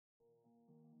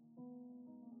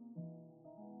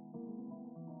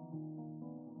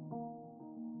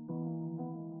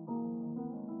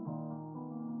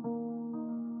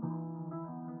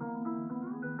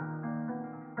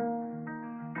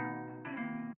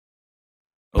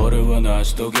俺は成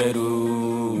し遂げる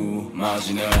マ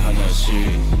ジな話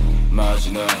マ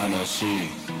ジな話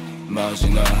マジ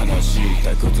な話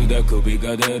退屈で首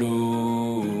が出る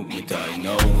みたい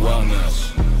な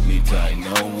話みたいな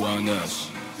話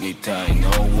みたいな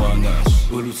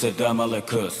話うるせ黙れ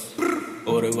クス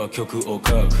俺は曲を書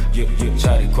くチ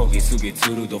ャリこぎすぎツ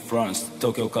ルドフランス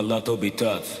東京から飛び立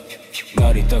つ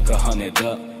成田か羽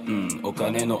田お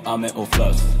金の雨を降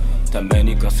らすため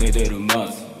に稼いでるま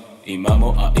ず今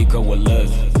も相変わら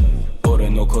ず俺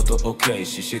のことを軽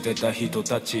視してた人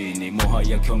たちにもは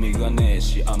や興味がねえ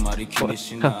しあまり気に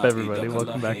しない What's up, everybody?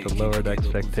 Welcome back to Lowered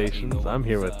Expectations. I'm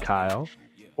here with Kyle.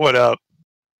 What up?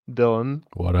 Dylan.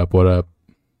 What up, what up?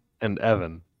 And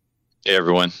Evan. Hey,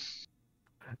 everyone.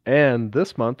 And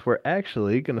this month, we're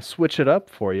actually going to switch it up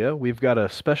for you. We've got a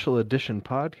special edition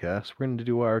podcast. We're going to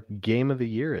do our Game of the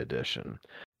Year edition.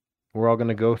 We're all going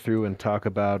to go through and talk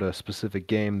about a specific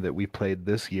game that we played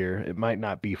this year. It might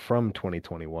not be from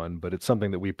 2021, but it's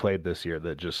something that we played this year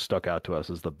that just stuck out to us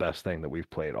as the best thing that we've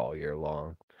played all year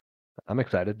long. I'm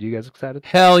excited. You guys excited?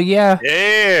 Hell yeah.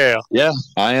 Yeah. Yeah,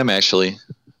 I am actually.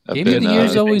 Game of the Year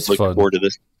is always looking fun. forward to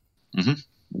this. Did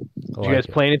you guys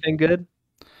play anything good?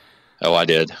 Oh, I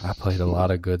did. I played a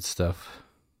lot of good stuff.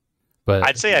 But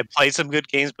I'd say I played some good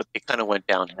games, but they kind of went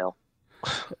downhill.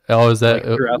 Oh, is that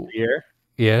Like throughout the year?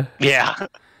 Yeah? Yeah.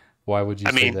 Why would you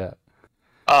say that?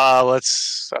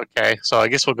 Okay. So I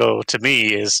guess we'll go to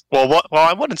me is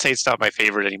I wouldn't say it's not my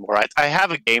favorite anymore. I have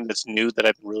a game that's new that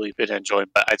I've really been enjoying,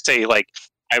 but I'd say like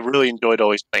I really enjoyed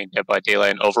always playing Dead by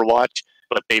Daylight and Overwatch,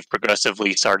 but they've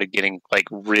progressively started getting like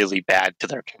really bad to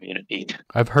their community.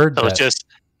 I've heard So that. it's just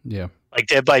Yeah. like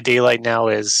Dead by Daylight now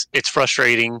it's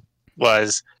frustrating.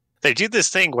 They do this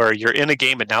thing where you're in a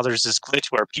game and now there's this glitch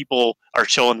where people are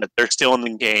showing that they're still in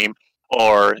the game,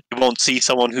 or you won't see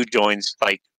someone who joins.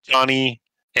 Like Johnny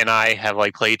and I have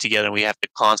like played together and we have to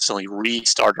constantly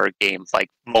restart our game like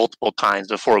multiple times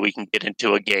before we can get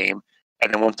into a game.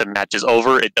 And then once the match is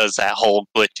over, it does that whole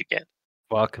glitch again.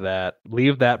 Fuck that.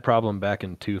 Leave that problem back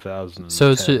in 2000.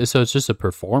 So it's just a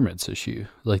performance issue.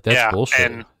 Like that's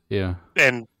bullshit.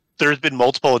 And there's been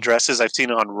multiple addresses I've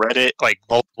seen on Reddit, like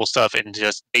multiple stuff, and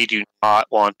just they do not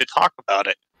want to talk about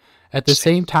it. At the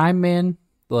same time, man,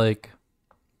 like,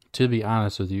 to be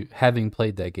honest with you, having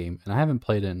played that game, and I haven't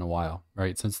played it in a while,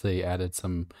 right? Since they added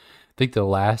some, I think the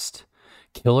last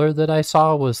killer that I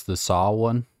saw was the Saw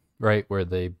one, right? Where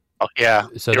they... Oh, yeah,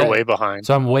 so you're way behind.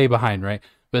 So I'm way behind, right?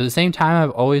 But at the same time,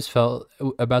 I've always felt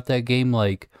about that game,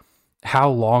 like, how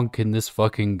long can this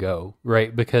fucking go,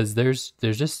 right? Because there's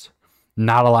just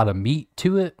not a lot of meat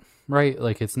to it, right?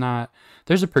 Like, it's not...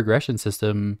 There's a progression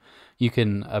system. You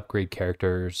can upgrade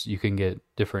characters. You can get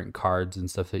different cards and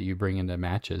stuff that you bring into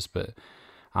matches. But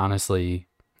honestly,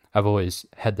 I've always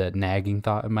had that nagging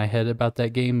thought in my head about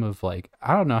that game of like,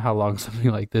 I don't know how long something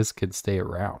like this could stay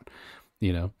around,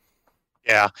 you know?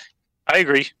 Yeah, I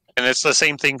agree. And it's the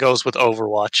same thing goes with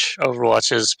Overwatch. Overwatch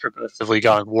has progressively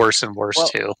gotten worse and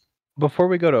worse too. Before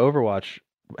we go to Overwatch,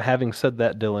 having said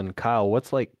that, Dylan, Kyle,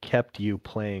 what's like kept you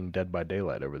playing Dead by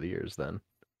Daylight over the years then?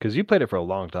 Because you played it for a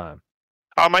long time.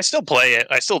 I still play it.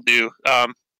 I still do. I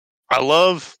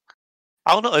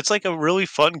don't know. It's like a really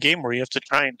fun game where you have to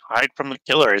try and hide from the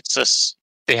killer. It's just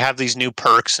they have these new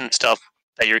perks and stuff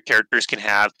that your characters can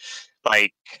have.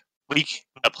 Like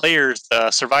the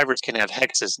survivors can have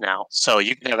hexes now. So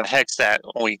you can have a hex that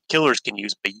only killers can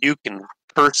use, but you can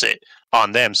curse it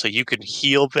on them, so you can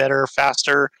heal better,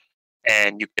 faster,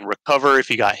 and you can recover if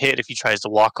you got hit if he tries to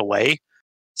walk away.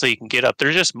 So you can get up.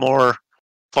 There's just more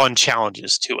fun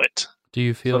challenges to it. Do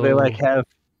you feel so they like have?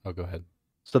 Oh, go ahead.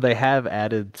 So they have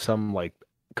added some like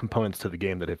components to the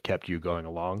game that have kept you going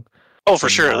along. Oh, for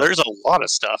sure. There's a lot of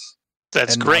stuff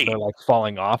that's great. They're like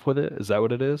falling off with it. Is that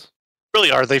what it is? Really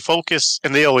are. They focus,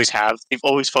 and they always have. They've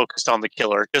always focused on the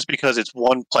killer, just because it's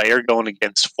one player going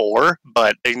against four.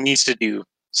 But it needs to do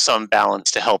some balance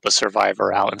to help a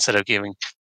survivor out instead of giving.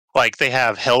 Like they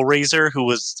have Hellraiser, who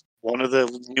was one of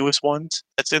the newest ones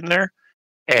that's in there,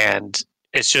 and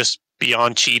it's just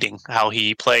beyond cheating how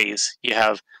he plays.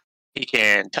 He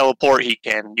can teleport, you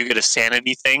get a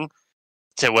sanity thing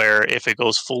to where if it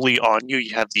goes fully on you,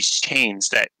 you have these chains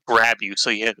that grab you,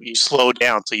 so you slow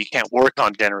down, so you can't work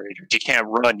on generators, you can't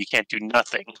run, you can't do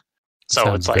nothing. So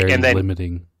Sounds it's like, very and then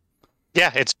limiting.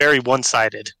 Yeah, it's very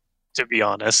one-sided, to be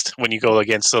honest, when you go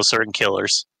against those certain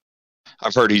killers.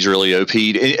 I've heard he's really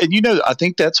OP'd. And you know, I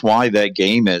think that's why that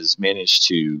game has managed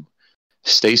to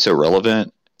stay so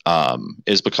relevant,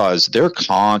 is because they're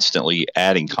constantly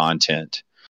adding content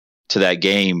to that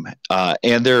game.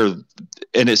 And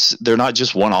they're not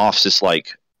just one-offs, it's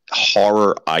like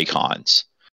horror icons.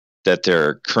 that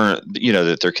they're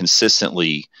that they're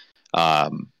consistently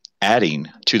adding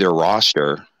to their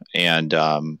roster. And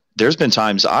there's been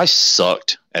times I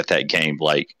sucked at that game.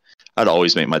 Like, I'd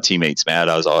always make my teammates mad.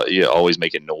 I was always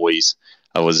making noise.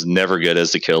 I was never good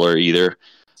as the killer either.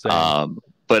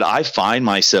 But I find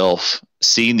myself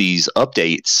seeing these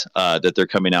updates that they're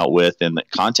coming out with and the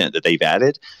content that they've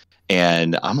added.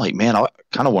 And I'm like, man, I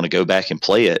kind of want to go back and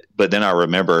play it. But then I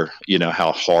remember,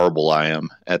 how horrible I am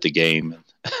at the game.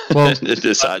 Well,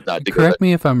 decide not to correct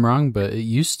me if I'm wrong, but it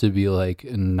used to be like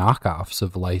knockoffs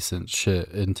of licensed shit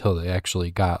until they actually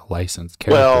got licensed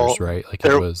characters, right? Like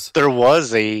there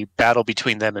was a battle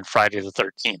between them and Friday the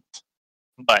 13th,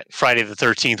 but Friday the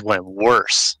 13th went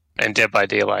worse, and Dead by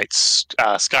Daylight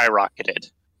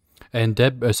skyrocketed. And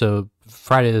so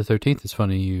Friday the 13th is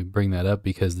funny you bring that up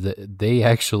because they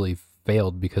actually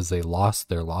failed because they lost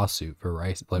their lawsuit for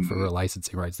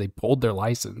licensing rights. They pulled their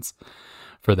license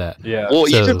for that. Yeah. Well,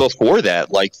 even before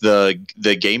that, like the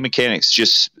game mechanics,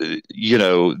 just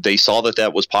they saw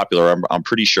that was popular. I'm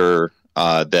pretty sure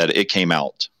that it came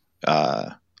out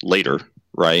later,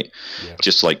 right? Yeah.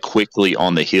 Just like quickly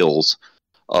on the heels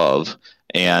of,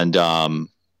 and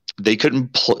they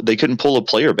couldn't pull a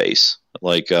player base.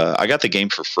 Like I got the game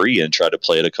for free and tried to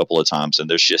play it a couple of times,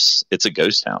 and it's a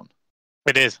ghost town.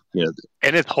 It is,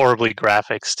 and it's horribly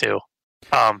graphics too.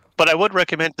 But I would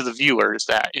recommend to the viewers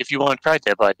that if you want to try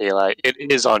Dead by Daylight, it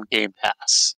is on Game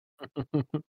Pass.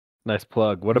 Nice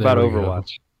plug. What about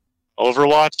Overwatch?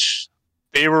 Overwatch,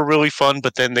 they were really fun,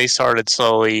 but then they started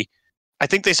slowly. I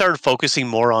think they started focusing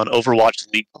more on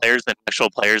Overwatch League players than actual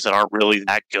players that aren't really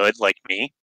that good, like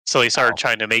me. So they started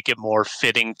trying to make it more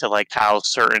fitting to like how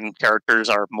certain characters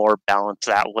are more balanced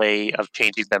that way, of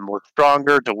changing them more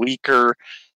stronger to weaker.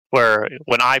 Where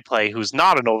when I play, who's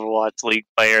not an Overwatch League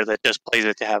player that just plays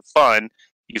it to have fun,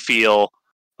 you feel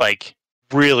like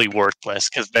really worthless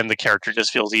because then the character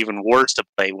just feels even worse to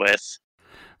play with.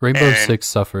 Rainbow Six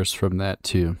suffers from that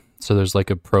too. So there's like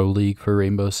a pro league for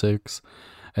Rainbow Six,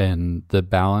 and the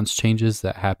balance changes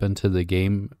that happen to the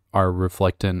game are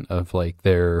reflectant of like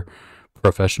their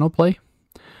professional play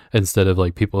instead of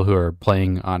like people who are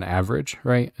playing on average,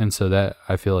 right? And so that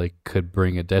I feel like could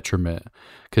bring a detriment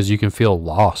because you can feel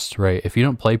lost, right? If you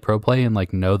don't play pro play and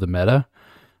like know the meta,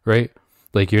 right?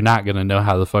 Like you're not going to know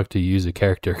how the fuck to use a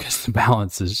character because the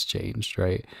balance has changed,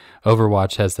 right?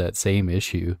 Overwatch has that same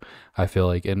issue, I feel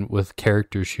like, and with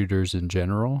character shooters in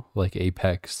general, like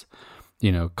Apex,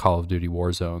 Call of Duty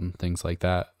Warzone, things like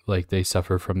that, like they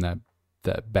suffer from that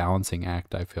balancing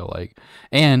act, I feel like.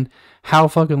 And how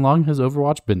fucking long has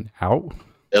Overwatch been out?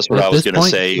 That's what I was going to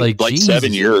say. Like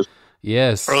 7 years.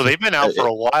 Yes. Bro, they've been out for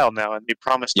a while now, and they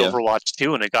promised Overwatch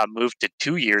 2, and it got moved to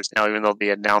 2 years now, even though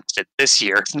they announced it this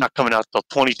year. It's not coming out till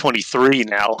 2023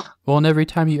 now. Well, and every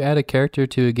time you add a character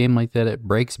to a game like that, it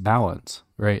breaks balance,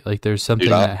 right? Like there's something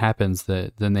that happens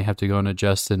that then they have to go and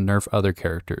adjust and nerf other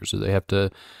characters, or they have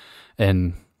to,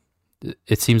 and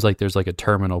it seems like there's like a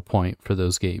terminal point for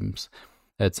those games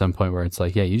at some point where it's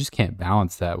like, yeah, you just can't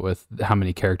balance that with how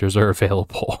many characters are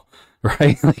available,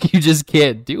 right? Like you just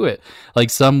can't do it. Like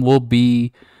some will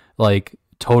be like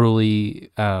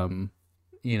totally,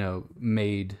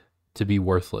 made to be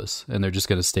worthless, and they're just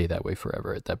going to stay that way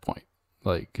forever at that point.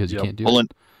 Like, cause you can't do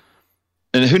it.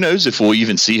 And who knows if we'll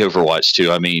even see Overwatch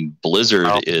 2. I mean, Blizzard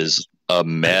is a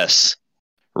mess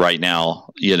right now,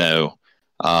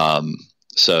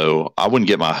 so I wouldn't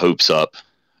get my hopes up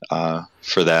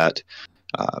for that.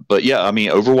 But yeah, I mean,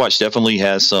 Overwatch definitely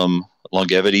has some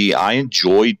longevity. I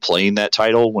enjoyed playing that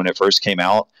title when it first came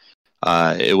out.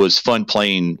 It was fun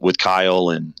playing with Kyle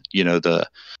and, the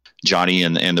Johnny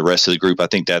and the rest of the group. I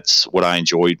think that's what I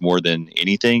enjoyed more than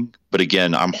anything. But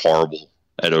again, I'm horrible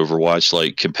at Overwatch,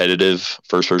 like competitive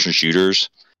first person shooters.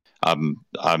 I'm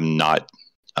not,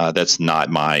 that's not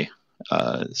my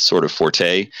sort of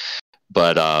forte,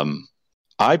 but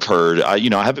I've heard, I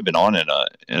haven't been on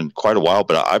in quite a while,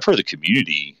 but I've heard the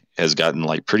community has gotten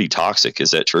like pretty toxic.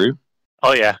 Is that true?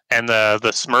 Oh yeah, and the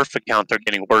Smurf accounts are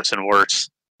getting worse and worse.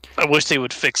 I wish they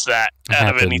would fix that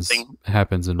out of anything. It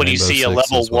happens in when Rainbow you see a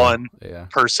Six level well. one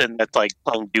person that's like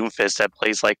playing Doomfist that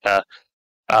plays like a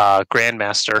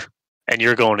Grandmaster, and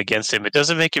you're going against him. It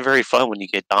doesn't make it very fun when you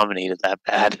get dominated that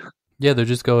bad. Yeah, they're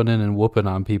just going in and whooping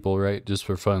on people, right, just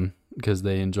for fun because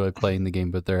they enjoy playing the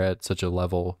game, but they're at such a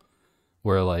level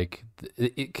where like,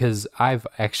 because I've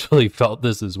actually felt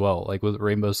this as well, like with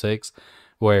Rainbow Six,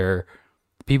 where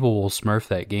people will smurf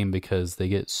that game because they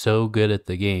get so good at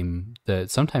the game that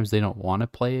sometimes they don't want to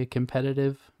play a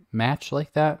competitive match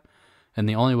like that. And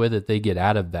the only way that they get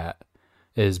out of that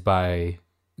is by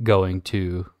going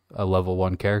to a level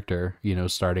 1 character,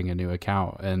 starting a new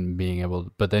account and being able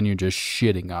to, but then you're just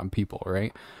shitting on people,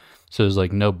 right? So there's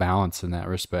like no balance in that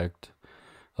respect,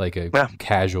 like a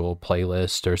casual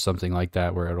playlist or something like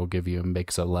that where it'll give you a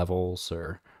mix of levels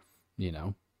or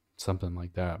something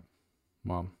like that.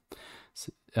 Well,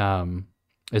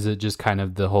 is it just kind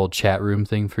of the whole chat room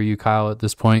thing for you, Kyle, at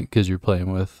this point, because you're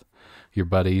playing with your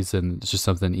buddies and it's just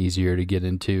something easier to get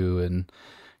into and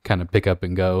kind of pick up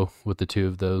and go with the two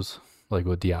of those, like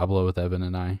with Diablo with Evan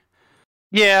and I?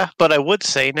 Yeah, but I would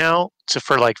say now,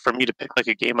 for me to pick like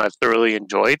a game I've thoroughly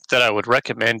enjoyed that I would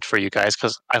recommend for you guys,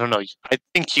 because I don't know, I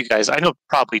think you guys, I know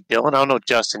probably Dylan, I don't know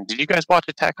Justin, did you guys watch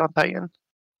Attack on Titan?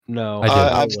 No,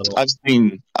 I've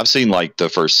seen like the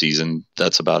first season.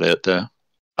 That's about it, though.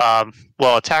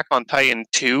 Well, Attack on Titan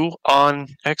 2 on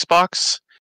Xbox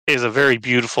is a very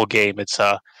beautiful game. It's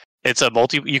a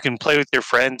you can play with your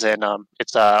friends, and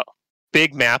it's a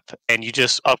big map, and you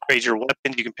just upgrade your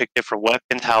weapons. You can pick different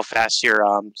weapons, how fast your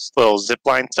little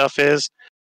zipline stuff is,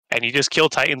 and you just kill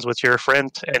Titans with your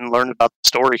friends and learn about the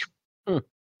story. Is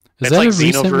that like a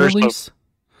recent release?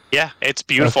 Yeah, it's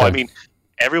beautiful. Okay. I mean,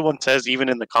 everyone says, even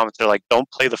in the comments, they're like, don't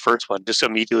play the first one, just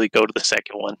immediately go to the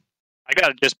second one. I got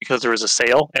it just because there was a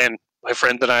sale, and my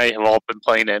friends and I have all been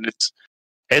playing it, and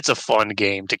it's a fun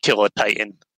game to kill a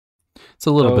Titan. It's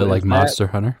a little bit like Monster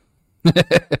Hunter.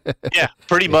 Yeah,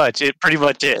 pretty much. It pretty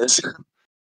much is.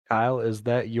 Kyle, is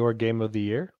that your game of the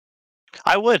year?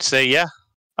 I would say, yeah.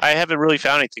 I haven't really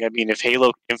found anything. I mean, if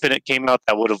Halo Infinite came out,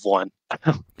 that would have won.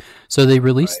 So they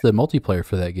released the multiplayer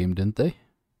for that game, didn't they?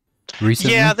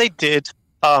 Recently? Yeah, they did.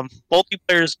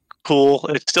 Multiplayer's cool.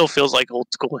 It still feels like old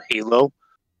school Halo,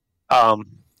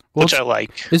 which I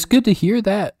like. It's good to hear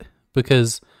that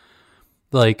because,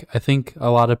 like, I think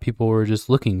a lot of people were just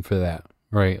looking for that,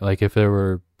 right? Like, if there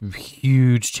were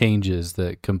huge changes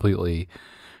that completely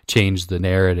changed the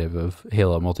narrative of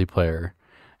Halo multiplayer,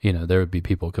 there would be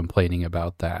people complaining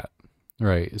about that,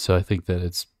 right? So I think that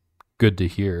it's good to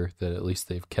hear that at least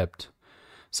they've kept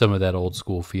some of that old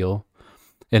school feel.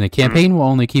 And a campaign will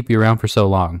only keep you around for so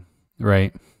long,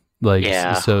 right? Like,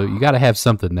 so you got to have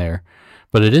something there.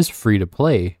 But it is free to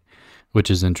play, which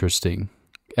is interesting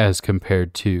as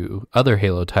compared to other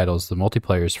Halo titles. The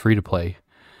multiplayer is free to play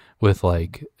with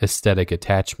like aesthetic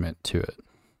attachment to it.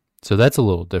 So that's a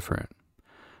little different.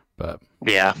 But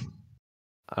yeah,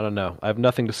 I don't know. I have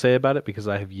nothing to say about it because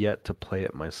I have yet to play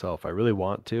it myself. I really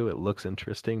want to. It looks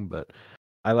interesting, but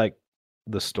I like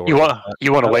the story. You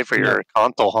want to wait for your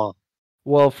console, huh?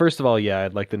 Well, first of all, yeah,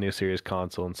 I'd like the new series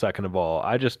console, and second of all,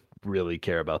 I just really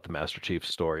care about the Master Chief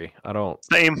story. I don't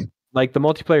Same. Like, the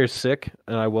multiplayer is sick,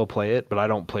 and I will play it, but I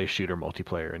don't play shooter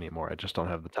multiplayer anymore. I just don't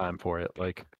have the time for it.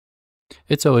 Like,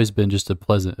 it's always been just a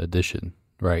pleasant addition,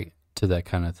 right, to that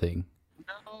kind of thing.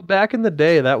 No, back in the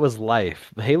day, that was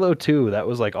life. Halo 2, that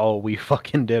was like all we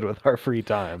fucking did with our free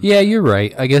time. Yeah, you're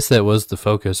right. I guess that was the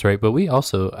focus, right? But we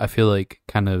also, I feel like,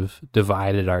 kind of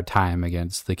divided our time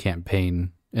against the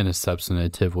campaign in a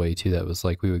substantive way too. That was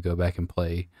like we would go back and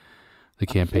play the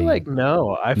campaign.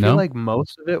 I feel like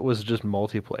most of it was just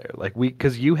multiplayer. Like,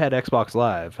 because you had Xbox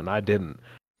Live and I didn't,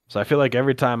 so I feel like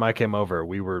every time I came over,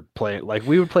 we were playing. Like,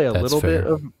 we would play a little bit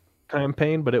of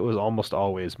campaign, but it was almost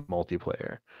always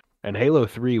multiplayer. And Halo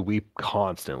 3, we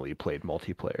constantly played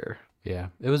multiplayer. Yeah,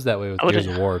 it was that way with Gears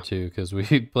of War too, because we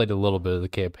played a little bit of the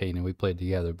campaign and we played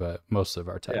together, but most of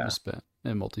our time was spent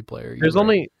in multiplayer.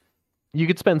 You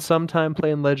could spend some time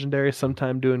playing Legendary, some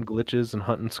time doing glitches and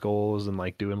hunting skulls and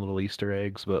like doing little Easter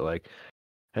eggs, but like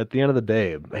at the end of the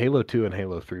day, Halo 2 and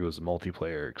Halo 3 was a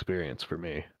multiplayer experience for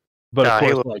me. But of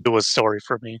course, Halo 2 was story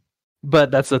for me.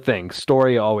 But that's the thing,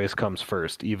 story always comes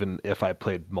first, even if I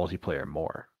played multiplayer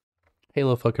more.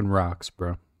 Halo fucking rocks,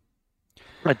 bro.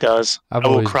 It does. I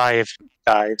will cry if he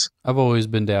dies. I've always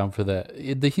been down for that.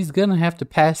 He's gonna have to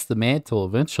pass the mantle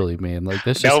eventually, man. Like,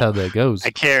 that's just how that goes.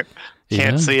 I can't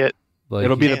see it. Like,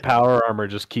 it'll be the power armor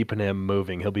just keeping him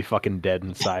moving. He'll be fucking dead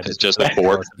inside. It's just a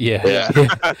fort. Yeah.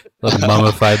 Like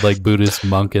mummified, like Buddhist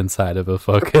monk inside of a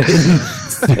fucking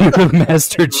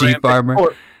Master Chief armor.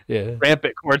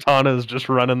 Rampant Cortana's just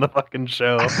running the fucking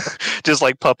show. Just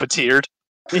like puppeteered.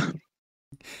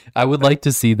 I would like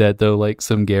to see that though, like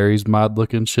some Gary's mod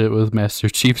looking shit with Master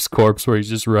Chief's corpse where he's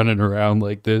just running around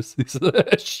like this. He's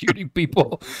shooting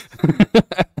people.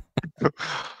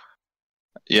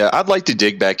 Yeah, I'd like to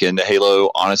dig back into Halo.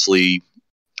 Honestly,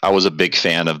 I was a big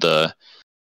fan of the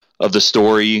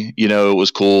story. You know, it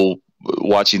was cool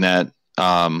watching that.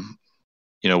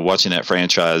 Watching that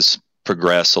franchise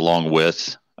progress along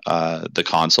with the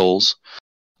consoles.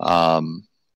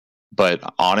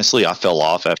 But honestly, I fell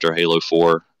off after Halo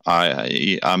 4.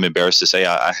 I'm embarrassed to say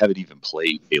I haven't even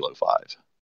played Halo 5.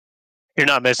 You're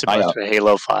not missing I, much for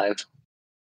Halo 5.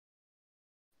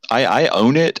 I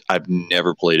own it. I've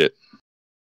never played it.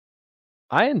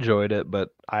 I enjoyed it, but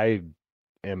I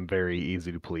am very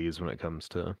easy to please when it comes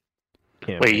to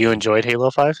campaign. Wait, you enjoyed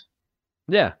Halo 5?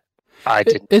 Yeah. I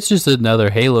didn't. It's just another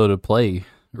Halo to play,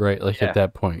 right? Like Yeah. at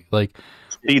that point, like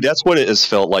See, that's what it has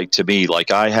felt like to me.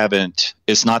 Like I haven't.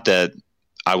 It's not that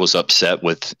I was upset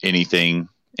with anything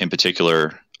in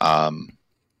particular.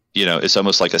 It's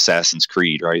almost like Assassin's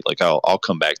Creed, right? Like I'll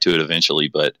come back to it eventually,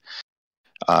 but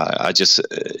I just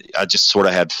sort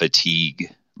of had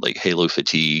fatigue, like Halo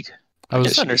fatigue. I was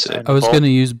guess you could say. I was going to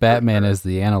use Batman as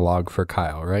the analog for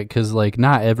Kyle, right? Because like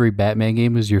not every Batman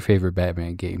game is your favorite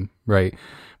Batman game, right?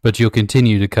 But you'll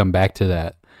continue to come back to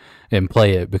that and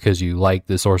play it because you like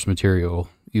the source material,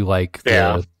 you like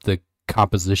the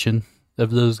composition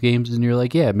of those games, and you're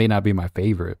like, yeah, it may not be my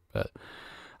favorite, but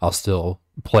I'll still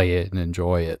play it and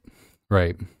enjoy it,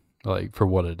 right? Like for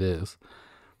what it is.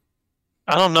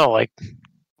 I don't know. Like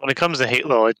when it comes to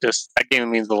Halo, that game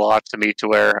means a lot to me to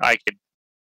where I could,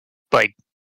 like,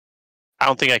 I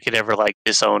don't think I could ever like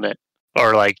disown it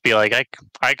or like be like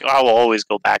I will always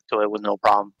go back to it with no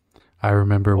problem. I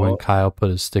remember when Kyle put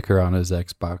a sticker on his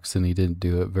Xbox and he didn't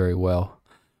do it very well.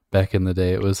 Back in the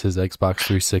day, it was his Xbox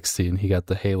 360 and he got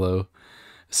the Halo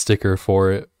sticker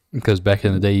for it because back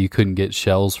in the day you couldn't get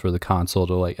shells for the console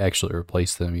to like actually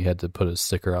replace them. You had to put a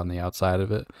sticker on the outside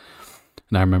of it.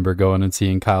 And I remember going and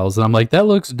seeing Kyle's and I'm like, that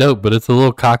looks dope, but it's a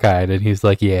little cockeyed. And he's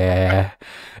like, yeah.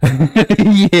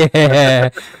 Yeah.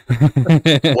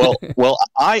 Well,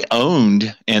 I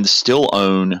owned and still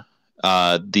own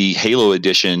the Halo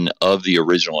edition of the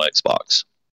original Xbox.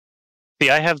 See,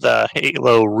 I have the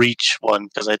Halo Reach one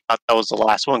because I thought that was the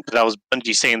last one because that was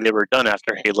Bungie saying they were done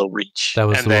after Halo Reach. That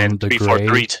was and the then one with the before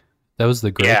gray. That was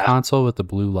the gray Yeah. console with the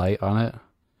blue light on it.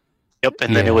 Yep,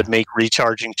 and then Yeah. it would make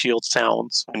recharging shield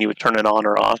sounds when you would turn it on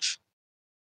or off.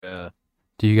 Yeah.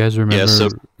 Do you guys remember so-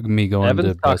 me going to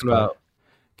Evan's Best talking Buy? about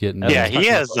Getting Yeah, Evan's he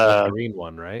talking has, about the green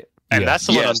one, right? And Yeah. that's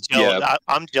the one Yes,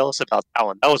 I'm jealous about that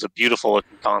one. That was a beautiful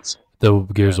looking console. the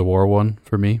Gears of War one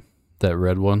for me. That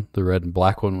red one, the red and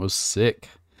black one was sick.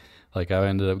 Like I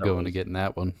ended up going to getting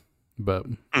that one, but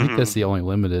I think that's the only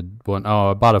limited one. Oh,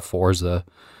 I bought a Forza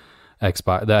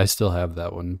Xbox. I still have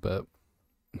that one, but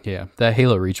yeah, that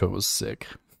Halo Reach one was sick.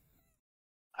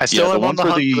 I still the am one on the for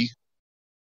hunt. the.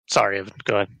 Sorry, Evan,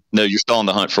 go ahead. No, you're still on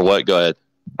the hunt for what? Go ahead.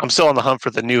 I'm still on the hunt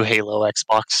for the new Halo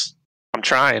Xbox. I'm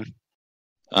trying.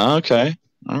 Okay,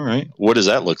 all right. What does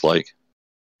that look like?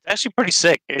 It's actually pretty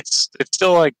sick. It's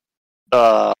still like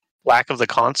the lack of the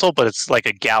console, but it's like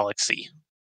a galaxy.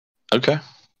 Okay,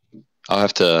 I'll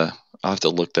have to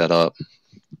look that up.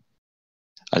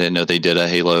 I didn't know they did a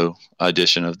Halo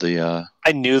edition of the.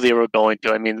 I knew they were going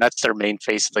to. I mean, that's their main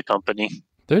face of the company.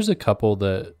 There's a couple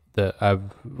that I've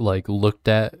like looked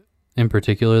at in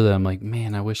particular that I'm like,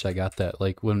 man, I wish I got that.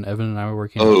 Like when Evan and I were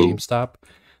working at GameStop,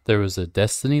 there was a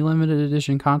Destiny limited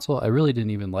edition console. I really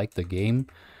didn't even like the game,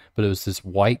 but it was this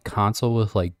white console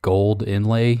with like gold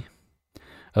inlay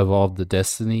of all of the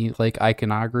Destiny like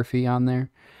iconography on there.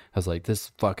 I was like,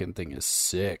 this fucking thing is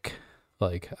sick.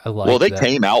 Like I like. Well, they that.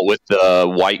 came out with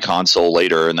the white console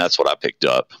later, and that's what I picked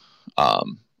up.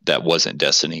 That wasn't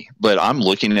Destiny, but I'm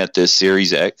looking at this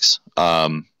Series X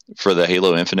for the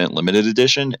Halo Infinite Limited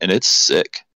Edition, and it's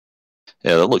sick.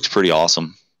 Yeah, that looks pretty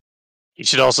awesome. You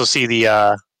should also see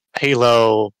the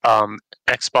Halo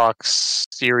Xbox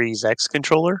Series X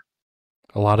controller.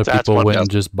 A lot of That's people what- went and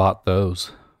just bought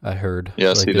those. I heard. Yeah,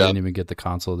 like see they that. didn't even get the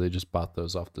console; they just bought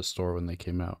those off the store when they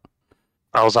came out.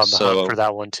 I was on the So- hunt for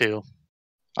that one too.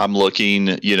 I'm looking.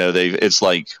 It's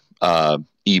like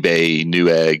eBay,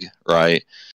 Newegg, right?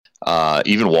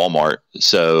 Even Walmart.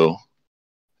 So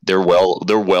they're well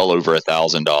over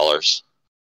 $1,000.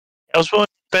 I was willing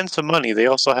to spend some money. They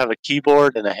also have a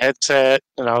keyboard and a headset,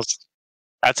 and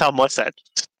that's how much that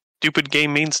stupid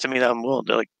game means to me that I'm willing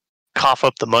to like cough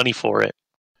up the money for it.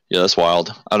 Yeah, that's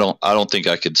wild. I don't think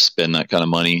I could spend that kind of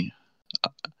money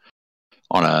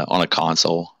on a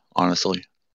console, honestly.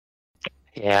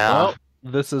 Yeah. Well,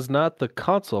 this is not the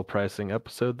console pricing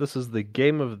episode. This is the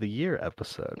Game of the Year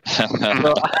episode. So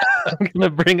I'm gonna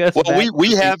bring us. Well, back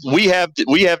we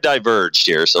have diverged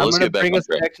here, so I'm let's gonna get back bring on us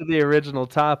track. back to the original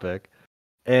topic.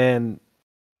 And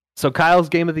so Kyle's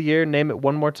Game of the Year. Name it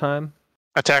one more time.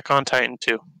 Attack on Titan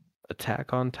 2.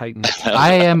 Attack on Titan.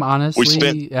 I am honestly,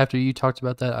 spent- after you talked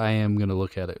about that, I am gonna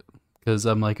look at it because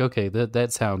I'm like, okay,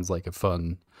 that sounds like a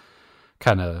fun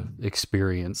kind of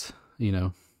experience, you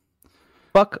know.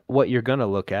 Fuck what you're gonna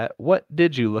look at. What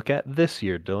did you look at this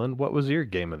year, Dylan? What was your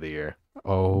Game of the Year?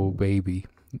 Oh baby,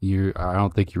 I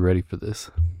don't think you're ready for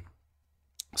this.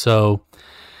 So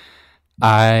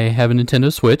I have a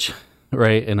Nintendo Switch,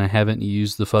 right? And I haven't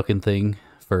used the fucking thing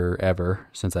forever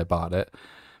since I bought it.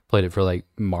 Played it for like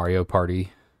Mario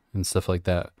Party and stuff like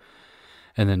that.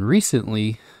 And then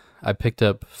recently, I picked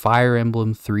up Fire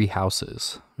Emblem Three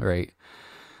Houses, right?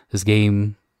 This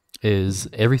game is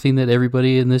everything that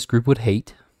everybody in this group would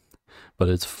hate, but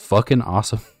it's fucking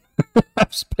awesome.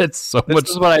 I've spent so much.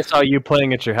 This is what I saw you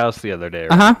playing at your house the other day,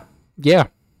 right? Uh-huh. Yeah.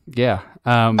 Yeah.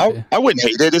 I wouldn't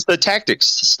hate it. It's the tactics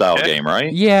style game,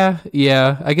 right? Yeah.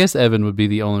 I guess Evan would be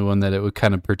the only one that it would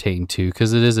kind of pertain to,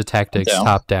 because it is a tactics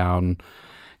top-down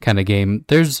kind of game.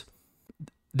 There's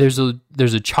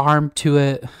a charm to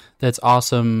it that's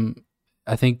awesome.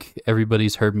 I think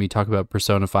everybody's heard me talk about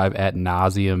Persona 5 ad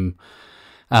nauseum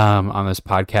on this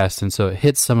podcast, and so it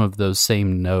hits some of those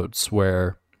same notes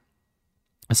where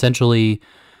essentially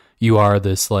you are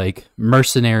this like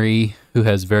mercenary who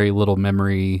has very little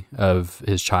memory of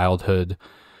his childhood.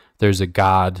 There's a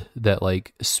god that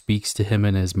like speaks to him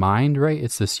in his mind, right?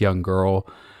 It's this young girl,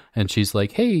 and she's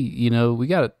like, hey,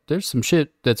 there's some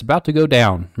shit that's about to go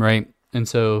down, right? And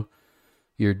so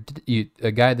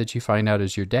a guy that you find out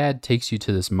is your dad takes you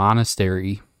to this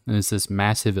monastery, and it's this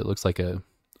massive, it looks like a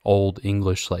old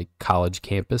English like college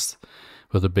campus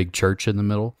with a big church in the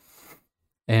middle.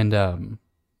 And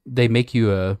they make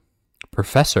you a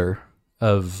professor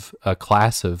of a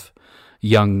class of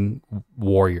young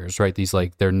warriors, right? These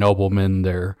like, they're noblemen,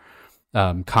 they're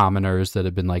commoners that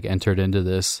have been like entered into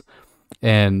this.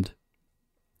 And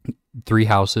 3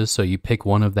 houses, so you pick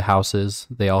one of the houses.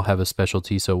 They all have a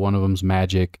specialty. So one of them's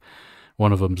magic,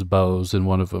 one of them's bows, and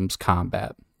one of them's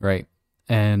combat, right?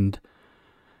 And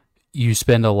you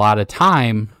spend a lot of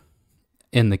time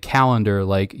in the calendar,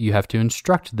 like you have to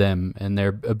instruct them and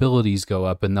their abilities go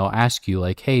up, and they'll ask you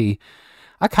like, hey,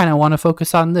 I kind of want to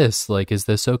focus on this. Like, is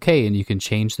this okay? And you can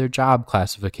change their job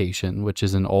classification, which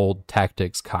is an old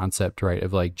tactics concept, right?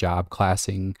 Of like job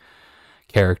classing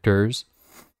characters.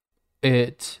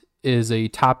 It is a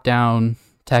top-down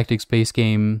tactics-based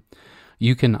game.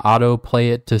 You can auto-play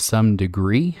it to some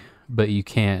degree, but you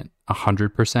can't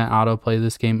 100% auto-play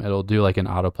this game. It'll do like an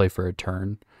auto-play for a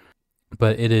turn.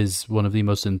 But it is one of the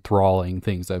most enthralling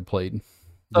things I've played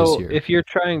this year. So if you're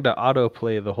trying to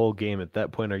autoplay the whole game at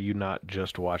that point, are you not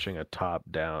just watching a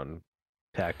top-down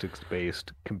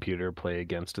tactics-based computer play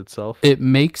against itself? It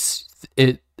makes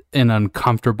it an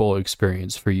uncomfortable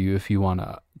experience for you if you want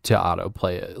to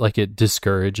autoplay it. Like, it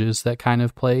discourages that kind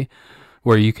of play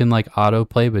where you can like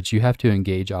autoplay, but you have to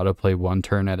engage autoplay one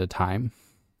turn at a time,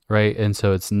 right? And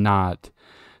so that's not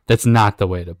the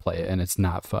way to play it, and it's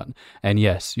not fun. And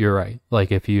yes, you're right.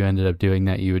 Like, if you ended up doing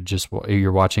that,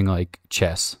 you're watching like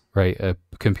chess, right? A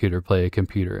computer play a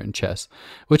computer in chess,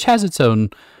 which has its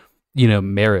own,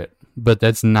 merit, but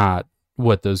that's not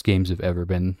what those games have ever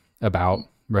been about,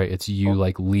 right? It's you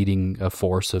like leading a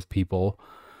force of people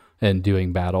and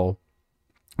doing battle.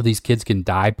 These kids can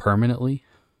die permanently.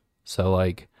 So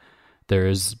like there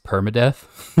is permadeath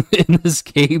in this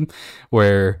game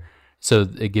so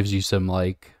it gives you some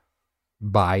like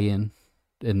buy-in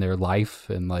in their life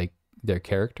and like their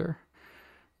character,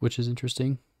 which is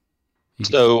interesting.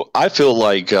 So I feel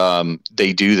like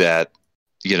they do that,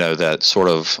 that sort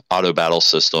of auto battle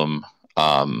system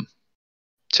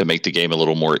to make the game a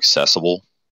little more accessible,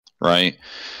 right?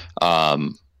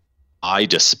 I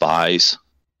despise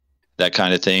that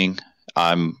kind of thing.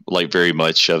 I'm like very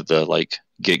much of the like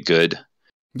get good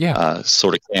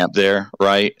sort of camp there,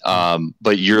 right?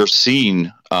 But you're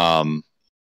seeing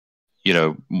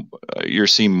you're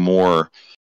seeing more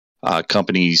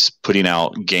companies putting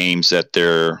out games that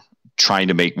they're trying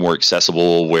to make more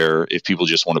accessible, where if people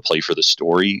just want to play for the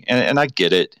story, and I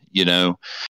get it,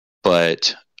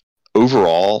 but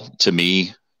overall, to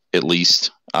me at least,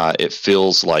 it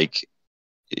feels like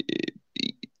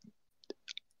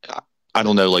I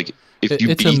don't know, like if you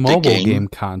it's beat a mobile the game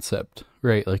concept,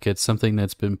 right? Like it's something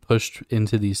that's been pushed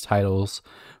into these titles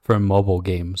from mobile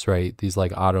games, right? These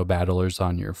like auto battlers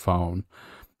on your phone,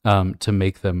 to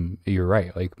make them, you're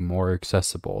right, like more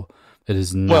accessible. It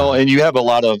is not. Well, and you have a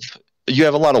lot of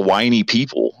whiny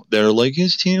people that are like,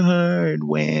 it's too hard,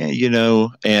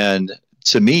 and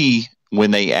to me,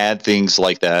 when they add things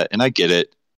like that, and I get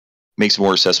it, makes it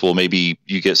more accessible. Maybe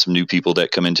you get some new people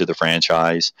that come into the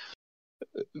franchise,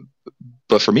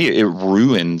 but for me, it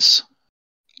ruins,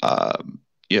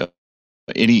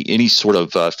 any sort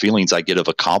of feelings I get of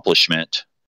accomplishment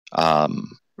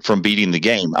from beating the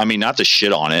game. I mean, not to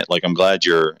shit on it. Like, I'm glad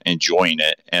you're enjoying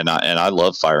it, and I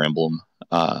love Fire Emblem.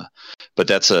 But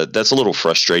that's a little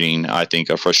frustrating. I think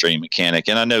a frustrating mechanic,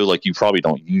 and I know like you probably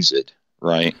don't use it,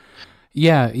 right?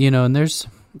 Yeah, and there's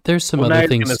there's some Well, now other he's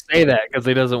things. going to say that because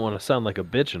he doesn't want to sound like a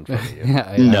bitch in front of you.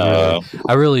 Yeah, No.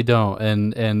 I really don't.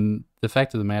 And the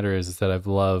fact of the matter is that I've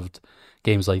loved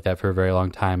games like that for a very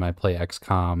long time. I play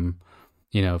XCOM,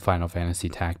 Final Fantasy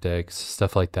Tactics,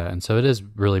 stuff like that. And so it is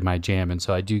really my jam. And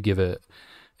so I do give it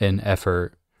an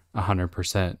effort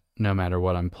 100% no matter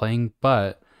what I'm playing.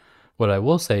 But what I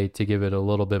will say, to give it a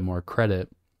little bit more credit,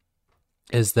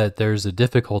 is that there's a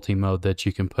difficulty mode that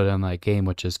you can put on that game,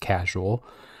 which is casual,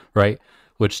 right?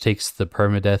 Which takes the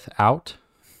permadeath out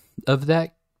of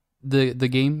the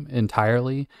game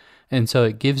entirely. And so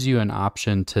it gives you an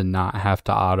option to not have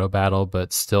to auto battle,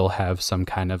 but still have some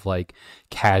kind of like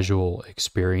casual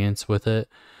experience with it.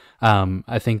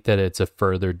 I think that it's a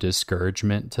further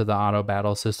discouragement to the auto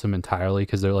battle system entirely,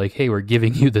 because they're like, hey, we're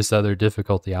giving you this other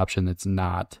difficulty option that's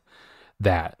not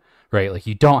that, right? Like,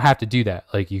 you don't have to do that.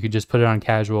 Like, you could just put it on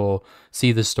casual,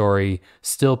 see the story,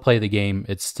 still play the game.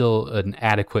 It's still an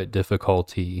adequate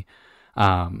difficulty,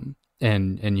 and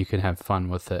you can have fun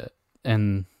with it.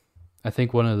 And I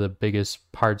think one of the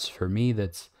biggest parts for me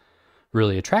that's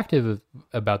really attractive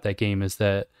about that game is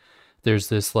that there's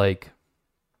this like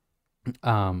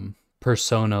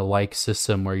persona-like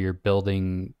system where you're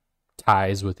building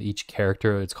ties with each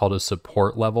character. It's called a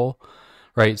support level,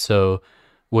 right? So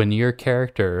when your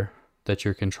character that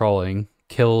you're controlling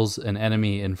kills an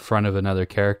enemy in front of another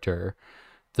character,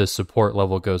 the support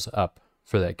level goes up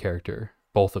for that character,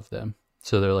 both of them.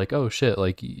 So they're like, oh shit,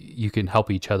 like you can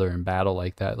help each other in battle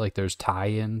like that. Like there's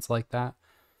tie-ins like that.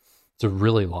 It's a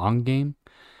really long game.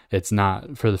 It's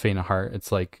not for the faint of heart.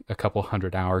 It's like a couple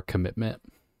 100-hour commitment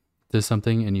to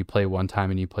something, and you play one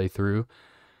time and you play through.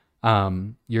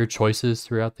 Your choices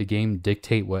throughout the game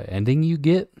dictate what ending you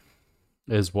get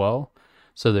as well.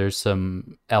 So there's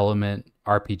some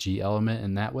RPG element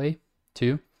in that way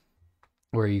too,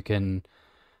 where you can,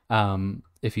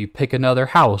 if you pick another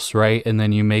house, right, and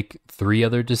then you make 3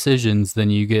 other decisions, then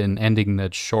you get an ending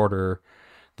that's shorter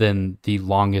than the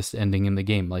longest ending in the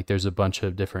game. Like there's a bunch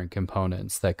of different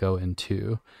components that go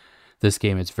into this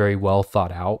game. It's very well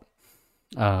thought out.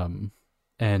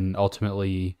 And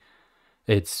ultimately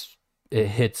it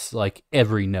hits like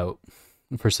every note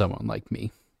for someone like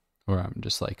me, where I'm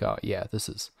just like, oh yeah, this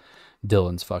is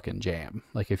Dylan's fucking jam.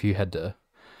 Like if you had to,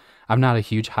 I'm not a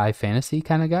huge high fantasy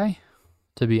kind of guy,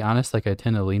 to be honest. Like I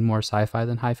tend to lean more sci-fi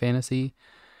than high fantasy,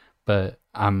 but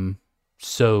I'm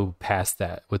so past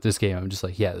that with this game. I'm just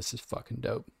like, yeah, this is fucking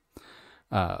dope.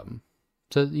 So,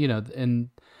 and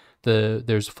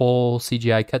there's full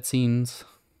CGI cutscenes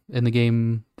in the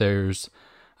game. There's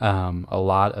a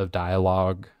lot of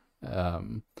dialogue.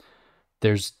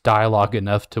 There's dialogue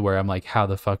enough to where I'm like, how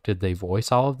the fuck did they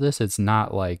voice all of this? It's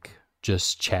not like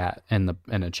just chat in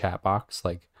a chat box.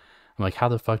 Like I'm like, how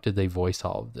the fuck did they voice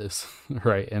all of this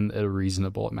right in a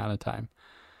reasonable amount of time?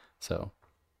 So,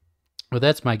 well,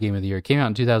 that's my game of the year. It came out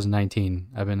in 2019.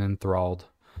 I've been enthralled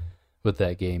with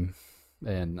that game,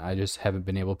 and I just haven't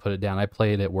been able to put it down. I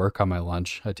play it at work on my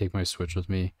lunch. I take my Switch with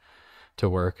me to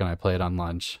work, and I play it on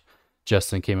lunch.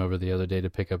 Justin came over the other day to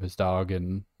pick up his dog,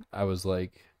 and I was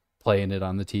like playing it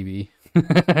on the TV.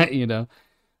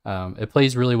 It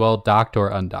plays really well, docked or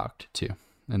undocked too,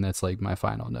 and that's like my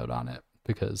final note on it,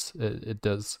 because it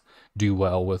does do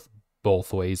well with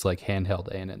both ways, like handheld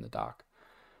and in the dock.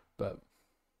 But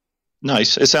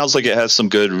nice. It sounds like it has some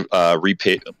good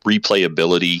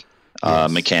replayability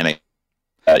mechanic.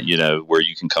 Where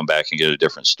you can come back and get a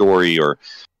different story, or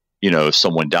if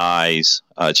someone dies,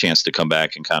 a chance to come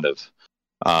back and kind of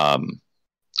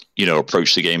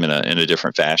approach the game in a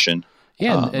different fashion.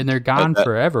 Yeah, and they're gone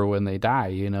forever when they die,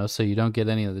 so you don't get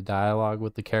any of the dialogue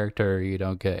with the character, you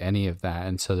don't get any of that,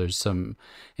 and so there's some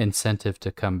incentive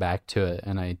to come back to it.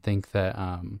 And I think that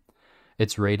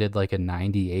it's rated like a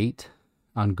 98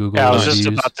 on Google Yeah, I was reviews.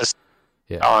 just about to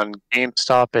say, on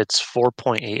GameStop, it's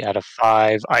 4.8 out of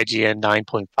 5, IGN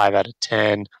 9.5 out of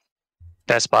 10,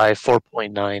 Best Buy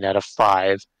 4.9 out of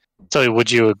 5. So would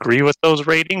you agree with those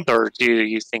ratings, or do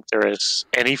you think there is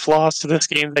any flaws to this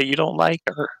game that you don't like?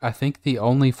 Or I think the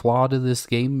only flaw to this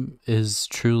game is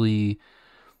truly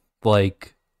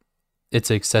like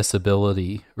its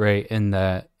accessibility, right? In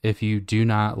that if you do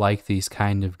not like these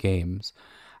kind of games,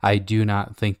 I do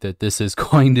not think that this is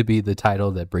going to be the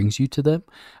title that brings you to them.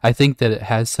 I think that it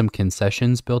has some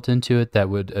concessions built into it that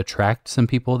would attract some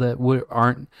people that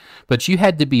aren't, but you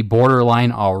had to be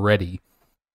borderline already.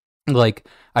 Like,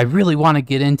 I really want to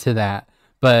get into that,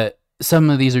 but some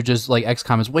of these are just like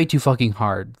XCOM is way too fucking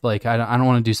hard. Like, I don't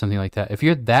want to do something like that. If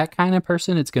you're that kind of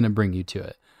person, it's going to bring you to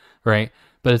it, right?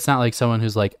 But it's not like someone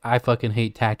who's like, I fucking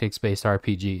hate tactics-based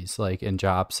RPGs, like in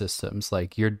job systems.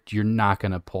 Like you're not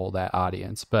gonna pull that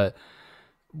audience. But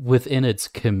within its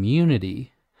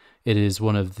community, it is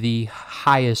one of the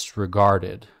highest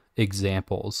regarded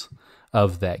examples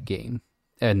of that game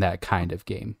and that kind of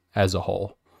game as a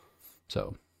whole.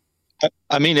 So,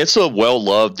 I mean, it's a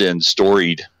well-loved and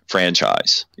storied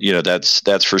franchise. You know,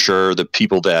 that's for sure. The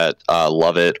people that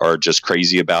love it are just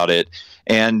crazy about it,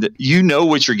 and you know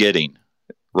what you're getting,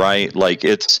 right? Like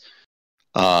it's,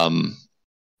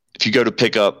 if you go to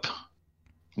pick up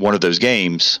one of those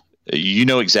games, you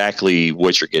know exactly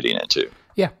what you're getting into.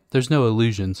 yeah, there's no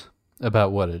illusions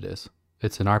about what it is.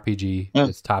 It's an RPG. Yeah.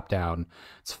 It's top down.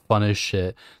 It's fun as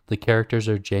shit. The characters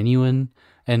are genuine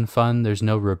and fun. There's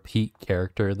no repeat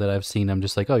character that I've seen. I'm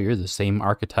just like, oh, you're the same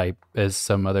archetype as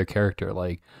some other character.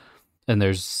 Like, and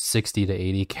there's 60 to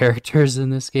 80 characters in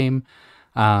this game.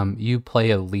 You play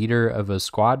a leader of a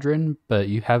squadron, but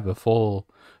you have a full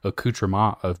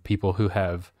accoutrement of people who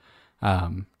have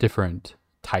different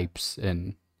types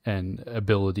and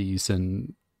abilities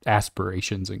and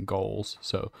aspirations and goals.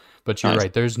 So, but you're Nice.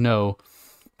 right. There's no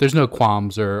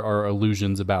qualms or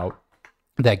illusions about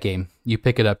that game. You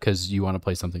pick it up because you want to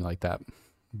play something like that.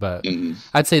 But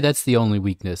I'd say that's the only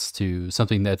weakness to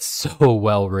something that's so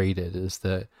well rated is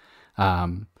that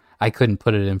I couldn't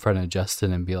put it in front of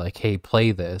Justin and be like, hey,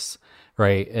 play this,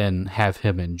 right? And have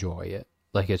him enjoy it.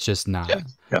 Like, it's just not,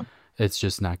 Yeah. it's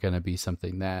just not going to be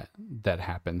something that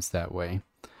happens that way.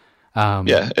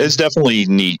 Yeah, it's definitely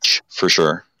niche for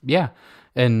sure. Yeah.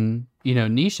 And, you know,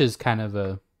 niche is kind of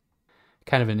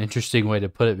an interesting way to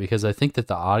put it, because I think that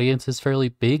the audience is fairly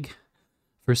big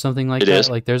for something like It that. is.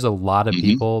 Like, there's a lot of Mhm.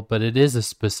 people, but it is a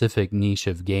specific niche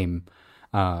of game.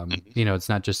 You know, it's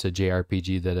not just a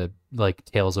JRPG that like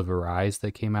Tales of Arise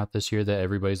that came out this year that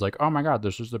everybody's like, oh my God,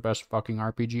 this is the best fucking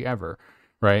RPG ever.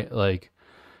 Right? Like,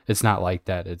 it's not like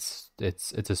that. It's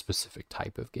a specific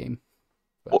type of game.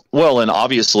 Well, and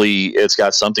obviously it's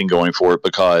got something going for it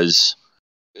because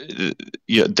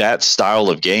that style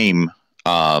of game,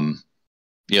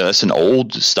 that's an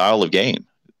old style of game.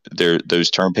 Those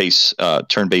turn-based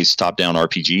top-down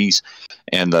RPGs,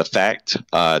 and the fact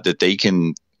that they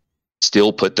can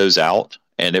still put those out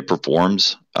and it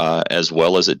performs as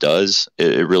well as it does,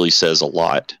 it really says a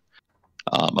lot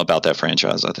about that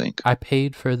franchise, I think. I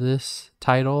paid for this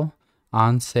title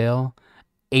on sale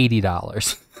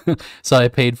 $80. So I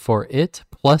paid for it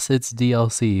plus its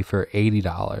DLC for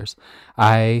 $80.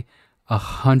 I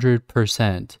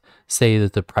 100% say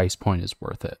that the price point is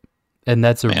worth it. And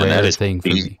that's a Man, that rare is thing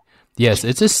for steep. me. Yes,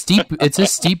 it's a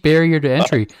steep barrier to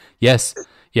entry. Yes.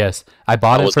 I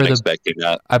bought I it for wasn't the expecting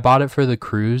that. I bought it for the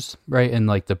cruise, right? And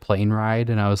like the plane ride.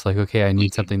 And I was like, okay, I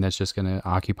need something that's just going to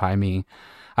occupy me.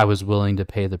 I was willing to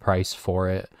pay the price for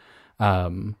it.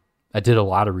 I did a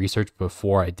lot of research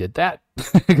before I did that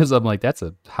because I'm like, that's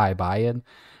a high buy-in,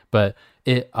 but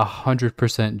it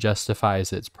 100%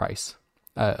 justifies its price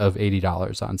of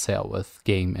 $80 on sale with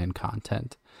game and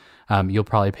content. You'll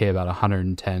probably pay about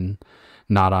 $110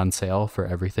 not on sale for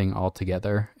everything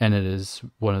altogether. And it is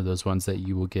one of those ones that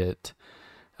you will get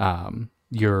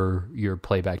your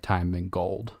playback time in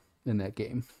gold in that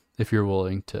game if you're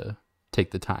willing to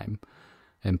take the time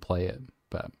and play it.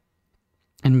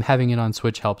 And having it on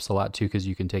Switch helps a lot too, because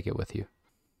you can take it with you.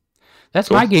 That's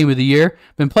Cool. my game of the year.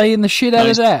 Been playing the shit out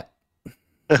of Nice.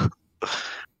 that.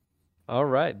 All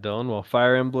right, Dylan. Well,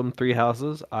 Fire Emblem Three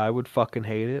Houses, I would fucking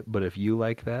hate it, but if you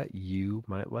like that, you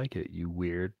might like it, you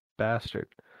weird bastard.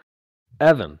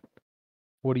 Evan,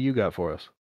 what do you got for us?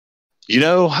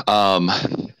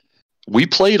 I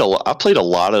played a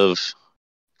lot of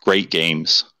great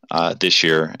games this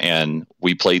year, and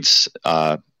we played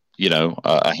a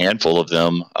handful of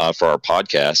them for our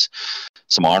podcast.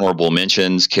 Some honorable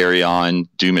mentions: Carry On,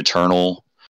 Doom Eternal,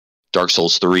 Dark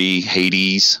Souls 3,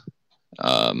 Hades,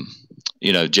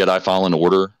 Jedi Fallen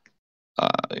Order,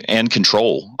 and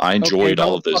Control. I enjoyed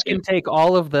all of those fucking games. take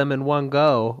all of them in one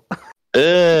go.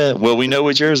 Well, we know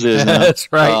what yours is now.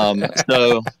 That's right.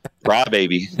 So, cry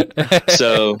baby.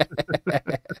 So,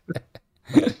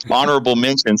 honorable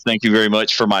mentions. Thank you very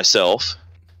much for myself.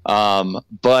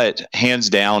 But hands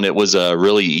down, it was a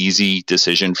really easy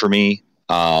decision for me.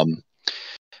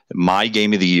 My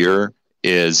game of the year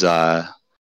is Sekiro.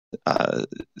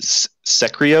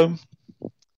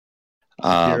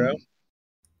 Sekiro?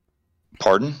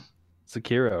 Pardon?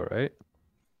 Sekiro, right?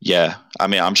 Yeah, I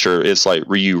mean, I'm sure it's like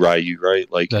Ryu, right?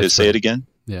 Like, That's say right. it again.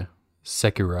 Yeah.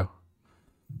 Sekiro.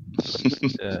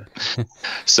 Yeah.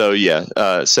 So yeah,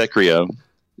 Sekiro,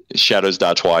 Shadows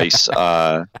Die Twice.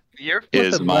 You're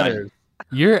Is flipping mine. letters.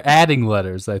 You're adding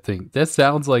letters, I think. That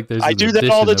sounds like there's I an do that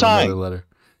all the addition of another time. letter.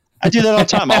 I do that all the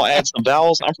time. I'll add some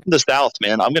vowels. I'm from the South,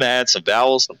 man. I'm going to add some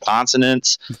vowels, some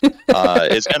consonants.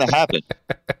 It's going to happen,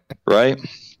 right?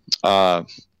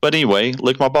 But anyway,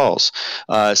 lick my balls.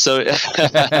 But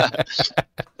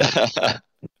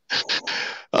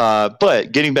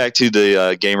getting back to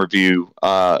the game review,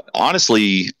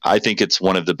 honestly, I think it's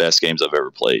one of the best games I've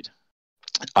ever played.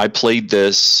 I played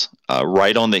this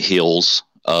right on the heels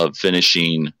of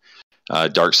finishing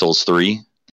Dark Souls 3.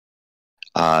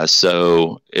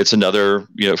 So it's another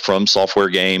From Software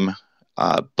game,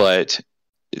 but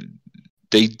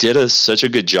they did such a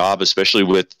good job, especially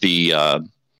with the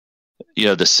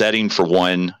the setting for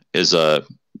one is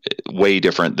way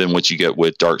different than what you get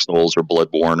with Dark Souls or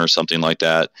Bloodborne or something like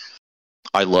that.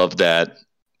 I love that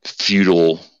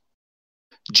feudal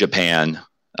Japan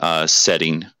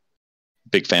setting.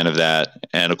 Big fan of that.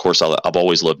 And of course, I've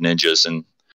always loved ninjas and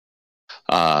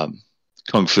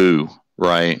kung fu,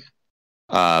 right?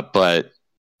 But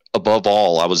above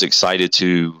all, I was excited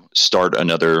to start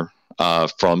another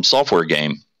From Software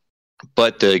game.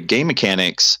 But the game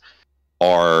mechanics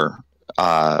are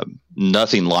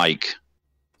nothing like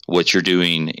what you're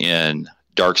doing in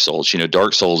Dark Souls.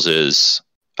 Dark Souls is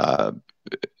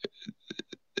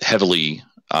heavily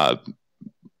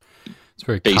it's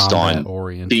very based on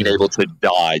oriented. Being able to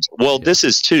dodge. Well, this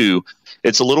is too.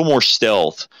 It's a little more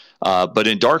stealth, but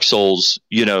in Dark Souls,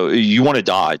 you want to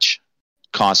dodge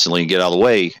constantly and get out of the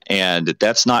way, and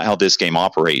that's not how this game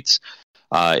operates.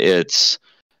 It's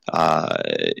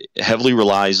heavily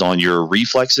relies on your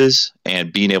reflexes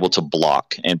and being able to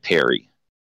block and parry.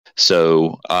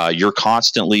 So you're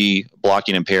constantly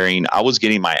blocking and parrying. I was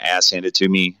getting my ass handed to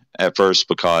me at first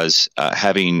because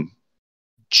having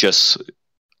just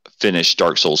finished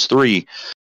Dark Souls 3,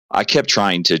 I kept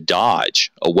trying to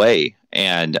dodge away,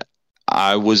 and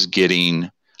I was getting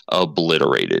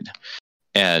obliterated.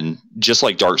 And just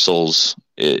like Dark Souls,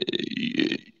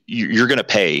 you're going to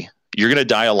pay. You're going to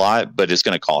die a lot, but it's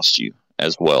going to cost you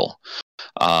as well.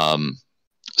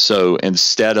 So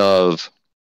instead of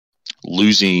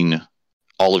losing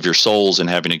all of your souls and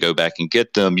having to go back and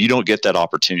get them, you don't get that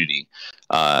opportunity.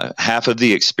 Half of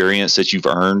the experience that you've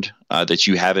earned that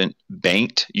you haven't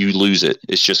banked, you lose it.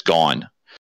 It's just gone.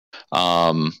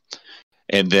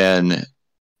 And then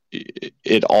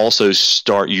it also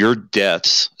your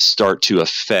deaths start to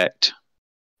affect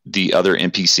the other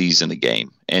NPCs in the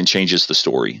game and changes the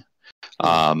story,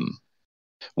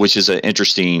 which is an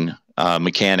interesting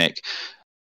mechanic.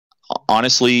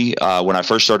 Honestly, when I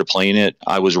first started playing it,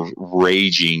 I was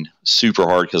raging super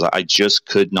hard because I just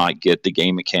could not get the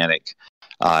game mechanic.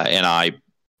 And I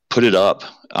put it up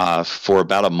for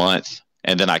about a month,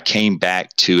 and then I came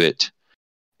back to it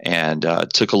and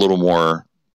took a little more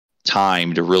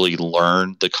time to really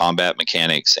learn the combat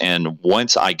mechanics. And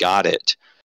once I got it,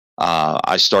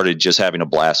 I started just having a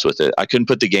blast with it. I couldn't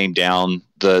put the game down.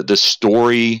 The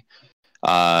story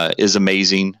is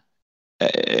amazing.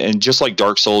 And just like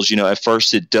Dark Souls, at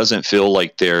first it doesn't feel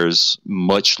like there's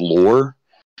much lore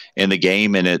in the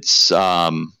game, and it's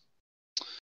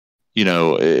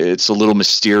it's a little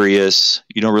mysterious.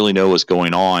 You don't really know what's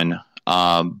going on.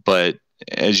 But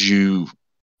as you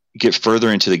get further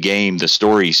into the game, the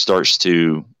story starts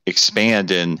to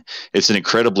expand, and it's an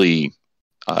incredibly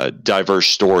diverse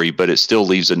story, but it still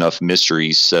leaves enough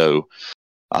mysteries so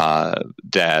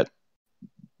that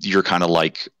you're kind of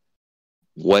like,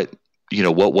 what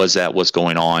was that? What's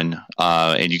going on?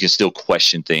 And you can still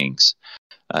question things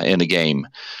in the game.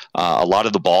 A lot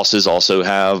of the bosses also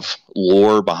have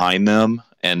lore behind them,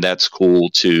 and that's cool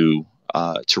to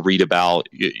read about.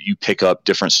 You pick up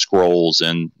different scrolls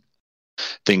and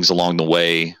things along the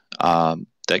way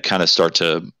that kind of start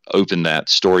to open that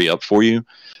story up for you.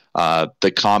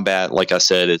 The combat, like I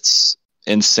said, it's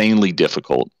insanely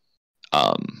difficult.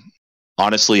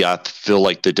 Honestly, I feel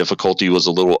like the difficulty was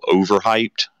a little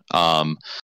overhyped.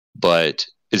 But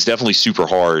it's definitely super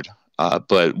hard.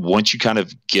 But once you kind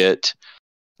of get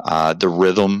the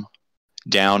rhythm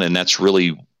down, and that's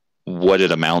really what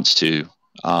it amounts to,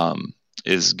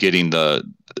 is getting a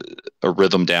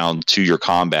rhythm down to your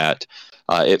combat.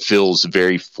 It feels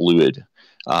very fluid,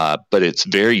 but it's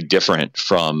very different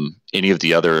from any of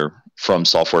the other From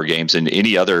Software games and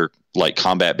any other like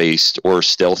combat-based or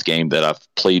stealth game that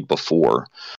I've played before.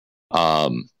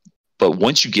 But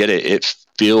once you get it, it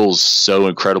feels so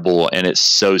incredible, and it's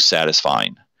so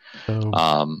satisfying. So,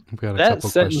 that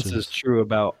sentence is true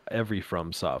about every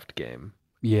FromSoft game.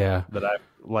 Yeah. That I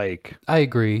like. I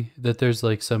agree that there's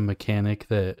like some mechanic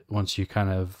that once you kind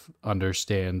of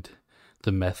understand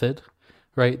the method,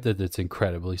 right, that it's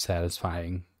incredibly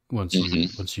satisfying once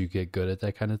you get good at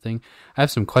that kind of thing. I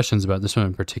have some questions about this one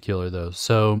in particular though.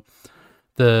 So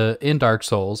in Dark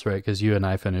Souls, right, because you and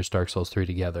I finished Dark Souls 3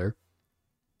 together,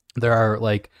 there are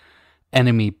like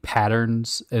enemy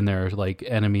patterns, and there are like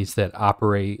enemies that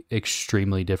operate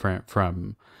extremely different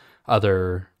from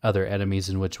other enemies,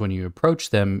 in which when you approach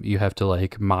them, you have to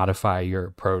like modify your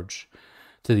approach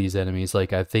to these enemies.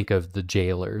 Like I think of the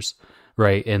jailers,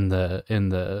 right, in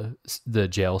the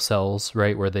jail cells,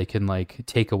 right, where they can like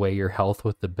take away your health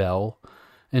with the bell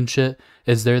and shit.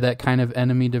 Is there that kind of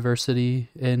enemy diversity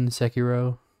in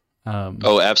Sekiro?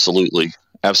 Oh, absolutely.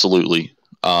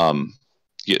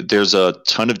 There's a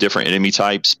ton of different enemy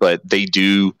types, but they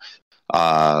do,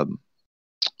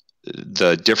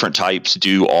 the different types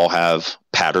do all have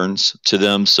patterns to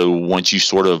them. So once you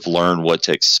sort of learn what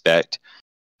to expect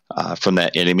from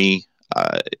that enemy,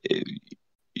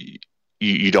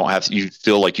 you don't have to, you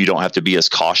feel like you don't have to be as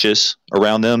cautious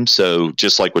around them. So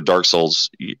just like with Dark Souls,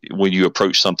 when you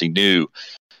approach something new,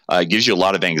 it gives you a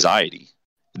lot of anxiety.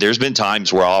 There's been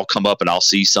times where I'll come up and I'll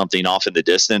see something off in the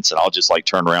distance, and I'll just like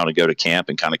turn around and go to camp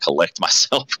and kind of collect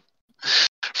myself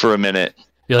for a minute.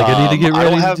 You're like, I need to get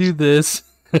ready to do this.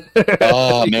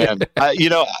 Oh man,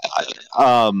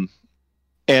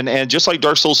 and just like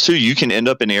Dark Souls 2, you can end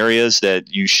up in areas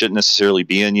that you shouldn't necessarily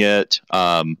be in yet.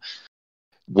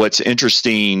 What's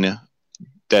interesting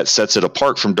that sets it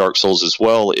apart from Dark Souls as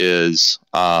well is,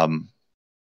 rather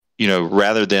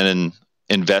than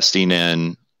investing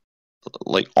in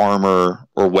like armor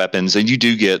or weapons, and you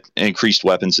do get increased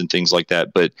weapons and things like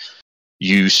that, but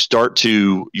you're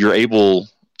able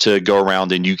to go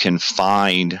around and you can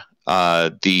find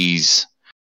these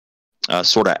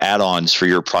sort of add-ons for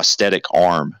your prosthetic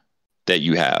arm that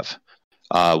you have,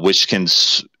 which can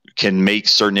make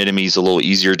certain enemies a little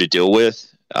easier to deal with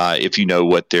if you know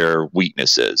what their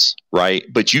weakness is, right?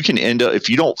 But you can end up, if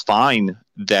you don't find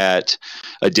that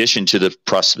addition to the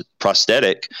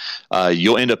prosthetic,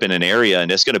 you'll end up in an area, and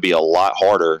it's going to be a lot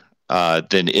harder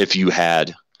than if you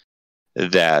had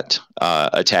that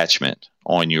attachment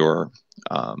on your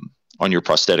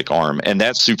prosthetic arm. And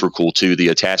that's super cool too. The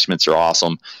attachments are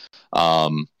awesome.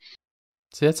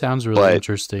 See, that sounds really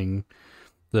interesting,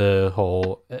 the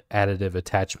whole additive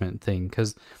attachment thing,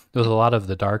 because there's a lot of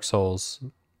the Dark Souls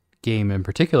game in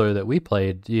particular that we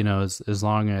played, as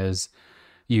long as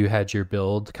you had your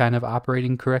build kind of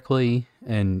operating correctly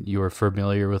and you were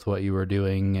familiar with what you were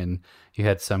doing and you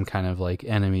had some kind of like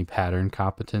enemy pattern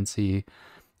competency,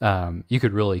 you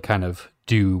could really kind of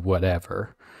do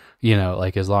whatever,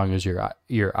 like as long as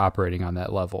you're operating on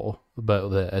that level. But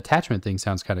the attachment thing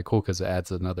sounds kind of cool because it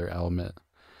adds another element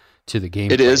to the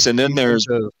game. It is, and then there's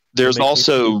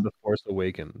also The Force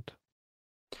Awakened.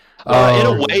 In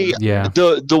a way, yeah.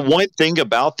 The one thing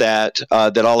about that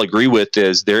that I'll agree with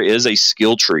is there is a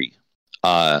skill tree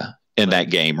in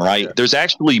that game, right? Yeah. There's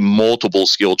actually multiple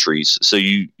skill trees. So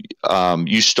you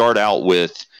start out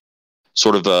with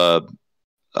sort of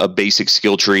a basic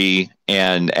skill tree,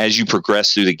 and as you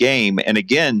progress through the game, and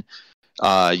again,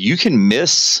 you can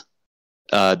miss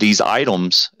these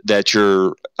items that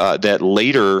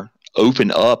later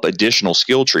open up additional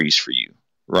skill trees for you,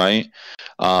 right?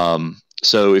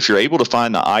 So if you're able to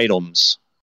find the items,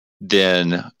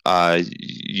 then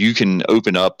you can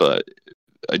open up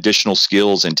additional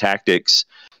skills and tactics.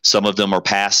 Some of them are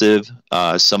passive.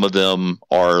 Some of them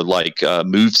are like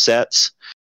move sets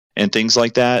and things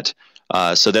like that.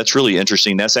 So that's really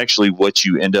interesting. That's actually what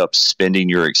you end up spending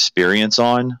your experience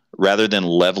on. Rather than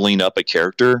leveling up a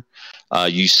character,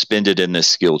 you spend it in this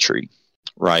skill tree,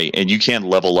 right? And you can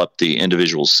level up the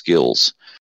individual skills.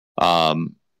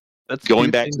 That's going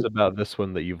back things about this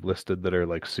one that you've listed that are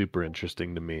like super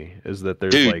interesting to me is that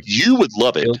there's Dude, like you would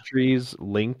love it. Skill trees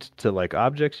linked to like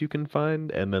objects you can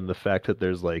find, and then the fact that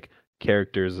there's like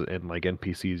characters and like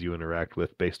NPCs you interact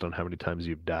with based on how many times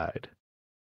you've died.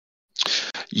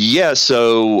 Yeah,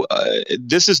 so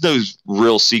this is no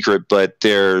real secret, but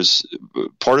there's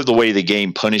part of the way the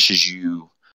game punishes you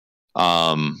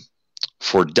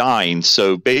for dying.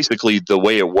 So basically, the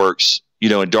way it works,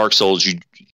 in Dark Souls, you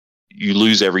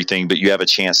lose everything, but you have a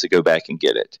chance to go back and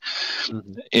get it.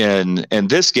 Mm-hmm. In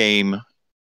this game,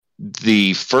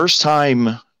 the first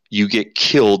time you get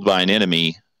killed by an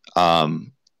enemy,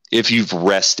 if you've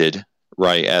rested,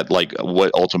 right, at like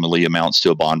what ultimately amounts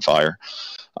to a bonfire,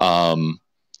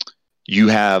 you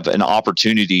have an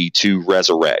opportunity to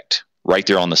resurrect right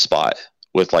there on the spot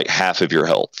with like half of your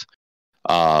health.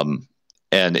 And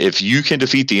if you can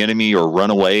defeat the enemy or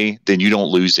run away, then you don't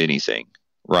lose anything,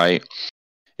 right?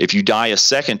 If you die a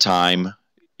second time,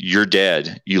 you're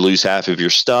dead. You lose half of your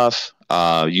stuff.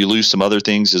 You lose some other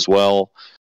things as well.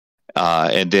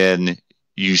 And then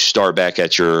you start back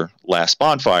at your last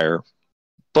bonfire.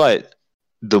 But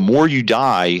the more you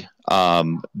die,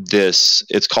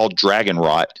 it's called dragon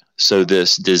rot. So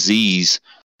this disease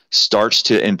starts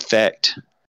to infect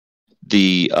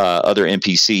the other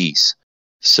NPCs.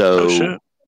 So Oh, shit.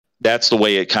 that's the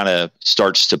way it kind of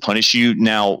starts to punish you.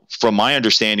 Now, from my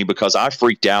understanding, because I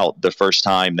freaked out the first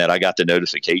time that I got the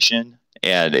notification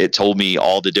and it told me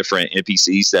all the different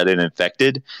NPCs that it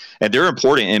infected, and they're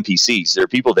important NPCs. They're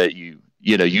people that you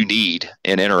need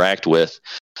and interact with.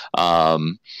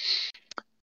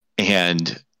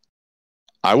 And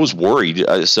I was worried.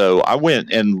 So I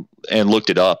went and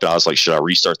looked it up, and I was like, should I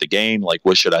restart the game? Like,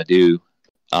 what should I do?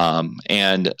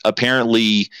 And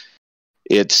apparently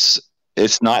it's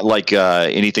not like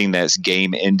anything that's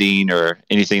game ending or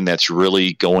anything that's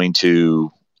really going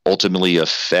to ultimately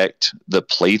affect the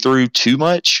playthrough too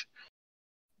much.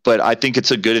 But I think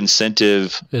it's a good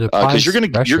incentive It applies because you're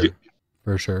going pressure,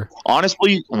 for sure.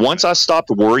 honestly, once I stopped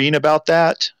worrying about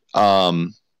that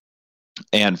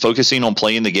and focusing on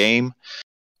playing the game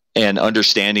and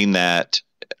understanding that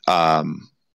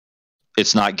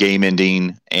it's not game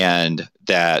ending, and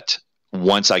that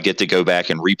once I get to go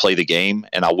back and replay the game,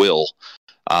 and I will,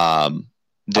 I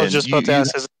was just about to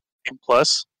ask, is it Game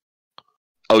Plus?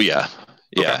 Oh yeah.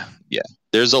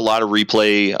 There's a lot of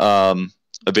replay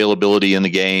availability in the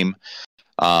game.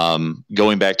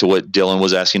 Going back to what Dylan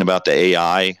was asking about the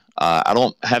AI, I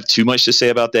don't have too much to say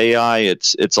about the AI.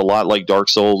 It's a lot like Dark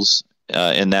Souls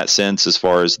in that sense, as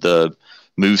far as the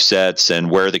move sets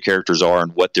and where the characters are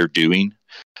and what they're doing.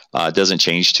 It doesn't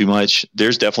change too much.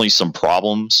 There's definitely some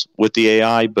problems with the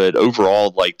AI, but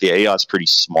overall, like, the AI is pretty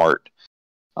smart.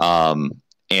 And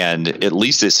at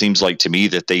least it seems like to me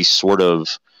that they sort of,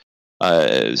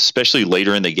 especially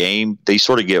later in the game, they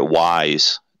sort of get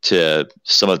wise to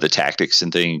some of the tactics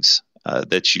and things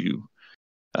that you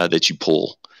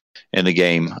pull in the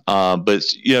game. But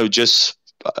just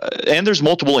and there's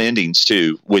multiple endings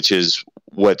too, which is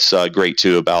what's great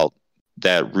too about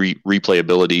that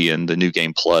replayability and the new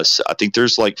game plus. I think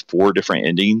there's like 4 different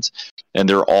endings, and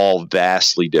they're all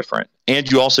vastly different.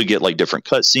 And you also get like different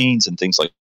cutscenes and things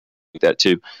like that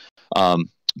too.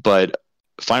 But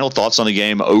final thoughts on the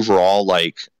game overall,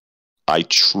 like, I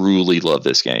truly love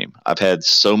this game. I've had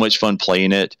so much fun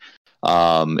playing it.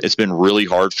 It's been really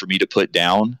hard for me to put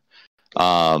down.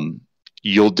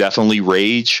 You'll definitely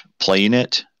rage playing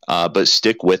it, but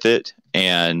stick with it.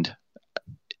 And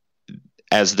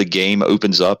as the game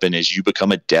opens up and as you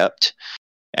become adept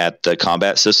at the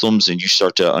combat systems and you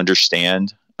start to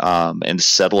understand and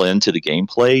settle into the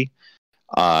gameplay,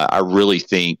 I really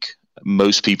think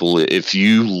most people, if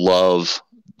you love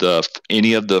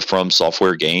any of the From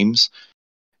Software games,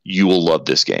 you will love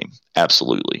this game.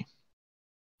 Absolutely.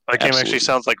 That game Absolutely. actually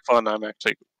sounds like fun. I'm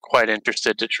actually quite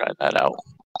interested to try that out.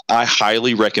 I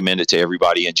highly recommend it to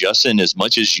everybody. And Justin, as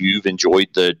much as you've enjoyed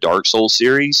the Dark Souls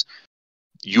series,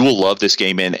 you will love this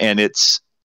game. And it's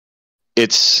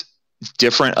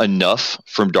different enough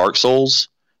from Dark Souls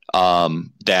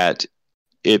that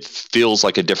it feels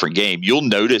like a different game. You'll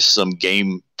notice some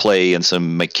gameplay and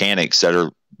some mechanics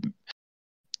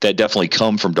that definitely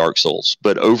come from Dark Souls.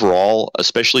 But overall,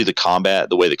 especially the combat,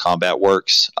 the way the combat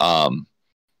works,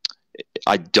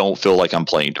 I don't feel like I'm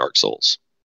playing Dark Souls.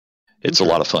 It's a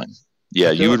lot of fun. Yeah,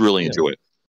 you would really enjoy it.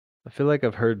 I feel like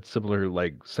I've heard similar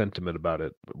like sentiment about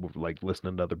it, like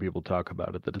listening to other people talk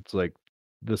about it, that it's like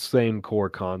the same core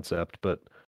concept, but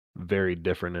very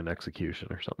different in execution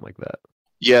or something like that.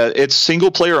 Yeah, it's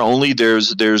single player only.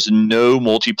 There's no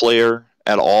multiplayer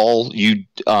at all. You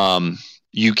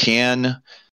can.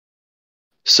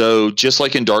 So just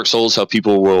like in Dark Souls, how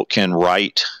people can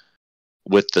write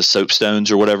with the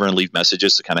soapstones or whatever and leave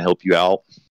messages to kind of help you out.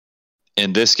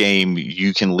 In this game,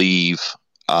 you can leave.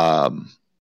 I'm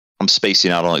spacing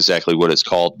out on exactly what it's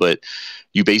called, but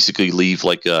you basically leave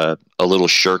like a little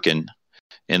shuriken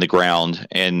in the ground,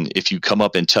 and if you come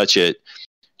up and touch it,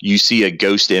 you see a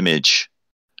ghost image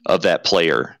of that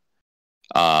player.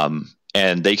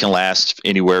 And they can last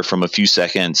anywhere from a few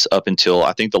seconds up until,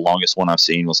 I think the longest one I've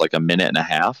seen was like a minute and a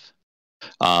half.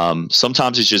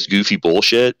 Sometimes it's just goofy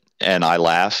bullshit, and I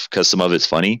laugh because some of it's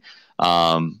funny.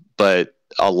 But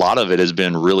a lot of it has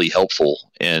been really helpful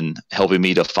in helping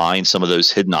me to find some of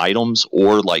those hidden items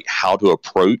or like how to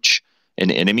approach an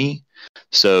enemy.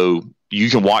 So you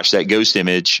can watch that ghost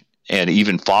image and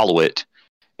even follow it,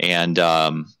 and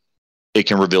it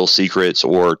can reveal secrets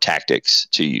or tactics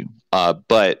to you.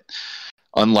 But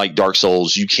unlike Dark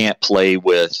Souls, you can't play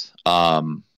with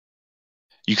other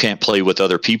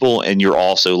people, and you're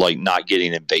also like not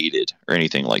getting invaded or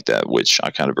anything like that, which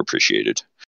I kind of appreciated.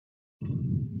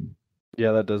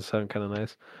 Yeah, that does sound kind of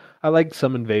nice. I like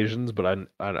some invasions, but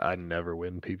I never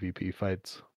win PvP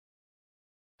fights.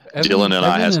 Dylan and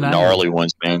I had some gnarly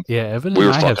ones, man. Yeah, Evan We and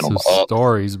were I have fucking some them up.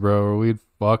 stories, bro, where we'd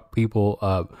fuck people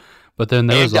up. But then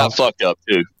there And was got fucked up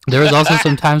too. there was also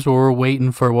some times where we're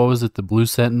waiting for, what was it, the Blue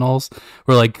Sentinels?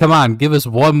 We're like, come on, give us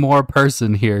one more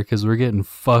person here because we're getting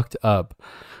fucked up,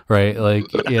 right? Like,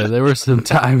 yeah, there were some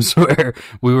times where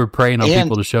we were praying on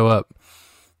people to show up.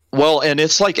 Well, and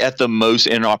it's like at the most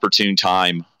inopportune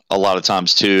time a lot of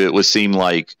times too. It would seem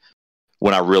like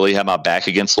when I really have my back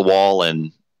against the wall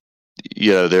and,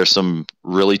 you know, there's some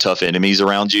really tough enemies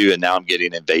around you and now I'm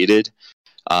getting invaded.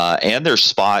 And there's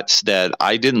spots that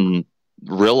I didn't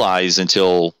realize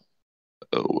until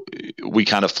we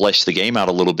kind of fleshed the game out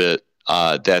a little bit,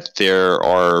 that there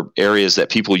are areas that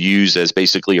people use as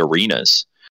basically arenas,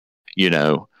 you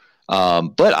know.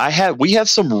 But we had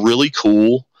some really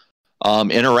cool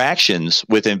interactions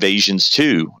with invasions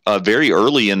too. Very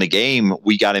early in the game,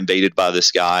 we got invaded by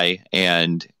this guy,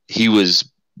 and he was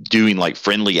doing like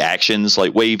friendly actions,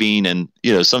 like waving, and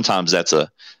you know sometimes that's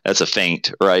a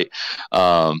feint, right?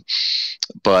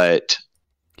 But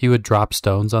he would drop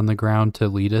stones on the ground to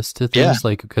lead us to things,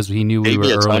 like because he knew we were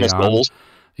early on. Goals.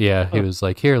 Yeah, he was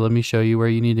like, "Here, let me show you where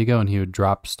you need to go," and he would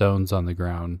drop stones on the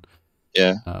ground.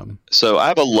 Yeah. So I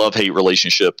have a love-hate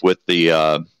relationship with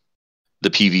the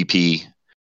PvP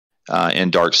in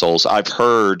Dark Souls. I've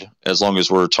heard, as long as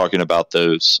we're talking about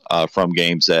those from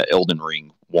games, that Elden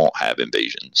Ring won't have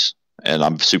invasions, and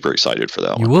I'm super excited for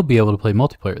that one. You will be able to play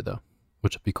multiplayer though,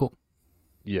 which would be cool.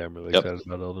 Yeah, I'm really excited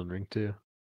about Elden Ring too.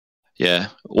 Yeah,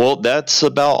 well, that's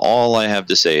about all I have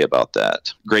to say about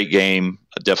that. Great game.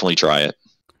 Definitely try it.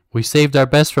 We saved our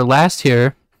best for last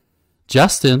here.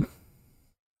 Justin,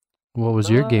 what was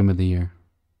your game of the year?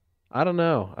 I don't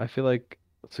know. I feel like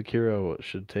Sekiro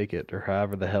should take it, or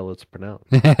however the hell it's pronounced.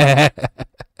 It's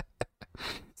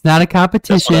not a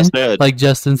competition, like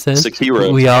Justin says.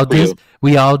 Sekiro.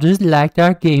 We all just liked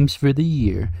our games for the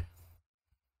year.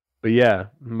 But yeah,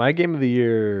 my game of the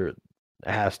year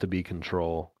has to be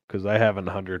Control, because I haven't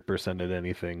 100%ed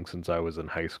anything since I was in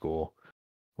high school.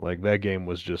 Like, that game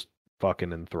was just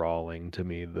fucking enthralling to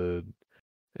me. The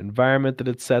environment that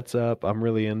it sets up, I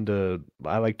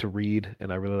like to read,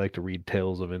 and I really like to read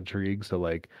tales of intrigue. So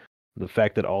like the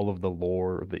fact that all of the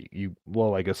lore that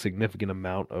like a significant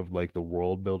amount of like the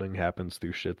world building happens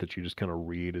through shit that you just kind of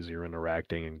read as you're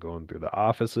interacting and going through the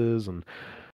offices and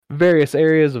various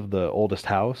areas of the oldest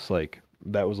house, like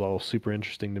that was all super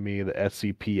interesting to me. The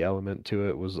SCP element to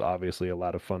it was obviously a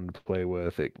lot of fun to play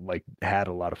with. It like had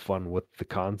a lot of fun with the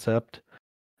concept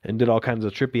and did all kinds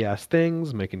of trippy ass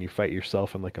things, making you fight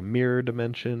yourself in like a mirror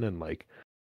dimension, and like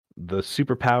the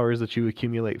superpowers that you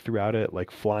accumulate throughout it, like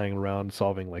flying around,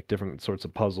 solving like different sorts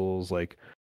of puzzles, like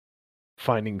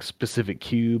finding specific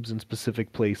cubes in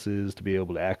specific places to be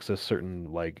able to access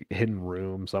certain like hidden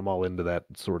rooms. I'm all into that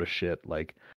sort of shit.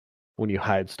 Like when you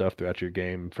hide stuff throughout your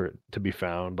game for it to be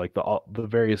found, like the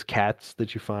various cats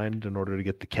that you find in order to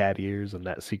get the cat ears in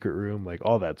that secret room, like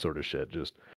all that sort of shit.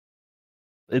 Just,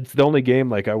 it's the only game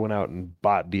like I went out and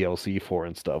bought DLC for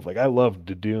and stuff. Like I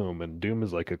loved Doom, and Doom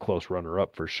is like a close runner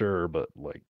up for sure, but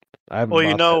like I haven't bought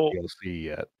that DLC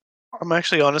yet. I'm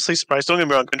actually honestly surprised. Don't get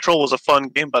me wrong, Control was a fun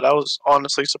game, but I was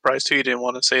honestly surprised too you didn't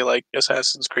want to say like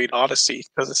Assassin's Creed Odyssey,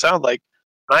 because it sounded like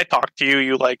when I talked to you,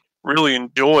 you like really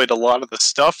enjoyed a lot of the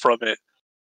stuff from it,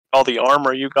 all the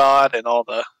armor you got and all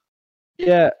the.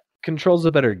 Yeah, Control's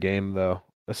a better game though.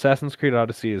 Assassin's Creed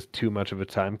Odyssey is too much of a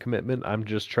time commitment. I'm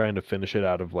just trying to finish it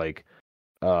out of like,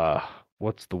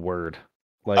 what's the word?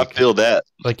 Like, I feel that.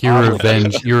 Like your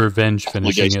revenge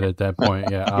finishing it at that point.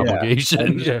 Yeah,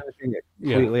 obligation. Yeah.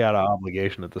 Completely out of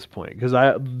obligation at this point. Because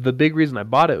the big reason I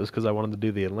bought it was because I wanted to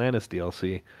do the Atlantis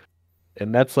DLC.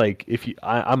 And that's like,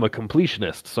 I'm a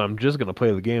completionist, so I'm just going to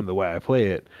play the game the way I play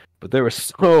it. But there was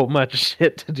so much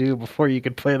shit to do before you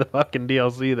could play the fucking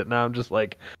DLC that now I'm just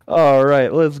like, all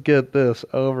right, let's get this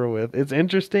over with. It's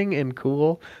interesting and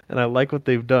cool, and I like what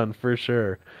they've done for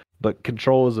sure. But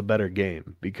Control is a better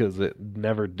game because it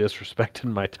never disrespected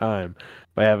my time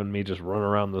by having me just run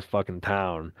around this fucking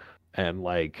town and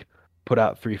like put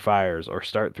out 3 fires or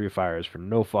start 3 fires for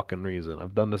no fucking reason.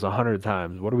 I've done this 100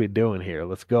 times. What are we doing here?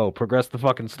 Let's go. Progress the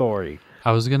fucking story.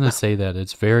 I was going to say that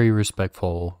it's very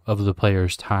respectful of the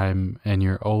player's time, and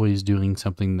you're always doing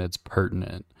something that's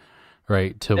pertinent,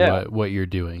 right, to what you're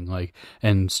doing. Like,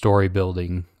 and story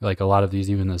building, like a lot of these,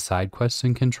 even the side quests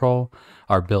in Control,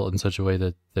 are built in such a way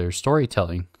that they're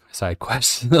storytelling side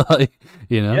quests. Like,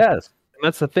 you know? Yes. And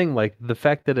that's the thing, like the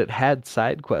fact that it had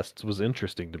side quests was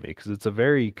interesting to me because it's a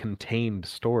very contained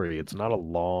story. It's not a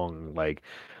long like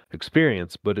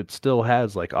experience, but it still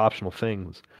has like optional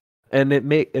things. And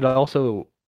it also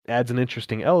adds an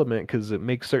interesting element because it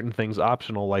makes certain things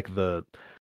optional, like the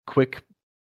quick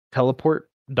teleport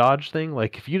dodge thing.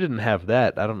 Like if you didn't have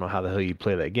that, I don't know how the hell you'd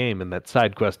play that game. And that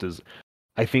side quest is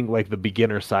I think like the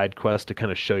beginner side quest to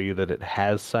kind of show you that it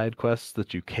has side quests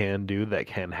that you can do that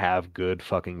can have good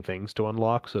fucking things to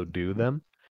unlock, so do them.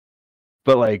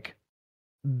 But like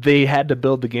they had to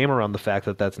build the game around the fact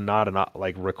that that's not an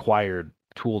like required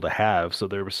tool to have. So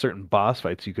there were certain boss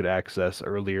fights you could access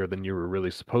earlier than you were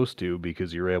really supposed to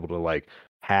because you were able to like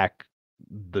hack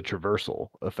the traversal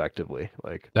effectively.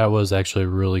 Like That was actually a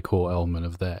really cool element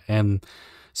of that. And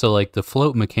so like the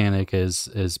float mechanic is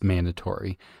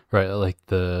mandatory, right? Like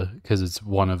because it's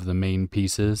one of the main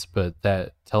pieces, but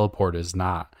that teleport is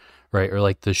not, right? Or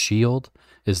like the shield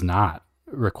is not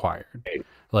required.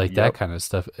 Like that Yep. kind of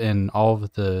stuff. And all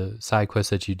of the side quests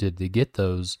that you did to get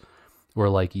those were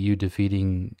like you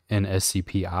defeating an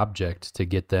SCP object to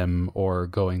get them, or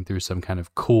going through some kind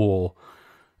of cool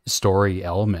story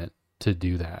element to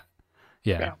do that.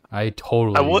 Yeah. I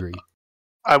totally agree.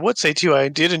 I would say too, I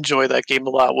did enjoy that game a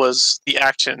lot. Was the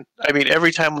action? I mean,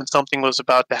 every time when something was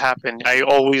about to happen, I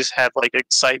always had like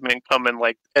excitement coming,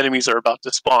 like enemies are about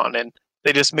to spawn, and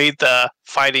they just made the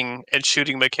fighting and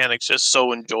shooting mechanics just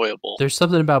so enjoyable. There's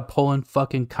something about pulling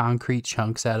fucking concrete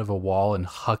chunks out of a wall and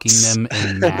hucking them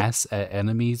in mass at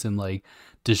enemies and like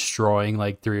destroying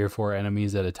like 3 or 4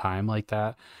 enemies at a time like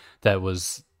that. That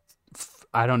was,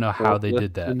 I don't know how they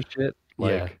did that. And shit.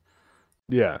 Yeah.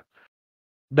 Yeah.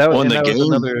 That was, Well, in and the that was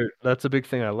game- another. That's a big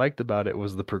thing I liked about it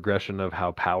was the progression of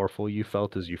how powerful you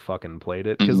felt as you fucking played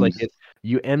it. Because like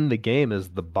you end the game as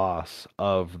the boss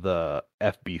of the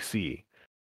FBC.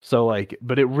 So like,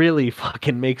 but it really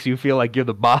fucking makes you feel like you're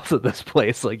the boss of this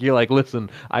place. Like you're like, listen,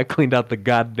 I cleaned out the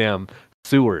goddamn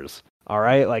sewers. All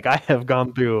right, like I have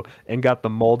gone through and got the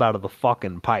mold out of the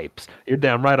fucking pipes. You're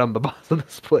damn right, I'm the boss of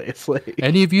this place. Like,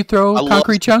 Any of you throw I love-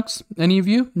 concrete chunks? Any of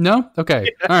you? No?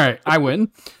 Okay. All right. I win.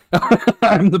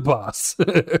 I'm the boss.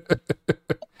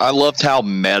 I loved how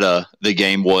meta the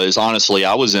game was. Honestly,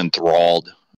 I was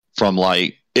enthralled from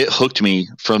like it hooked me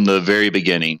from the very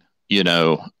beginning. You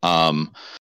know,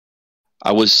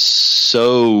 I was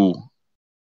so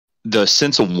the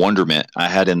sense of wonderment I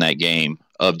had in that game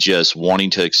of just wanting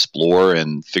to explore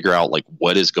and figure out like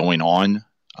what is going on.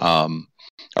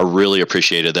 I really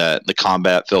appreciated that. The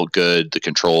combat felt good. The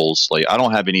controls, like I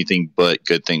don't have anything but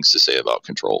good things to say about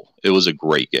Control. It was a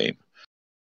great game.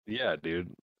 yeah,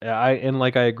 dude. Yeah, I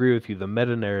agree with you. The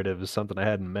meta narrative is something I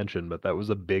hadn't mentioned, but that was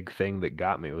a big thing that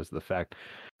got me was the fact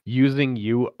using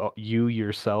you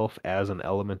yourself as an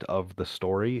element of the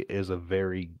story is a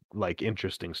very like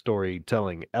interesting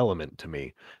storytelling element to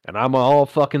me, and I'm all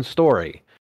fucking story.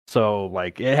 So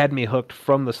like it had me hooked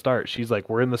from the start. She's like,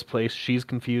 we're in this place, she's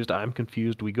confused, I'm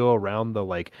confused. We go around the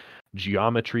like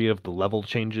geometry of the level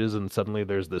changes, and suddenly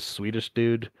there's this Swedish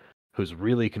dude who's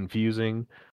really confusing,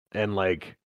 and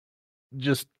like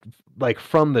just like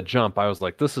from the jump I was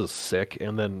like, this is sick.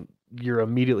 And then you're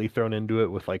immediately thrown into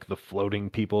it with like the floating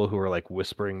people who are like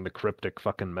whispering the cryptic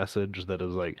fucking message that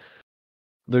is like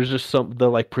there's just the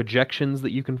like projections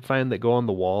that you can find that go on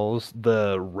the walls,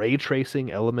 the ray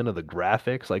tracing element of the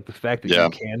graphics, like the fact that Yeah.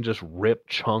 you can just rip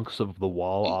chunks of the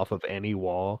wall off of any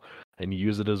wall and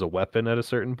use it as a weapon at a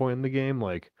certain point in the game.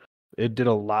 Like it did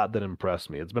a lot that impressed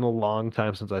me. It's been a long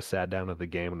time since I sat down at the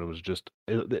game, and it was just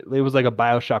it was like a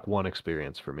BioShock 1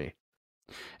 experience for me.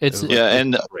 It's It was, Yeah, like,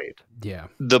 and great. yeah.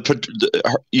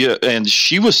 Yeah, and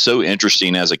she was so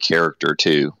interesting as a character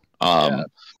too. Yeah.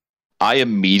 I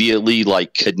immediately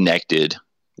like connected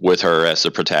with her as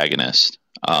the protagonist.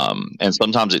 And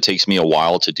sometimes it takes me a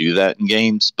while to do that in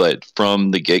games, but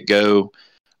from the get go,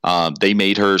 they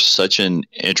made her such an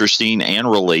interesting and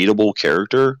relatable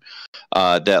character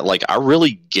that like I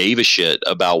really gave a shit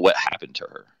about what happened to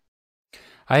her.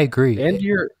 I agree. And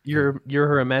you're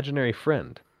her imaginary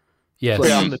friend. Yes. So like,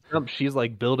 Yeah. from the jump, she's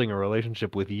like building a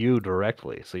relationship with you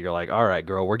directly. So you're like, all right,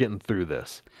 girl, we're getting through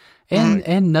this.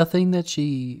 And nothing that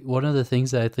one of the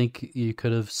things that I think you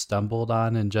could have stumbled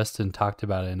on, and Justin talked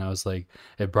about it, and I was like,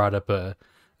 it brought up a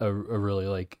really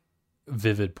like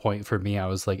vivid point for me. I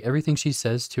was like, everything she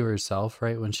says to herself,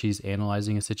 right, when she's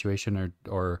analyzing a situation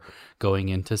or going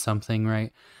into something,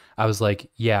 right, I was like,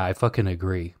 yeah, I fucking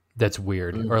agree. That's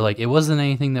weird. Or like, it wasn't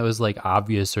anything that was like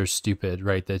obvious or stupid,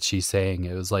 right, that she's saying.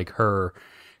 It was like her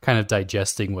kind of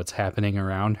digesting what's happening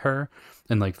around her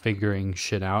and like figuring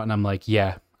shit out. And I'm like,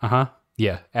 yeah,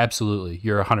 yeah, absolutely.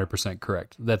 You're 100%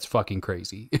 correct. That's fucking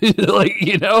crazy. Like,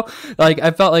 you know, like I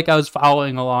felt like I was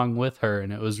following along with her,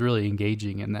 and it was really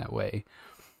engaging in that way.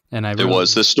 And I It really,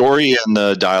 was the story and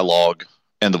the dialogue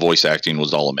and the voice acting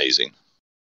was all amazing.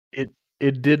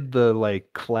 It did the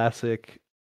like classic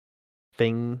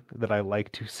thing that I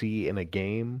like to see in a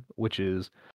game, which is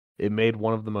it made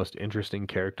one of the most interesting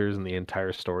characters in the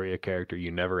entire story a character you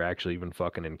never actually even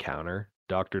fucking encounter,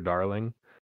 Dr. Darling.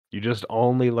 You just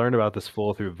only learn about this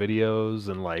fool through videos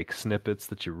and like snippets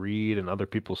that you read and other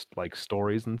people's like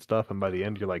stories and stuff. And by the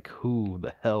end, you're like, who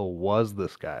the hell was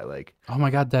this guy? Like, Oh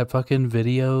my god, that fucking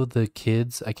video, the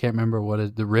kids, I can't remember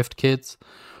the Rift Kids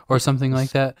or something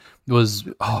like that, was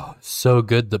so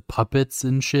good. The puppets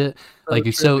and shit, like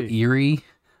it's so trippy. eerie.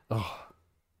 Oh,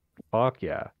 Fuck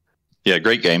yeah. Yeah,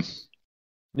 great game.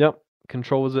 Yep.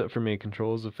 Control was it for me.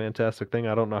 Control is a fantastic thing.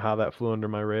 I don't know how that flew under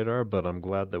my radar, but I'm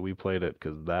glad that we played it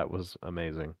because that was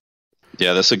amazing.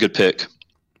 Yeah, that's a good pick.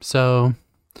 so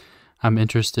I'm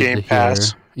interested Game to hear.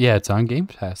 Pass. Yeah, it's on Game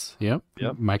Pass. Yep. Yep.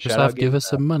 Shout out Microsoft, give Game us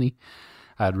some money.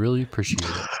 I'd really appreciate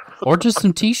it. Or just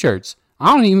some T-shirts.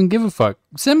 I don't even give a fuck.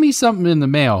 Send me something in the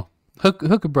mail. Hook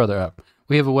a brother up.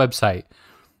 We have a website.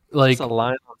 Like, It's a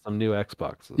line on some new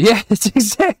Xboxes. yeah, that's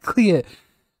exactly it.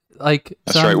 Like,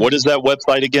 That's right. What is that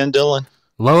website again, Dylan?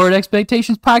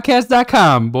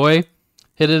 LoweredExpectationspodcast.com, boy.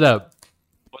 Hit it up.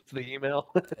 What's the email?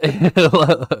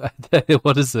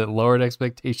 What is it? Lowered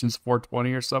Expectations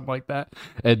 420 or something like that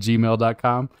at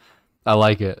gmail.com. I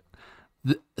like it.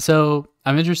 So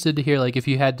I'm interested to hear, like, if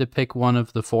you had to pick one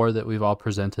of the 4 that we've all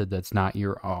presented that's not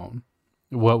your own,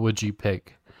 what would you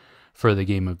pick for the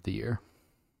game of the year?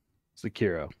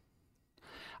 Sekiro.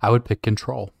 I would pick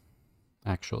Control,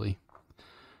 actually.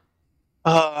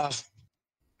 I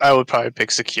would probably pick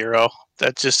Sekiro.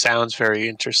 That just sounds very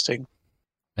interesting.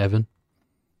 Evan?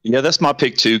 Yeah, that's my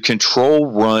pick too.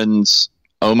 Control runs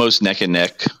almost neck and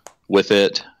neck with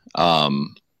it.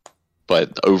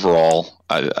 But overall,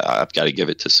 I've got to give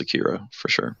it to Sekiro for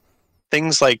sure.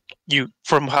 Things like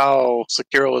from how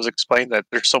Sekiro was explained, that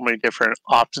there's so many different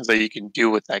options that you can do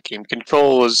with that game.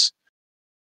 Control is,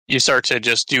 you start to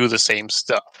just do the same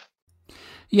stuff.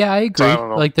 Yeah, I agree. I don't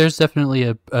know. Like, there's definitely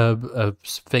a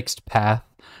fixed path,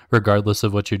 regardless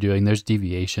of what you're doing. There's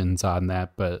deviations on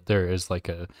that, but there is like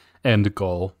a end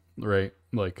goal, right?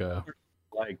 Like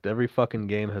Every fucking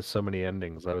game has so many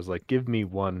endings. I was like, give me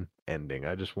one ending.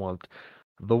 I just want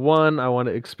the one. I want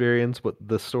to experience what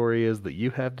the story is that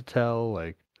you have to tell.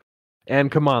 Like,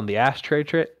 and come on, the ashtray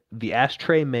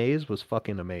maze was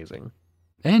fucking amazing.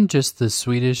 and just the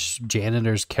Swedish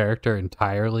janitor's character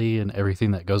entirely and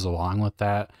everything that goes along with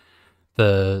that.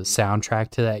 The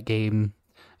soundtrack to that game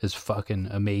is fucking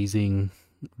amazing.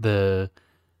 The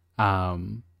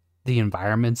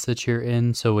environments that you're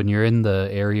in. So when you're in the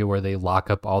area where they lock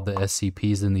up all the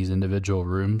SCPs in these individual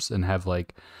rooms and have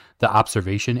like the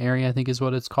observation area, I think is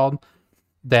what it's called,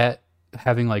 that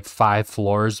having like 5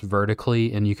 floors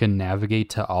vertically and you can navigate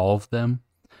to all of them.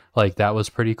 Like, that was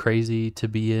pretty crazy to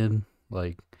be in.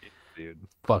 Like, Dude.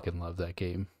 fucking love that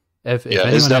game. If Yeah, anyone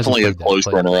it's hasn't definitely a played that, close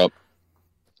play it. runner-up.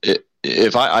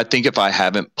 I think if I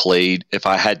had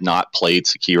not played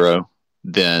Sekiro,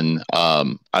 then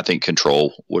I think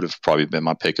Control would have probably been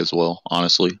my pick as well,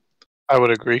 honestly. I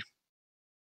would agree.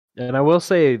 And I will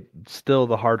say, still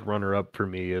the hard runner-up for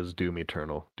me is Doom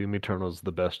Eternal. Doom Eternal is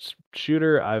the best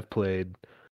shooter I've played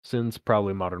since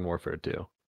probably Modern Warfare 2.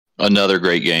 Another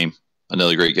great game.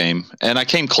 And I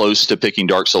came close to picking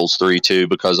Dark Souls 3 too,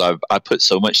 because I put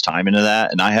so much time into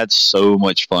that, and I had so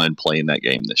much fun playing that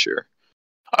game this year.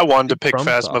 I wanted to pick From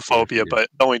Software, Phasmophobia, dude. but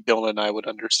only Dylan and I would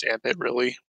understand it,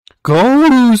 really.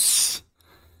 Ghosts!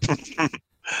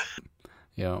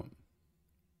 Yeah.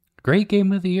 Great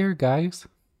game of the year, guys.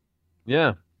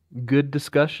 Yeah, good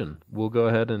discussion. We'll go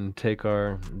ahead and take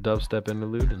our dubstep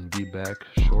interlude and be back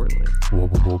shortly.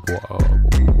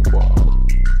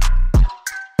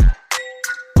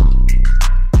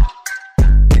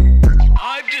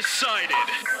 I've decided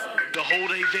to hold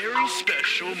a very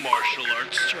special martial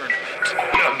arts tournament. The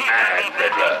Mad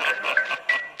Riddler.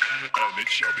 And it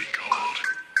shall be called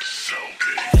Soul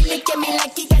King. Look at me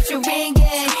like you got your ring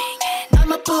in.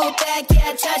 I'ma pull back,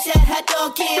 yeah, touch that hot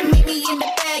dog kid. Meet me in the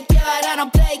backyard, I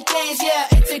don't play games, yeah.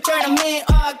 It's a tournament,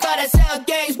 oh, I gotta sell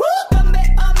games. Woo!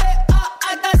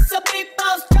 I got some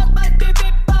people, struck by beep,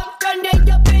 running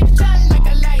your bitch, shot like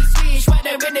a light switch.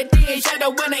 Water in the dish, I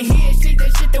don't wanna hear shit,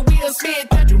 that shit the Will Smith,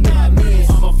 I do not miss.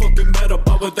 I'm a fucking metal,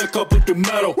 power that couple to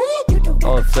metal.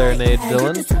 Oh, it's Serenade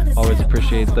Dylan. Always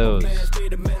appreciate those.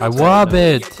 I wob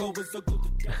it.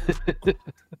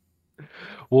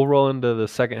 We'll roll into the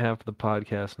second half of the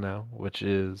podcast now, which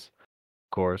is,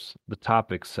 of course, the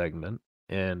topic segment.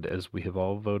 And as we have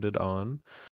all voted on,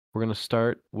 we're going to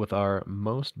start with our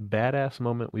most badass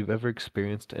moment we've ever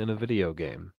experienced in a video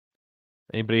game.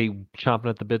 Anybody chomping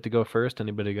at the bit to go first?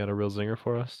 Anybody got a real zinger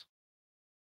for us?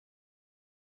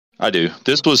 I do.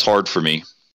 This was hard for me,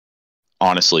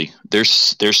 honestly.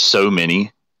 There's so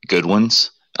many good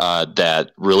ones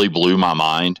that really blew my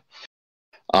mind.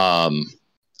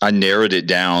 I narrowed it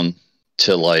down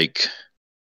to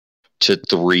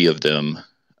 3 of them.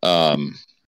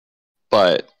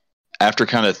 But after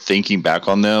kind of thinking back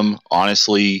on them,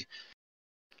 honestly,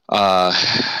 I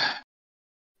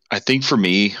think for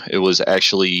me, it was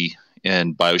actually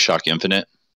in BioShock Infinite.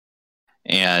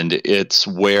 And it's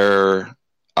where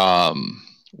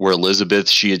Elizabeth,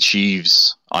 she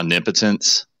achieves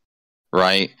omnipotence,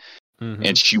 right? Mhm.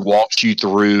 And she walks you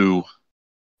through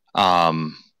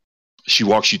the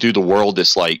world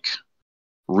that's like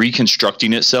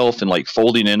reconstructing itself and like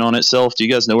folding in on itself. Do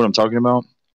you guys know what I'm talking about?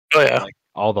 Oh yeah.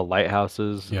 All the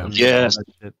lighthouses. Yeah. and Yes. all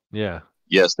that shit. Yeah.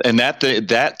 Yes, and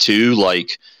that too,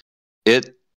 like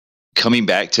it coming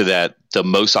back to the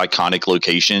most iconic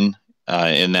location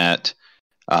in that,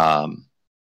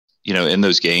 in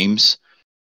those games,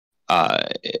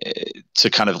 to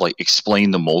kind of like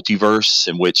explain the multiverse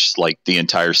in which like the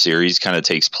entire series kind of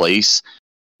takes place.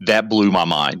 That blew my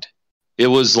mind. It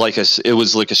was like a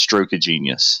stroke of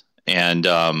genius, and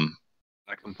I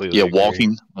completely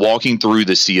agree. walking through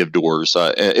the Sea of Doors,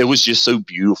 it was just so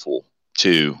beautiful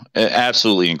too.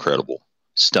 Absolutely incredible,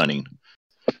 stunning.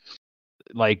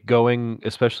 Like going,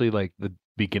 especially like the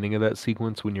beginning of that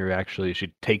sequence when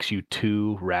she takes you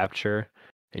to Rapture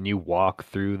and you walk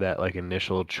through that like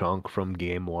initial chunk from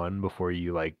game 1 before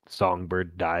you like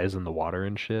Songbird dies in the water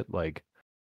and shit. Like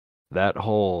that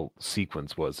whole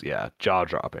sequence was jaw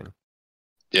dropping.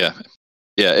 Yeah,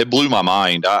 it blew my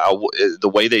mind.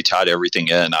 The way they tied everything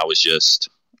in, I was just,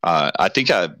 I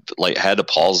think I like had to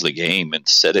pause the game and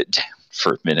set it down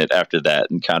for a minute after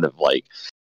that and kind of like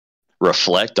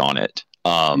reflect on it.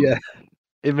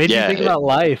 It made you think about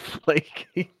life. Like,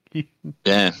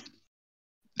 yeah.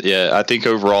 I think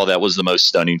overall that was the most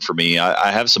stunning for me.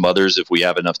 I have some others if we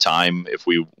have enough time.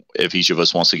 If each of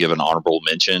us wants to give an honorable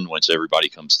mention once everybody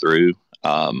comes through.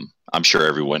 I'm sure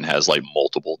everyone has like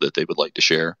multiple that they would like to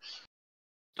share.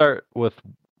 Start with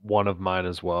one of mine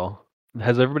as well.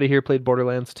 Has everybody here played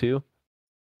Borderlands 2?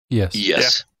 Yes.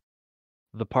 Yes.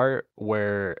 The part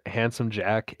where Handsome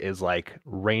Jack is like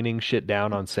raining shit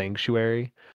down on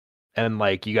Sanctuary, and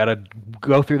like you gotta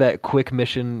go through that quick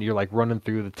mission. You're like running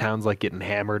through the town's like getting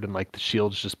hammered, and like the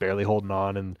shield's just barely holding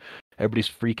on, and everybody's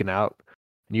freaking out.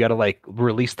 And you gotta like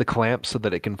release the clamp so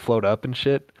that it can float up and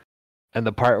shit. And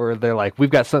the part where they're like, "We've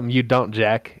got something you don't,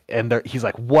 Jack," and he's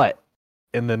like, "What?"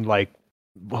 And then like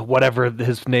whatever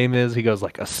his name is, he goes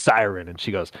like a siren, and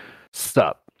she goes,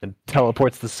 "Sup," and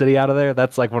teleports the city out of there.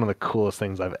 That's like one of the coolest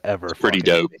things I've ever. Pretty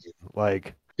fucking dope. seen.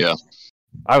 Like, yeah,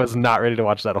 I was not ready to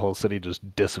watch that whole city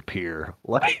just disappear.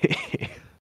 Like,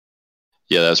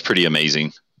 yeah, that's pretty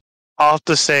amazing. I'll have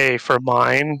to say for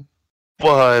mine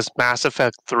was Mass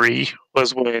Effect 3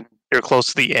 was when you're close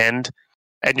to the end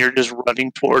and you're just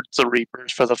running towards the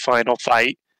Reapers for the final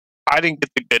fight. I didn't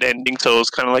get the good ending, so it was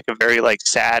kind of like a very like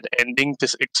sad ending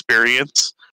to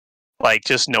experience. Like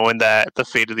just knowing that the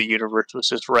fate of the universe was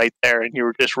just right there and you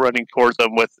were just running towards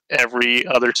them with every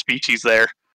other species there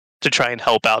to try and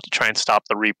help out, to try and stop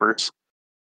the Reapers.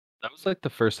 that was like the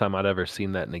first time I'd ever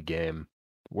seen that in a game,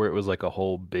 where it was like a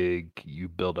whole big, you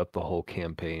build up the whole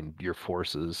campaign, your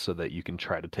forces, so that you can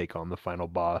try to take on the final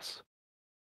boss.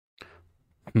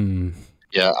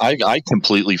 Yeah, I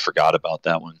completely forgot about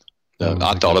that one.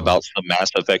 I thought about some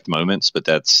Mass Effect moments, but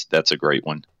that's a great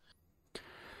one.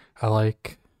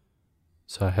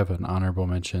 So I have an honorable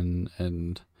mention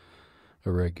and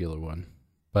a regular one.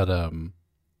 But Do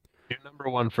number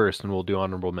 1 first, and we'll do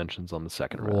honorable mentions on the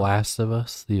second round. Last of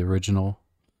Us, the original,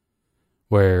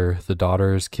 where the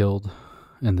daughter is killed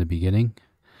in the beginning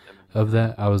of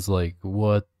that, I was like,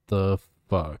 what the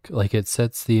fuck? Like, it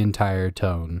sets the entire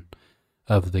tone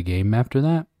of the game after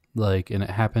that. Like, and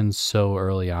it happens so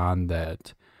early on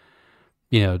that,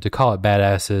 to call it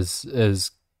badass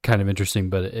is kind of interesting,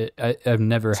 but I've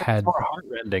never had more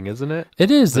heartrending, isn't it?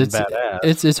 It is. Than It's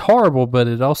badass. it's horrible, but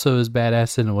it also is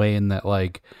badass in a way in that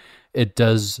like it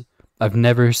does. I've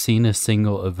never seen a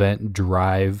single event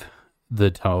drive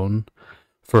the tone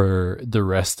for the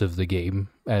rest of the game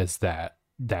as that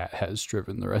has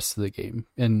driven the rest of the game.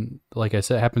 And like I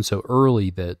said, it happened so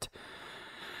early that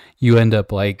you end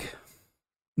up like,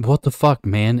 what the fuck,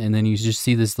 man? And then you just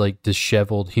see this like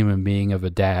disheveled human being of a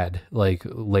dad like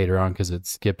later on, because it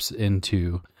skips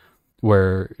into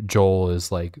where Joel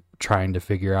is like trying to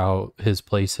figure out his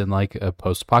place in like a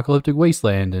post-apocalyptic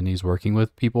wasteland, and he's working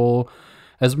with people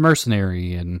as a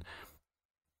mercenary, and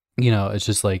it's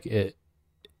just like it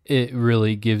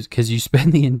really gives, because you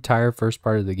spend the entire first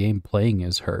part of the game playing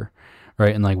as her,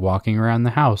 right, and like walking around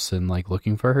the house and like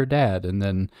looking for her dad, and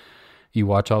then you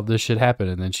watch all this shit happen,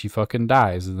 and then she fucking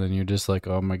dies, and then you're just like,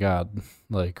 oh my god,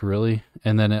 like really?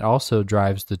 And then it also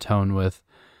drives the tone with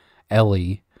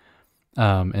Ellie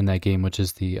in that game, which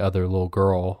is the other little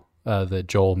girl that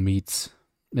Joel meets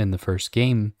in the first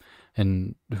game,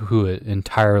 and who it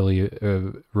entirely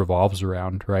revolves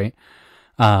around, right?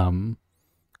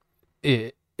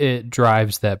 It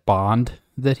drives that bond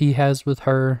that he has with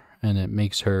her, and it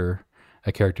makes her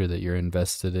a character that you're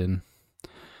invested in.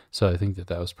 So I think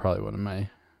that was probably one of my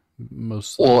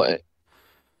most... Well,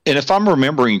 and if I'm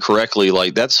remembering correctly,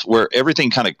 like that's where everything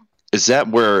kind of... Is that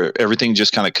where everything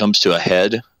just kind of comes to a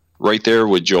head right there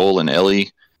with Joel and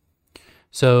Ellie?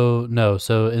 So, no.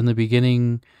 So in the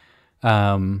beginning,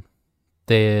 the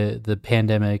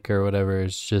pandemic or whatever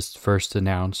is just first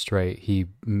announced, right? He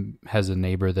has a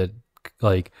neighbor that,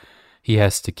 like, he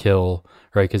has to kill,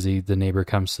 right? Because the neighbor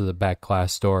comes to the back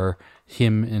glass door.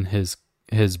 Him and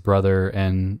his brother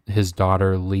and his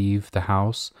daughter leave the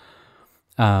house.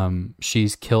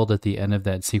 She's killed at the end of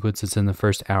that sequence. It's in the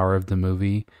first hour of the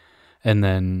movie. And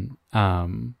then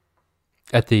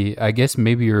I guess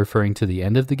maybe you're referring to the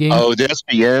end of the game. Oh, that's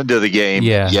the end of the game.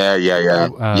 Yeah.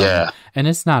 Yeah. And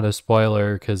it's not a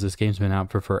spoiler because this game's been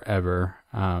out for forever.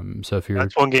 So if you're...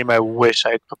 That's one game I wish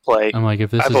I could play. I'm like,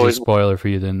 if this is a spoiler for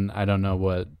you, then I don't know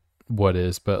what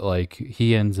is, but like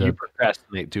he ends up... You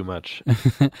procrastinate too much.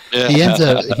 He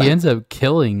ends up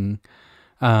killing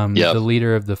the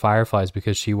leader of the Fireflies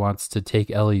because she wants to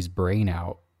take Ellie's brain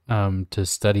out to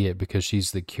study it because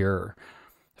she's the cure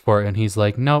for it. And he's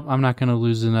like, nope, I'm not going to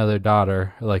lose another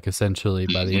daughter, like essentially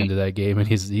by the end of that game. And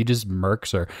he just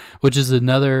murks her, which is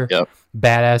another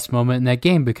badass moment in that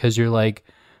game because you're like,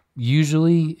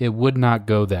 usually it would not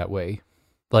go that way.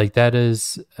 Like that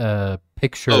is a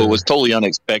picture. Oh, it was totally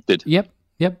unexpected. Yep.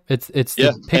 It's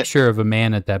the picture of a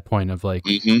man at that point of like,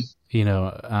 you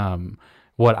know,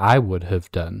 what I would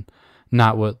have done,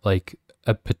 not what like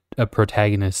a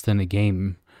protagonist in a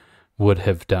game would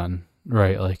have done,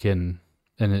 right? Like and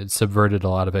it subverted a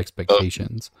lot of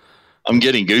expectations. I'm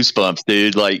getting goosebumps,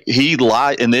 dude. Like he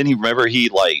lied, and then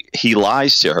he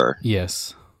lies to her.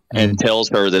 Yes, and tells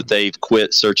her that they've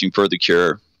quit searching for the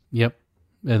cure. Yep,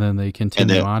 and then they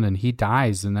continue on, and he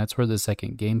dies, and that's where the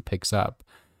second game picks up.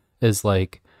 Is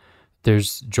like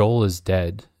Joel is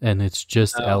dead, and it's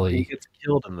just Ellie. He gets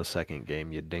killed in the second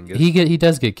game, you dingus. He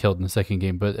does get killed in the second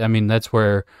game, but I mean that's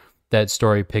where that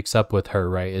story picks up with her,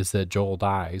 right? Is that Joel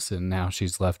dies, and now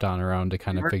she's left on her own to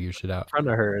kind of figure shit out. In front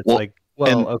of her, it's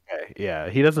okay, yeah.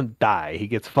 He doesn't die; he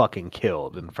gets fucking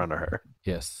killed in front of her.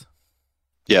 Yes.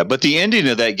 Yeah, but the ending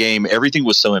of that game, everything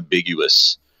was so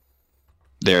ambiguous.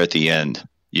 There at the end,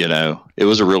 you know, it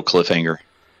was a real cliffhanger.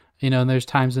 You know, and there's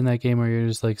times in that game where you're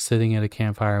just like sitting at a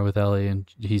campfire with Ellie, and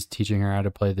he's teaching her how to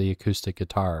play the acoustic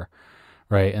guitar,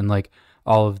 right? And like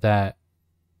all of that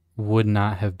would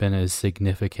not have been as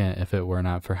significant if it were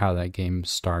not for how that game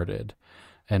started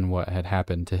and what had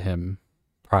happened to him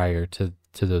prior to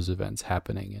those events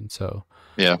happening. And so,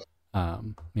 you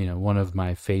know, one of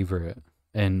my favorite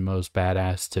and most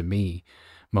badass to me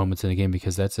moments in the game,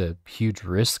 because that's a huge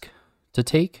risk to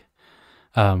take.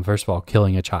 First of all,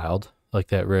 killing a child, like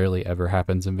that rarely ever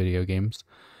happens in video games.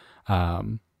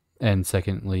 And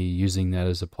secondly, using that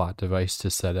as a plot device to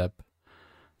set up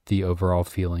the overall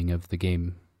feeling of the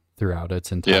game throughout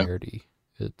its entirety.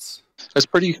 That's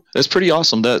pretty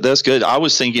awesome. That's good. I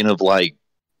was thinking of like,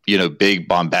 you know, big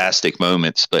bombastic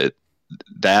moments, but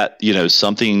that, you know,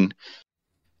 something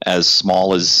as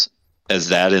small as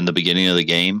that in the beginning of the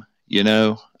game, you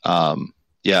know, I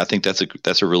think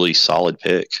that's a really solid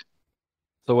pick.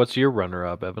 So what's your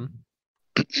runner-up, Evan?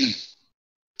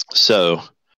 So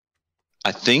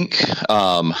I think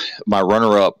my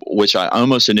runner-up, which I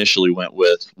almost initially went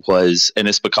with, was, and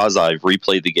it's because I've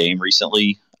replayed the game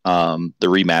recently, the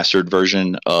remastered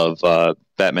version of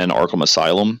Batman Arkham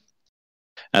Asylum.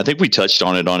 And I think we touched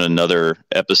on it on another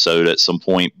episode at some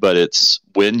point, but it's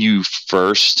when you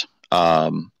first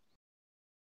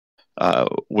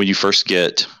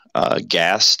get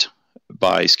gassed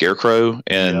by Scarecrow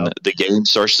and the game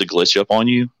starts to glitch up on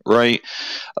you, right?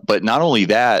 But not only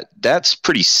that, that's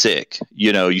pretty sick.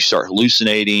 You know, you start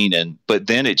hallucinating, but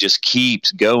then it just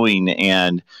keeps going,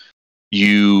 and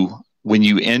when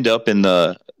you end up in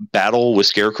the battle with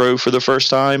Scarecrow for the first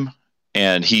time,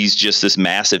 and he's just this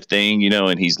massive thing, you know,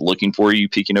 and he's looking for you,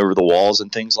 peeking over the walls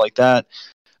and things like that.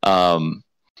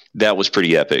 That was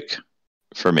pretty epic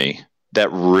for me.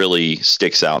 That really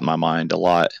sticks out in my mind a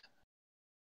lot.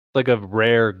 Like a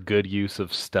rare good use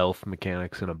of stealth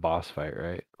mechanics in a boss fight,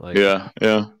 right? Like, yeah.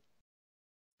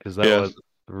 Because that was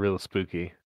real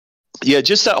spooky. Yeah,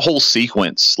 just that whole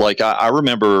sequence. Like I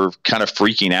remember kind of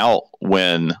freaking out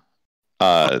when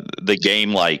the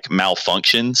game like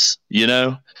malfunctions, you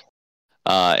know,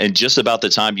 and just about the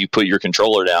time you put your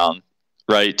controller down,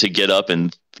 right, to get up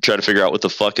and try to figure out what the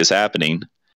fuck is happening.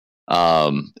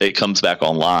 it comes back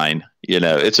online.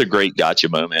 It's a great gotcha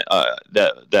moment.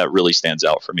 That really stands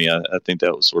out for me. I think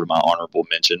that was sort of my honorable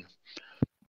mention.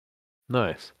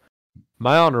 Nice.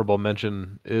 My honorable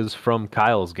mention is from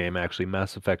Kyle's game, actually,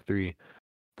 Mass Effect 3.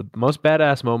 The most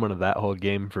badass moment of that whole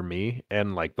game for me,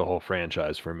 and like the whole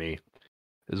franchise for me,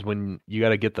 is when you got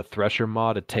to get the Thresher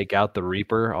Maw to take out the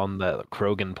Reaper on the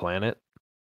Krogan planet.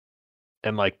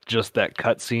 And like just that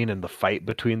cutscene and the fight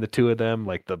between the two of them,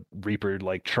 like the Reaper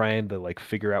like trying to like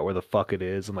figure out where the fuck it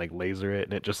is and like laser it,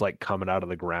 and it just like coming out of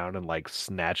the ground and like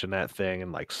snatching that thing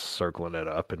and like circling it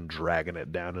up and dragging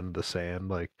it down into the sand.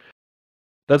 Like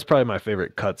that's probably my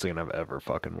favorite cutscene I've ever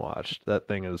fucking watched. That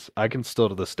thing is, I can still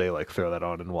to this day like throw that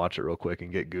on and watch it real quick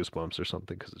and get goosebumps or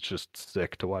something because it's just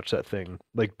sick to watch that thing.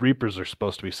 Like Reapers are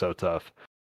supposed to be so tough,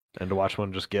 and to watch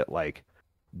one just get like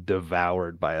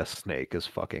devoured by a snake is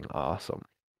fucking awesome.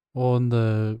 Well,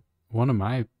 and one of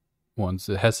my ones,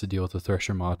 it has to deal with the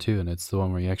Thresher Maw too, and it's the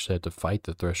one where you actually had to fight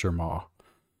the Thresher Maw.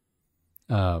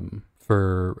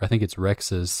 For I think it's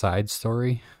Rex's side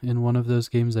story in one of those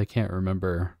games. I can't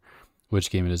remember which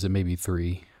game it is. It may be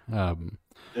 3.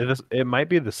 It might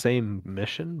be the same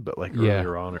mission, but like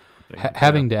earlier on. Or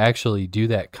having to actually do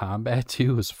that combat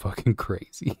too was fucking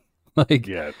crazy. Like,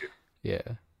 yeah.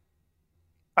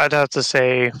 I'd have to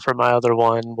say for my other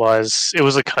one it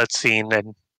was a cutscene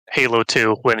in Halo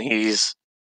 2 when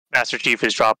Master Chief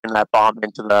is dropping that bomb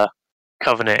into the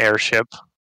Covenant airship.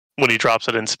 When he drops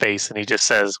it in space and he just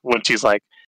says, when she's like,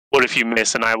 what if you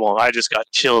miss and I won't? I just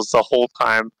got chills the whole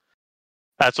time.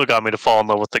 That's what got me to fall in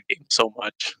love with the game so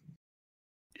much.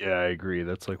 Yeah, I agree.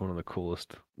 That's like one of the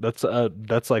coolest. That's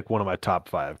like one of my top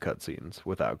 5 cutscenes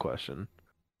without question.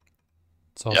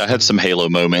 I had some Halo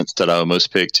moments that I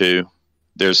almost picked too.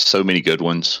 There's so many good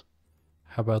ones.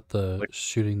 How about the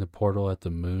shooting the portal at the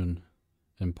moon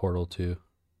in Portal 2?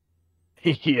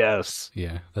 Yes.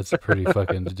 Yeah, that's a pretty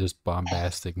fucking just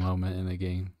bombastic moment in the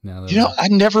game. Now that I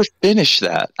never finished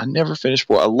that. I never finished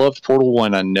Portal. I loved Portal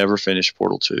 1. I never finished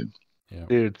Portal 2. Yeah.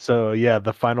 Dude, so yeah,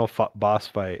 the final boss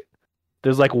fight.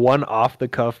 There's like one off the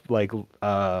cuff like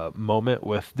moment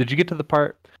with. Did you get to the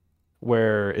part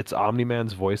where it's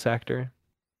Omni-Man's voice actor?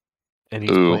 And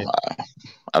he's playing.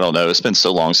 I don't know. It's been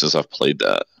so long since I've played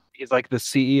that. He's like the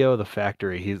CEO of the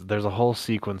factory. There's a whole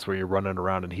sequence where you're running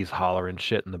around and he's hollering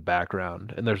shit in the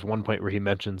background. And there's one point where he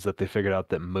mentions that they figured out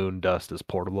that moon dust is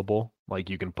portable. Like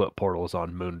you can put portals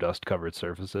on moon dust covered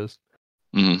surfaces.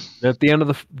 Mm-hmm. At the end of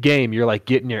the game, you're like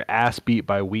getting your ass beat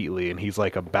by Wheatley, and he's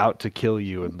like about to kill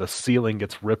you, and the ceiling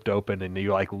gets ripped open, and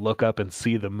you like look up and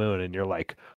see the moon, and you're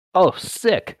like, "Oh,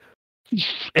 sick!"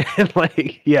 And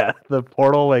like, yeah, the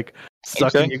portal like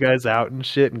sucking you guys out and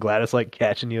shit, and Gladys like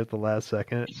catching you at the last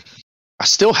second. I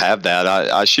still have that.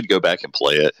 I should go back and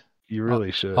play it. You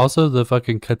really should. Also, the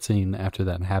fucking cutscene after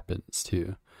that happens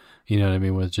too. You know what I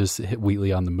mean? With just hit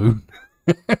Wheatley on the moon.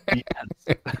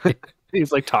 Yes.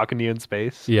 He's like talking to you in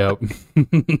space. Yep.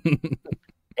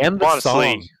 And the Honestly,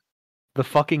 song. The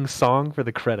fucking song for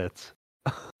the credits.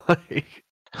 Like,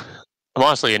 I'm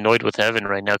honestly annoyed with Evan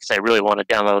right now because I really want to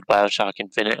download Bioshock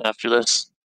Infinite after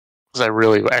this. Because I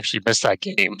really actually missed that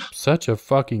game. Such a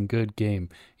fucking good game.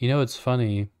 You know, it's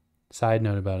funny. Side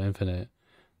note about Infinite.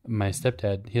 My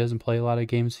stepdad, he doesn't play a lot of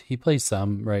games. He plays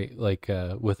some, right? Like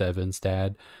with Evan's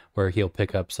dad, where he'll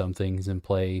pick up some things and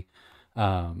play.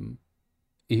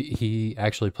 He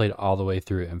actually played all the way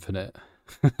through Infinite,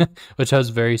 which I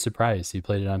was very surprised. He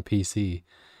played it on PC,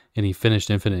 and he finished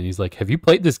Infinite. And he's like, "Have you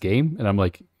played this game?" And I'm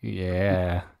like,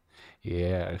 "Yeah."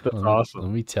 That's awesome.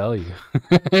 Let me tell you.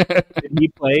 Did he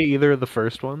play either of the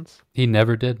first ones? He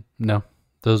never did. No,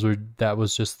 that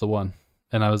was just the one.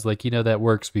 And I was like, that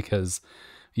works because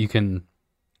you can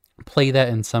play that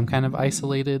in some kind of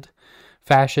isolated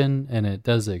fashion, and it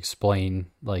does explain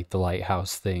like the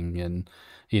lighthouse thing, and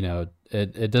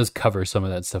it does cover some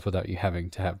of that stuff without you having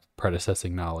to have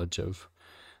predecessing knowledge of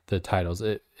the titles.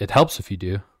 It helps if you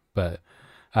do, but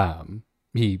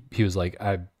he was like,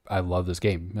 I love this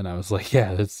game, and I was like,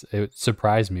 yeah, it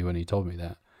surprised me when he told me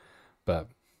that. But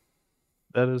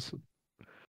that is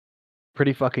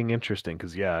pretty fucking interesting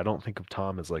because I don't think of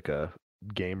Tom as like a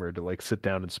gamer to like sit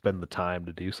down and spend the time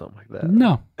to do something like that.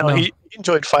 No. He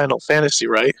enjoyed Final Fantasy,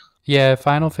 right? Yeah,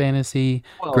 Final Fantasy,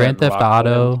 Grand Theft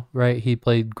Auto, right? He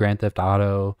played Grand Theft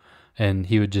Auto, and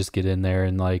he would just get in there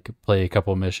and like play a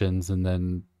couple missions and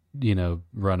then,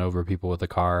 run over people with a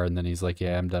car, and then he's like,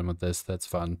 yeah, I'm done with this. That's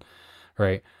fun,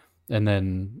 right? And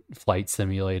then Flight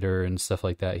Simulator and stuff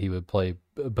like that he would play,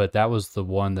 but that was the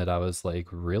one that I was like,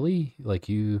 really? Like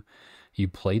you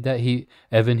played that? He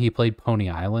played Pony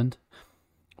Island,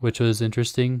 which was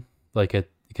interesting,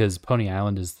 because Pony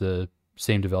Island is the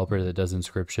same developer that does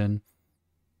Inscription,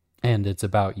 and it's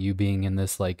about you being in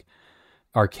this like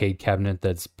arcade cabinet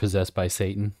that's possessed by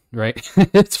Satan, right?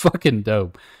 It's fucking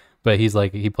dope. But he's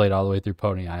like, he played all the way through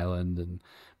Pony Island,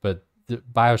 but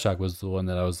BioShock was the one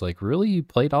that I was like, really, you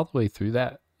played all the way through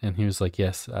that? And he was like,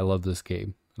 yes, I love this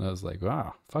game. And I was like,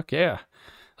 wow, fuck yeah.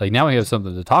 Like, now we have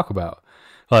something to talk about.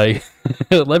 Like,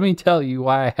 let me tell you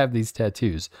why I have these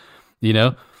tattoos. You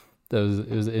know, it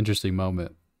was an interesting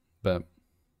moment. But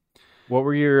What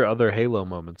were your other Halo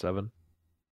moments, Evan?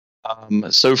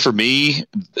 So for me,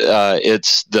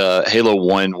 it's the Halo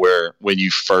 1 where when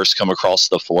you first come across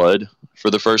the Flood for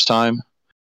the first time,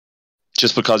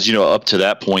 just because, you know, up to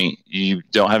that point, you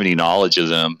don't have any knowledge of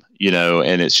them, you know,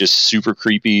 and it's just super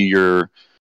creepy. You're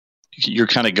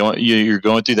kind of you're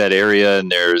going through that area,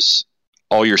 and there's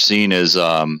all you're seeing is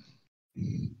all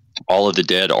of the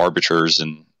dead arbiters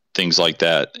and things like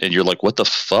that. And you're like, what the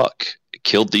fuck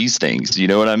killed these things? You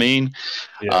know what I mean?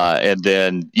 Yeah. And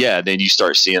then you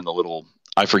start seeing the little,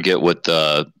 I forget what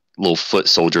the little foot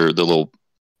soldier, the little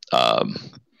Hollis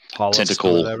or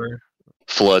tentacle whatever.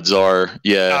 floods are.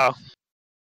 Yeah.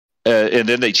 Oh, And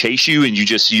then they chase you, and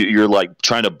you're like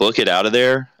trying to book it out of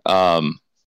there.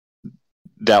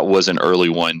 That was an early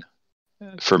one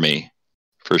for me,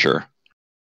 for sure.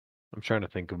 I'm trying to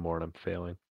think of more, and I'm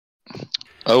failing.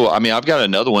 Oh, I mean, I've got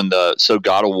another one.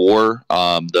 God of War,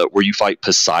 where you fight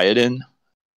Poseidon.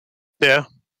 yeah.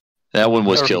 That one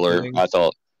was Never killer. playing. I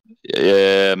thought,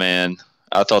 yeah, man,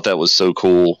 I thought that was so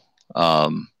cool.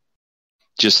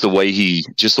 Just the way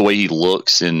he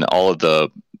looks, and all of the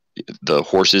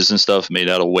horses and stuff made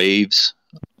out of waves.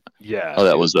 Yeah. Oh,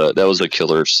 that was a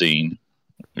killer scene.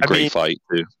 A great fight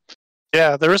too.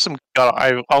 Yeah, there was some.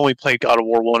 I only played God of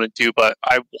War 1 and 2, but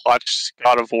I watched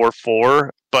God of War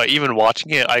 4. But even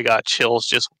watching it, I got chills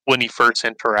just when he first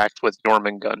interacts with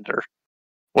Jormungandr.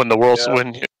 When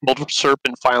when World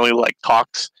Serpent finally like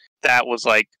talks, that was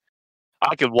like,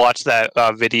 I could watch that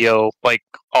video, like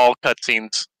all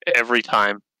cutscenes every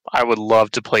time. I would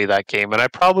love to play that game, and I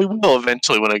probably will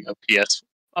eventually when I get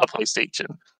a PlayStation.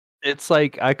 It's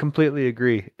like, I completely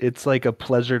agree. It's like a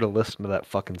pleasure to listen to that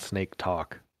fucking snake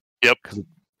talk. Yep. Because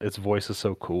its voice is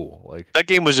so cool. Like, That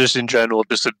game was just in general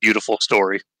just a beautiful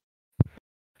story.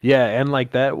 yeah, and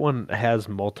like that one has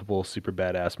multiple super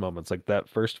badass moments. Like that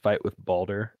first fight with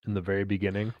Baldur in the very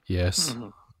beginning. yes,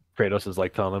 Kratos is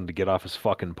like telling him to get off his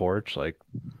fucking porch, like,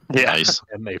 Yeah. Nice.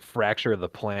 and they fracture the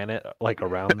planet like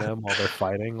around them while they're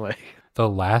fighting. Like, the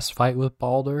last fight with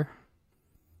Baldur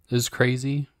is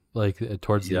crazy. Like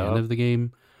towards the end Yeah. of the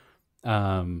game,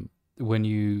 when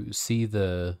you see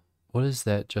what is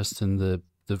that, Justin? The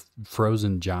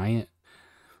frozen giant,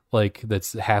 like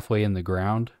that's halfway in the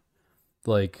ground.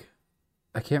 Like,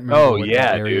 I can't remember. Oh, what yeah,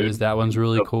 that area dude. is. That one's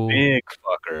really the cool. big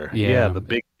fucker. Yeah. Yeah, the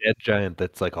big dead giant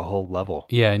that's like a whole level.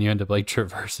 Yeah, and you end up like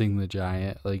traversing the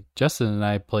giant. Like Justin and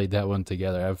I played that one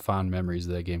together. I have fond memories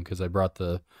of that game because I brought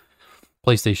the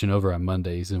PlayStation over on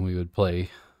Mondays and we would play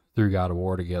through God of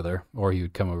War together, or he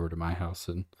would come over to my house,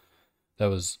 and that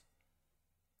was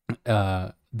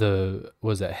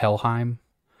was that Helheim?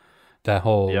 That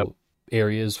whole Yep.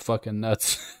 area is fucking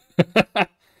nuts.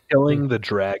 Killing the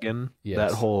dragon, Yes.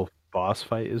 that whole boss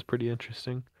fight is pretty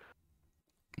interesting.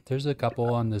 There's a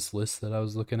couple on this list that I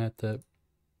was looking at that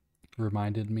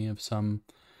reminded me of some.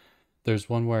 There's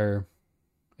one where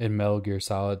in Metal Gear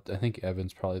Solid, I think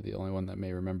Evan's probably the only one that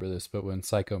may remember this, but when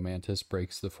Psycho Mantis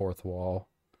breaks the fourth wall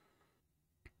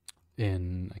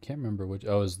in, I can't remember which, it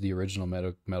was the original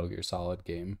Metal Gear Solid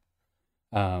game.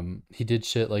 He did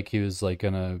shit like he was like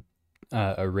gonna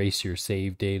erase your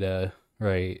save data,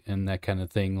 right, and that kind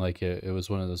of thing. Like it was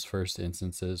one of those first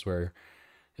instances where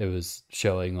it was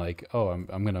showing like, oh,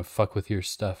 I'm gonna fuck with your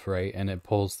stuff, right, and it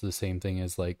pulls the same thing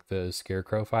as like the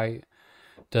Scarecrow fight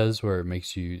does, where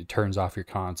it turns off your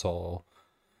console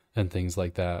and things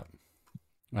like that.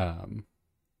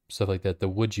 Stuff like that. The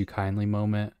 "Would you kindly"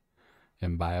 moment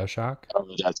in BioShock. Oh,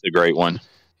 that's a great one.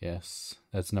 Yes,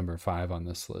 that's number 5 on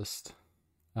this list.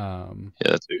 Yeah,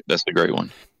 that's a great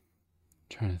one.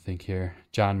 Trying to think here.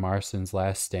 John Marston's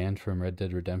last stand from Red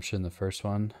Dead Redemption, the first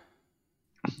one.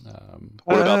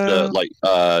 What about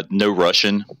the no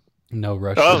Russian? No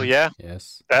Russian. Oh, yeah.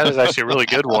 Yes. That is actually a really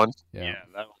good one. Yeah.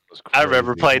 that one was I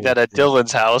remember crazy. playing that at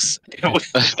Dylan's house.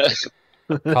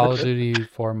 Call of Duty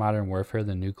 4 Modern Warfare,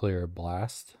 the Nuclear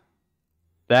Blast.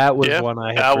 That was Yeah, one I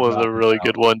had That was a forgotten really about.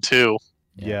 good one, too.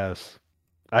 Yes.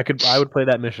 I would play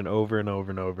that mission over and over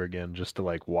and over again just to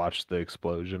like watch the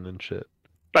explosion and shit.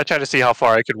 I tried to see how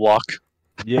far I could walk.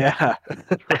 Yeah.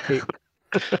 Right.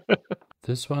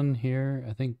 This one here,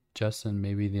 I think Justin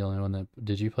may be the only one that...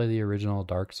 Did you play the original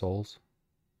Dark Souls?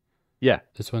 Yeah.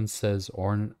 This one says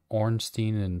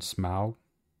Ornstein and Smaug.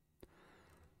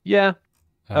 Yeah,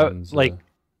 That one's like,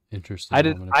 interesting. I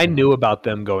did. moment of I time. knew about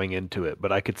them going into it,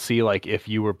 but I could see like if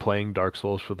you were playing Dark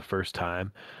Souls for the first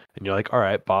time, and you're like, "All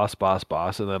right, boss, boss,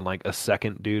 boss," and then like a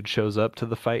second dude shows up to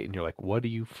the fight, and you're like, "What do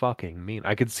you fucking mean?"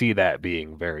 I could see that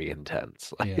being very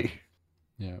intense. Yeah. Like,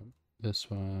 Yeah, this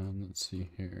one. Let's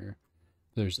see here.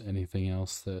 If there's anything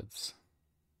else that's.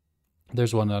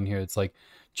 There's one on here. It's like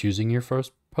choosing your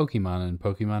first Pokemon in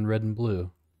Pokemon Red and Blue.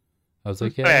 I was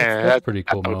like, yeah, that's a pretty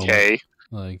cool moment. Okay.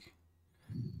 Like,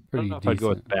 I don't pretty know if I'd go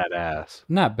with decent. badass.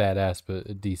 Not badass, but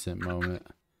a decent moment.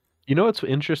 You know what's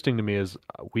interesting to me is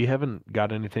we haven't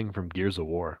got anything from Gears of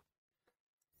War.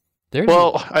 There's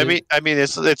Well, I mean,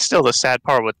 it's still the sad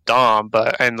part with Dom,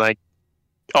 but and like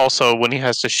also when he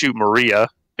has to shoot Maria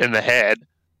in the head,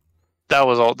 that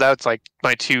was all. That's like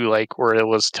my two like where it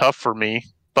was tough for me.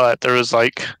 But there was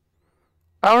like,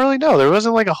 I don't really know. There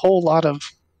wasn't like a whole lot of.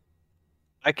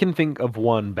 I can think of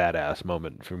one badass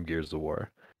moment from Gears of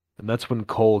War, and that's when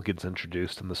Cole gets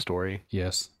introduced in the story,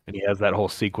 yes. and he has that whole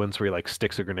sequence where he like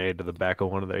sticks a grenade to the back of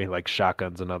one of the, he like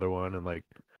shotguns another one, and like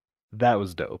that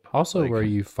was dope. Also, Like, where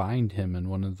you find him in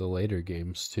one of the later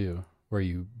games too, where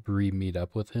you re-meet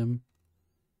up with him.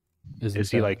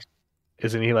 isn't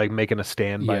he like making a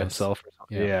stand by Yes. himself or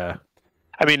something? Yeah. Yeah.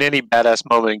 I mean, any badass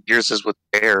moment in Gears is with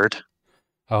Baird.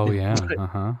 Oh yeah.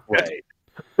 Uh-huh. Right.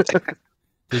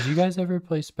 Did you guys ever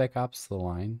play Spec Ops: The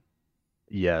Line?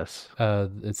 Yes.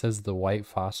 It says the white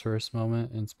phosphorus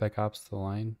moment in Spec Ops: The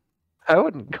Line. I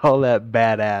wouldn't call that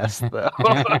badass though.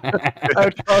 I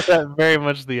would call that very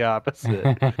much the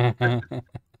opposite.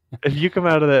 If you come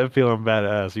out of that feeling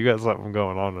badass, you got something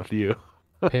going on with you.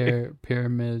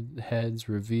 Pyramid Heads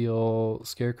reveal,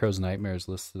 Scarecrow's Nightmares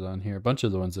listed on here. A bunch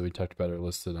of the ones that we talked about are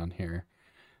listed on here.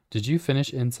 Did you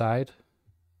finish Inside,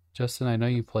 Justin? I know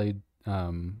you played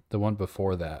the one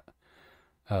before that,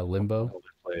 Limbo.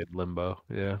 Played Limbo,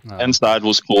 yeah. Inside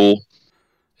was cool,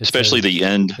 It especially says- the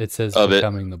end. It says of it.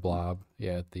 becoming the Blob.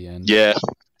 Yeah, at the end. Yeah,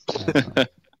 Let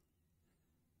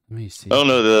me see. I don't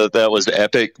know that was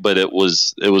epic, but it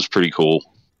was pretty cool.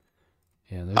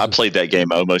 Yeah, there's I played that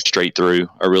game almost straight through.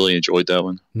 I really enjoyed that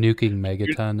one. Nuking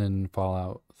Megaton in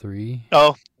Fallout 3.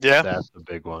 Oh yeah, That's the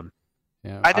big one.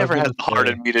 Yeah. I never was had the gonna heart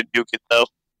say- in me to nuke it though.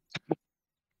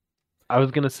 I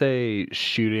was gonna say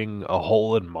shooting a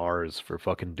hole in Mars for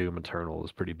fucking Doom Eternal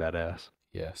is pretty badass.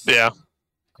 Yes. Yeah,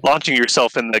 launching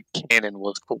yourself in the cannon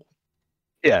was cool.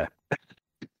 Yeah.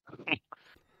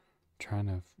 Trying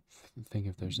to think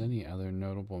if there's any other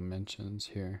notable mentions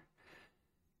here.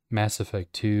 Mass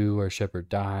Effect 2, where Shepard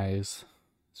dies,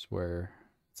 is where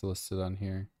it's listed on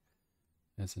here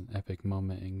as an epic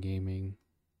moment in gaming.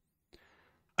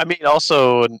 I mean,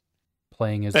 also an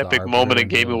Playing as the epic Arbiter moment in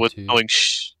gaming Halo was 2. going.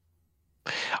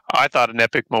 I thought an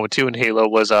epic moment too in Halo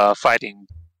was fighting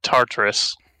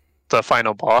Tartarus, the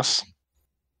final boss.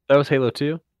 That was Halo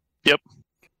 2? Yep.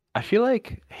 I feel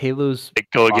like Halo's Like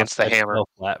go boss against the fights hammer. fell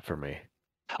flat for me.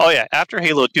 Oh yeah, after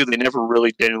Halo 2, they never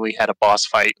really genuinely had a boss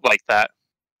fight like that.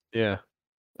 Yeah.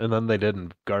 And then they did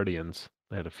in Guardians.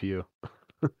 They had a few.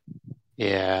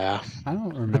 Yeah, I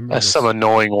don't remember that's this. some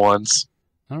annoying ones.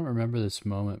 I don't remember this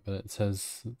moment, but it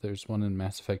says there's one in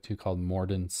Mass Effect 2 called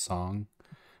Morden's Song.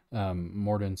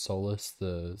 Morden Solus,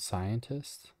 the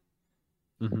scientist.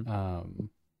 Mhm.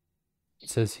 It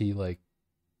says he like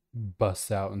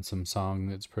busts out in some song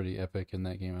that's pretty epic in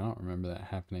that game. I don't remember that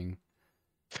happening.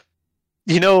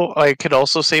 You know, I could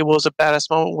also say was a badass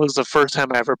moment was the first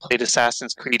time I ever played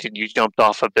Assassin's Creed and you jumped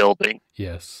off a building.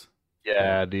 Yes.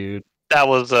 Yeah, dude. That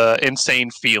was an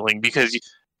insane feeling because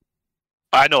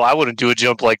I know I wouldn't do a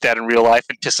jump like that in real life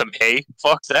into some hay.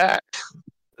 Fuck that.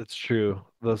 It's true.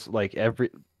 Those like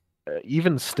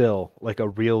even still, like a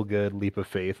real good leap of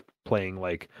faith playing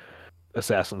like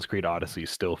Assassin's Creed Odyssey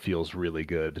still feels really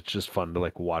good. It's just fun to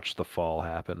like watch the fall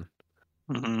happen.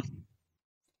 Mm-hmm.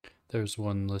 There's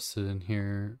one listed in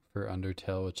here for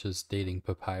Undertale, which is dating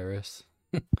Papyrus,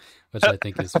 which I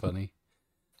think is funny.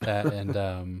 That and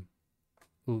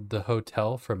the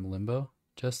hotel from Limbo,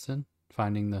 Justin,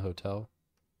 finding the hotel.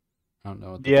 I don't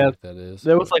know what the fuck that is.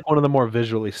 That was like one of the more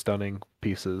visually stunning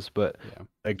pieces, but Yeah.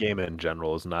 a game in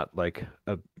general is not like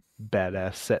a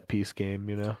badass set piece game,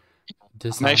 you know?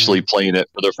 I'm actually playing it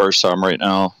for the first time right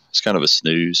now. It's kind of a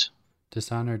snooze.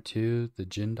 Dishonored 2, the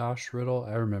Jindosh riddle.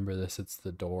 I remember this. It's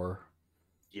the door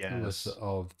with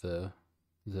all of the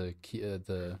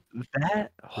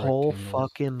that whole rectangles.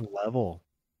 fucking level,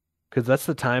 because that's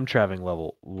the time traveling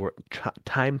level,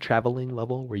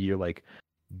 where you're like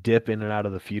dip in and out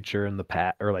of the future and the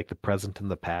past, or like the present and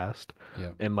the past,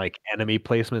 Yeah. and like enemy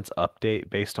placements update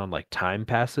based on like time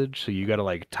passage. So you gotta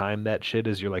like time that shit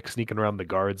as you're like sneaking around the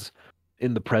guards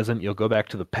in the present, you'll go back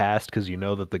to the past because you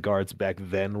know that the guards back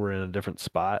then were in a different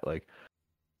spot. Like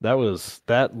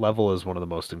that level is one of the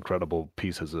most incredible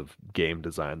pieces of game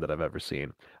design that I've ever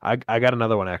seen. I got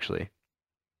another one actually.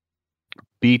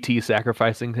 BT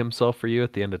sacrificing himself for you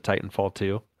at the end of Titanfall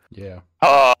 2. Yeah.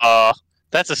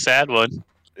 That's a sad one.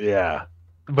 Yeah.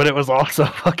 But it was also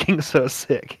fucking so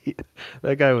sick.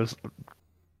 That guy was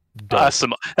dope.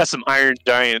 That's some Iron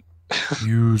Giant.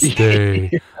 You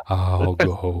stay, I'll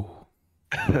go.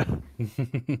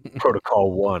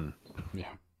 Protocol 1. Yeah.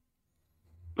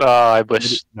 I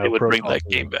wish No, they would bring Protocol that 2.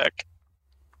 game back.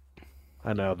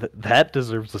 I know. That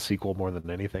deserves a sequel more than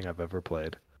anything I've ever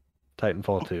played.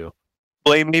 Titanfall 2.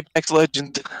 Blame Apex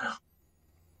Legend.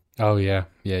 Oh yeah,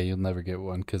 you'll never get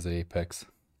one because of Apex.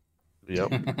 Yep.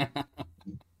 That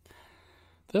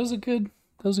was a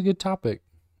good topic.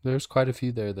 There's quite a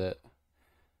few there that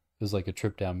was like a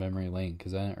trip down memory lane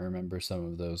because I didn't remember some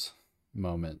of those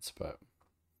moments, but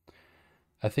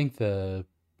I think the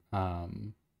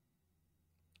part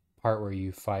where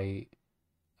you fight.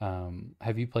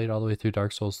 Have you played all the way through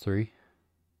Dark Souls 3,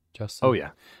 Justin? Oh yeah.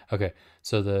 Okay,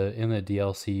 so in the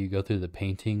DLC you go through the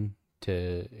painting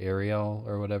to Ariel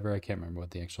or whatever. I can't remember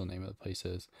what the actual name of the place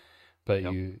is, but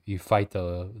Yep. you fight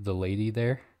the lady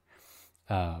there.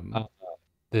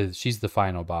 She's the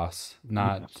final boss,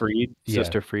 not Freed, yeah,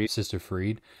 Sister Freed. Sister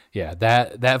Freed. Yeah,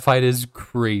 that fight is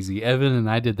crazy. Evan and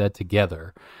I did that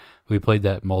together. We played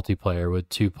that multiplayer with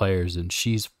 2 players, and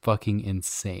she's fucking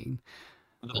insane.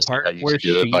 The part How you where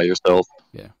do it she, by yourself.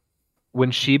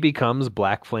 when she becomes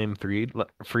Black Flame Freed,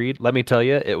 let me tell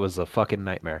you, it was a fucking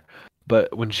nightmare.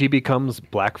 But when she becomes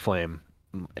Black Flame,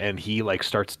 and he like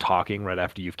starts talking right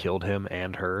after you've killed him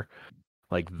and her,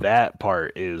 like that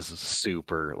part is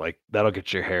super. Like that'll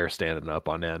get your hair standing up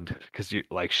on end because you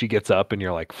like she gets up and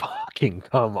you're like, fucking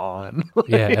come on.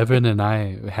 Yeah, Evan and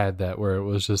I had that where it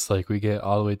was just like we get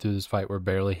all the way through this fight, we're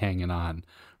barely hanging on,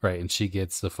 right? And she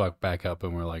gets the fuck back up,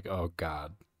 and we're like, oh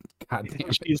god damn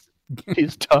it.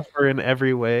 She's tougher in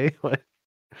every way.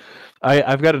 Like,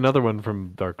 I've got another one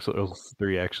from Dark Souls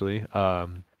 3 actually.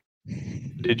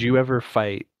 Did you ever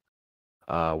fight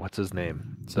what's his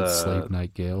name? Is it Slave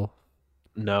Knight Gale?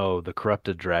 No, the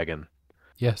corrupted dragon.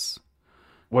 Yes.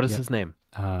 What is Yeah. his name?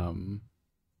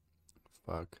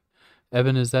 Fuck.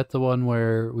 Evan, is that the one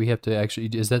where we have to actually?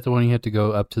 Is that the one you have to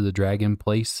go up to the dragon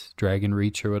place, Dragon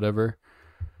Reach or whatever?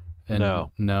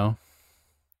 No. No.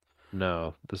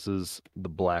 No, this is the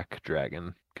black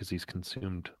dragon because he's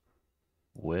consumed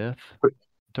with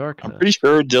darkness. I'm pretty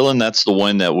sure, Dylan, that's the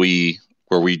one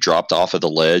where we dropped off of the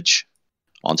ledge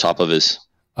on top of his.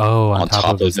 Oh, on On top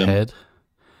top of of his him. head.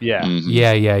 Yeah. Mhm.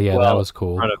 Yeah. That Well, was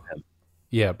cool. In front of him.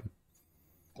 Yeah,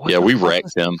 Yeah, we wrecked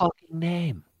What's his him. fucking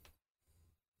name?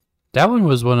 that one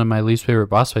was one of my least favorite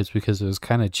boss fights because it was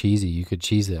kind of cheesy. You could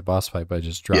cheese that boss fight by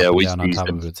just dropping we down on cheesed top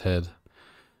him. of its head,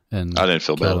 and I didn't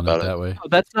feel bad killing about it it. that way. Oh,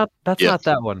 that's not Yeah.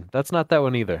 that one. That's not that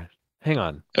one either. Hang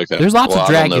on. Okay. There's lots Well, of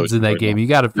I don't know dragons in that what game. you're You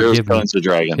got to There's forgive me. tons of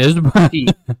dragons.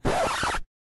 There's-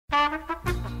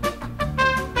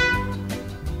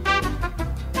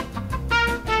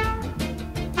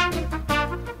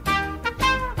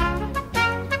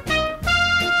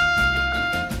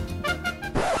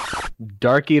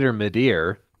 Dark Eater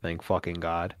Midir, thank fucking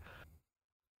God,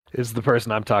 is the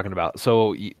person I'm talking about.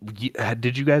 So,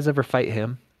 did you guys ever fight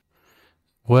him?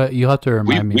 What you'll have to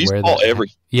remind me we where fought that.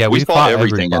 every. Yeah, we fought every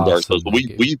everything in boss Dark Souls. that We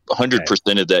game.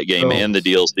 100%ed that game So- and the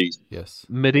DLC. Yes.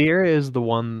 Midir is the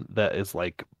one that is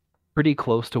like pretty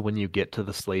close to when you get to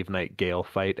the Slave Knight Gale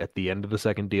fight at the end of the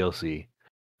second DLC.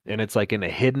 And it's like in a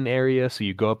hidden area, so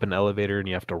you go up an elevator and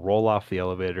you have to roll off the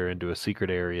elevator into a secret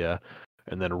area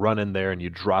and then run in there and you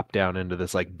drop down into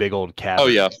this like big old cavern. Oh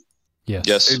yeah, Yes.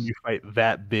 yes. And you fight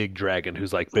that big dragon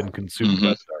who's like been consumed by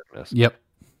the darkness. Yep.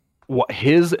 What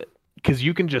because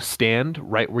you can just stand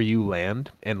right where you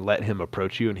land and let him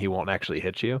approach you and he won't actually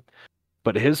hit you.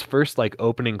 But his first like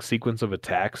opening sequence of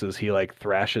attacks as he like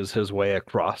thrashes his way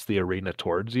across the arena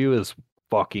towards you is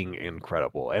fucking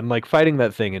incredible. And like fighting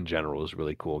that thing in general is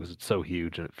really cool because it's so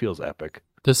huge and it feels epic.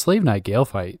 The Slave Knight Gale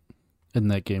fight in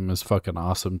that game was fucking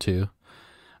awesome too.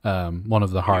 One of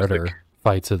the harder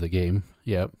fights of the game.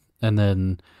 Yep. And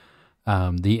then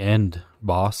the end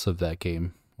boss of that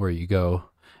game where you go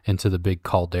into the big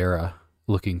caldera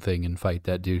looking thing and fight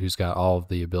that dude who's got all of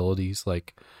the abilities,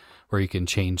 like where you can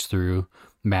change through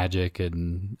magic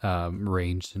and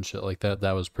ranged and shit like that.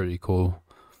 That was pretty cool.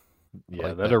 Yeah,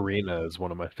 like that that. arena is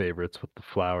one of my favorites with the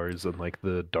flowers and like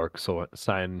the dark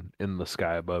sign in the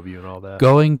sky above you and all that.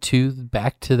 Going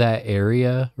back to that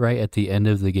area right at the end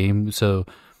of the game, so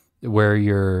where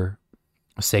you're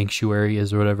sanctuary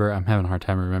is or whatever. I'm having a hard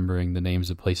time remembering the names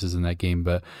of places in that game,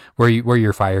 but where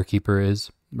your firekeeper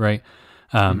is, right?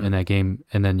 In that game,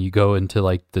 and then you go into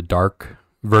like the dark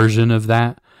version of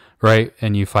that, right?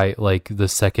 And you fight like the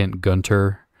second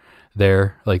Gunter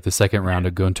there, like the second round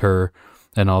of Gunter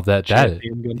and all of that.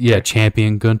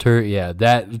 Champion Gunter. Yeah,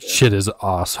 that shit is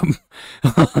awesome.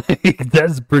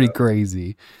 That's pretty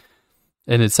crazy.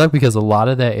 And it sucked because a lot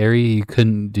of that area you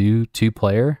couldn't do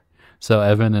 2-player. So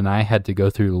Evan and I had to go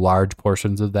through large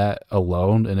portions of that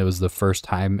alone, and it was the first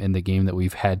time in the game that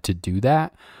we've had to do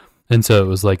that. And so it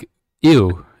was like,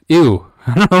 ew,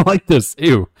 I don't like this,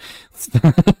 ew.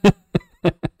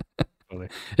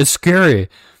 It's scary.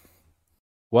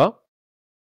 Well,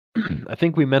 I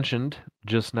think we mentioned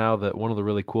just now that one of the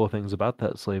really cool things about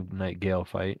that Slave Knight Gale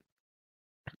fight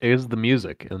is the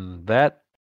music, and that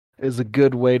is a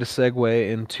good way to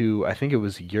segue into, I think it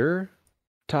was your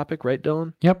topic, right,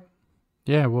 Dylan? Yep.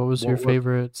 Yeah, what was your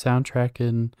favorite soundtrack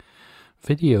in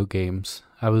video games?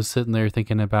 I was sitting there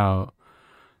thinking about,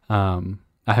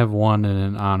 I have one and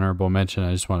an honorable mention.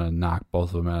 I just want to knock both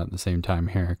of them out at the same time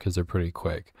here because they're pretty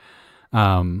quick.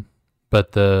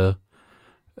 But the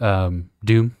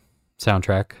Doom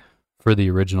soundtrack for the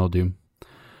original Doom,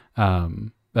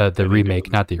 the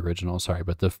remake, not the original, sorry,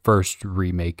 but the first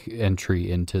remake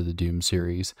entry into the Doom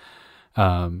series,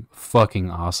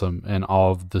 fucking awesome. And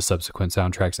all of the subsequent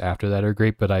soundtracks after that are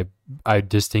great, but I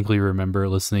distinctly remember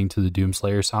listening to the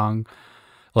Doomslayer song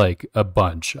like a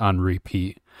bunch on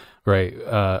repeat, right,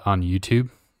 on YouTube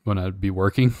when I'd be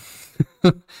working.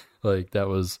 Like, that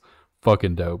was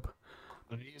fucking dope.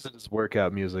 He uses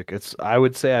workout music. I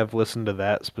would say I've listened to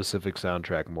that specific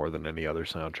soundtrack more than any other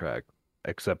soundtrack,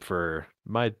 except for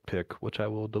my pick, which I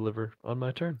will deliver on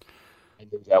my turn. I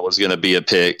knew that was going to be a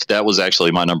pick. That was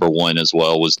actually my number one as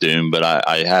well, was Doom, but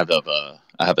I have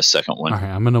a second one. All right,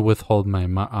 I'm going to withhold my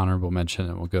honorable mention,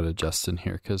 and we'll go to Justin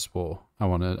here because I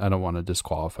don't want to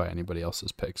disqualify anybody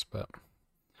else's picks, but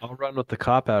I'll run with the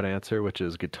cop-out answer, which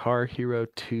is Guitar Hero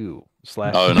 2 /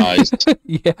 Oh, nice.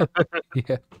 yeah.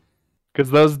 Because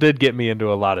those did get me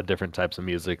into a lot of different types of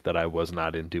music that I was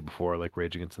not into before, like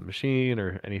Rage Against the Machine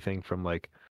or anything from like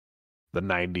the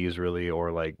 90s really, or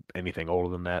like anything older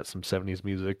than that, some 70s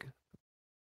music.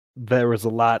 There was a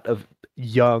lot of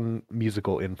young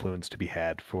musical influence to be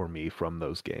had for me from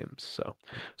those games. So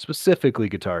specifically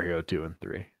Guitar Hero 2 and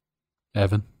 3.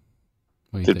 Evan?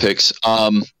 Good picks.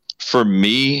 For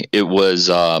me, it was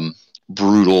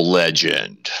Brutal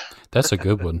Legend. That's a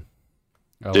good one.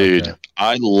 Dude,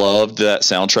 I loved that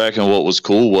soundtrack, and what was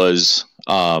cool was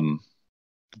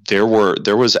there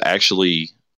was actually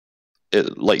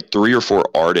like 3 or 4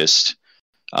 artists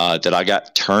that I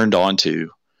got turned on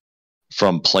to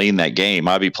from playing that game.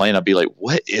 I'd be like,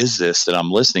 what is this that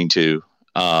I'm listening to?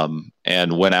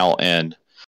 And went out and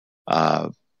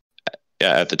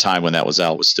at the time when that was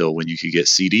out was still when you could get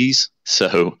CDs.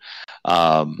 So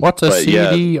what's a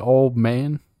CD, old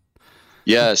man?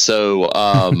 Yeah, so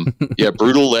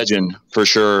Brutal Legend for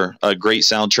sure, a great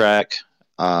soundtrack,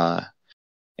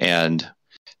 and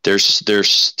there's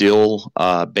still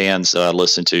bands that I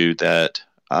listen to that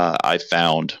I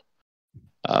found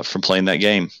from playing that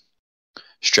game.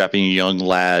 Strapping Young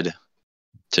Lad,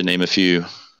 to name a few,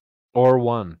 or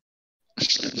one.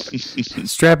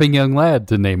 Strapping Young Lad,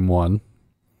 to name one.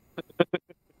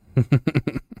 Does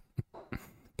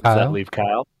that leave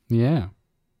Kyle? Yeah.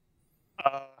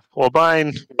 Well,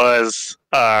 mine was,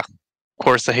 of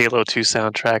course, the Halo 2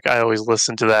 soundtrack. I always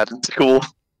listened to that in school.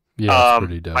 Yeah, it's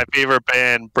pretty dope. My favorite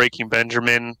band, Breaking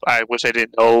Benjamin, which I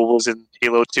didn't know was in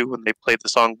Halo 2 when they played the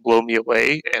song Blow Me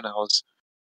Away, and I was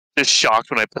just shocked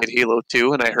when I played Halo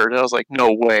 2 and I heard it. I was like,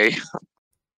 no way.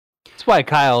 That's why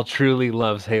Kyle truly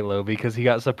loves Halo, because he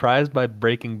got surprised by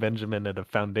Breaking Benjamin at a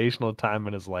foundational time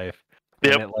in his life.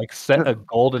 Yep. And it like set a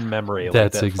golden memory.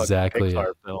 That's like that exactly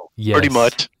Pixar it. film. Yes. Pretty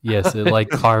much. Yes, it like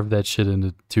carved that shit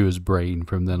into his brain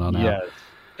from then on out.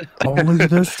 Yes. Only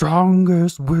the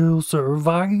strongest will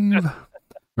survive.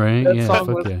 Right? That Yeah, song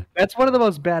fuck was- yeah. That's one of the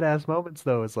most badass moments,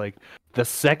 though. Is like the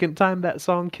second time that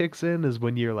song kicks in is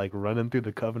when you're like running through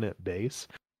the Covenant base,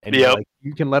 and you're, Yep. like,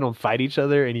 you can let them fight each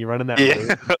other, and you run in that Yeah.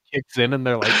 room, and it kicks in, and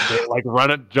they're like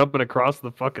running, jumping across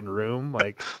the fucking room,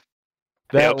 like.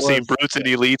 Yep, seeing brutes and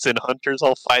elites and hunters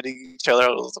all fighting each other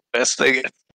was the best thing.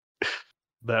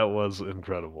 That was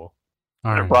incredible.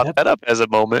 All I right. brought that up as a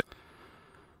moment.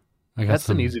 I got That's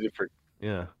some, an easy to forget.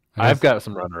 Yeah, I I've got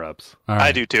some runner-ups. all right.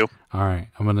 I do too. All right.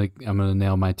 I'm gonna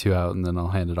nail my 2 out and then I'll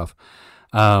hand it off.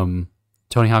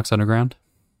 Tony Hawk's Underground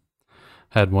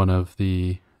had one of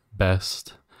the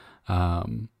best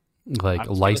like I'm just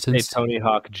gonna say licensed. Tony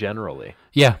Hawk generally.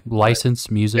 Yeah, licensed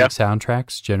music Yep.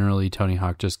 soundtracks. Generally, Tony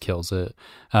Hawk just kills it.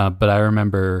 But I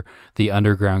remember the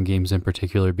Underground games in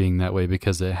particular being that way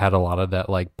because it had a lot of that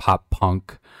like pop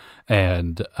punk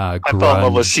and I fell in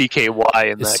love with grunge,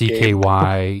 CKY in that game.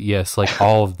 CKY. Yes, like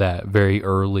all of that very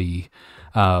early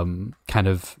kind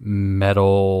of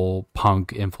metal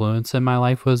punk influence in my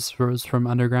life was from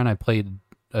Underground. I played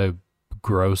a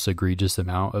gross, egregious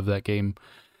amount of that game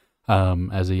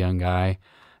as a young guy,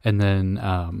 and then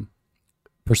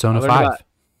Persona I learned 5. about-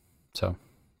 So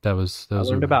that was I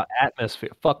learned about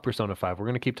Atmosphere. Fuck Persona 5. We're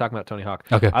gonna keep talking about Tony Hawk.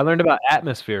 Okay. I learned about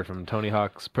Atmosphere from Tony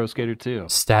Hawk's Pro Skater 2.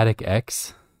 Static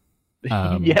X.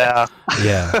 Yeah. Yeah.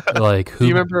 Yeah, like Do who?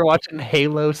 you remember watching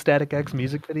Halo Static X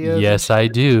music videos? Yes, I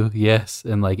do. Yes,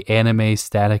 and like anime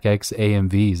Static X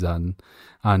AMVs on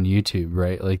YouTube,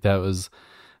 right? Like that was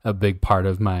a big part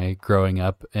of my growing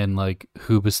up, and like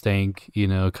Hoobastank,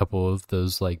 a couple of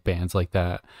those like bands like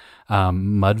that.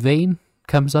 Mudvayne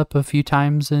comes up a few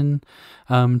times in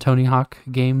Tony Hawk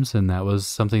games, and that was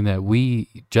something that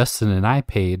Justin and I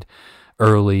paid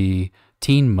early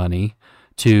teen money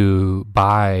to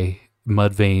buy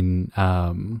Mudvayne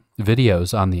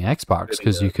videos on the Xbox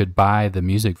because you could buy the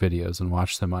music videos and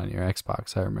watch them on your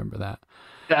Xbox. I remember that.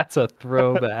 That's a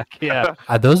throwback. Yeah.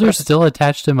 Those are still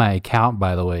attached to my account,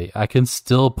 by the way. I can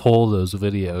still pull those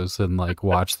videos and like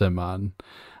watch them on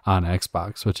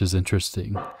Xbox, which is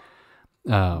interesting.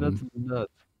 That's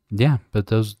nuts. Yeah, but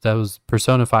that was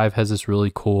Persona 5 has this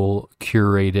really cool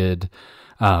curated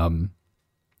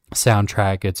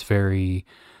soundtrack. It's very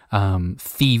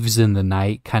Thieves in the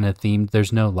Night kind of themed.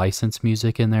 There's no licensed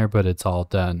music in there, but it's all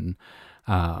done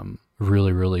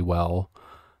really, really well.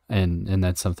 And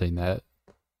that's something that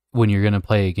when you're going to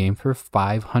play a game for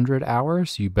 500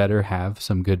 hours, you better have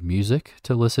some good music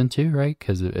to listen to, right?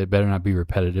 Because it better not be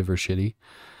repetitive or shitty.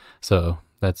 So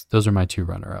those are my two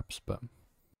runner-ups. But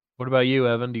What about you,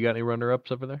 Evan? Do you got any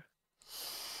runner-ups over there?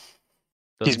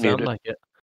 He's Doesn't sound muted. like it.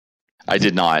 I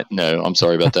did not. No, I'm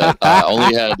sorry about that. I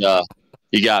only had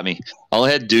you got me. I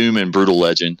only had Doom and Brutal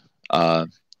Legend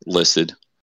listed.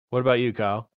 What about you,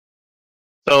 Kyle?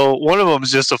 So one of them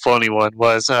is just a funny one.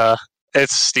 Was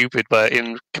it's stupid, but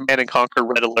in Command and Conquer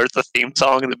Red Alert, the theme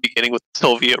song in the beginning with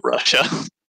Soviet Russia.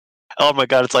 Oh my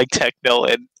god, it's like techno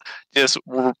and just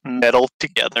metal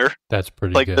together. that's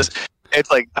pretty Like good. this, it's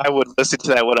like I would listen to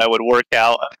that when I would work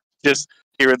out. Just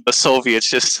hearing the Soviets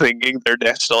just singing their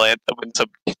national anthem and some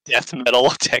death metal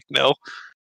techno.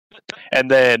 And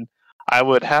then I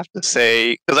would have to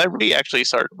say, because I actually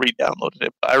started re-downloading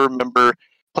it, but I remember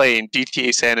playing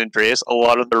GTA San Andreas. A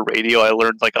lot of their radio, I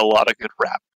learned like a lot of good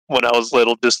rap when I was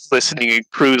little, just listening and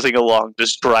cruising along,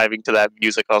 just driving to that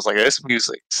music. I was like, this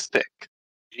music's sick.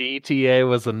 GTA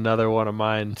was another one of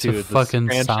mine It's too. a This fucking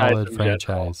franchise solid in general.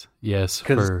 franchise. Yes,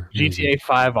 Because for GTA music.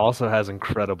 5 also has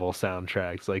incredible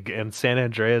soundtracks. Like, and San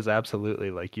Andreas, absolutely.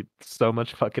 Like, so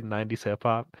much fucking 90s hip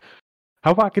hop.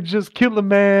 How I could just kill a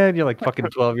man. You're like fucking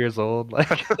 12 years old.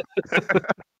 Like,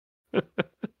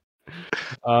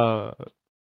 all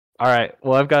right.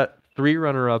 Well, I've got 3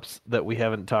 runner-ups that we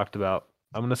haven't talked about.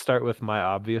 I'm gonna start with my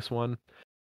obvious one,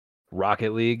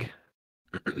 Rocket League.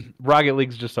 Rocket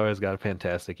League's just always got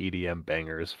fantastic EDM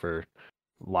bangers for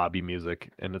lobby music,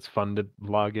 and it's fun to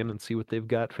log in and see what they've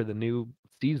got for the new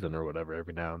season or whatever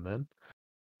every now and then.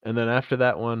 And then after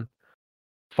that one,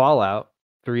 Fallout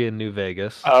 3 in New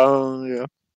Vegas. Oh yeah,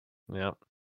 Yeah,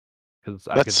 because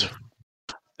I could that's just,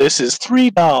 this is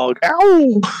 3 Dog.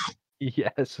 Ow!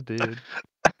 yes, dude.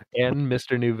 And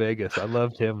Mr. New Vegas, I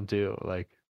loved him too. Like,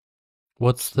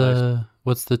 What's nice.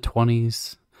 the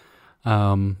 20s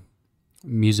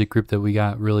music group that we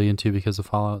got really into because of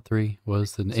Fallout 3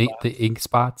 was the Ink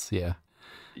Spots? Yeah.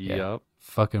 yep.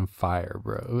 Fucking fire,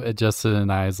 bro. Justin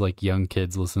and I, as like young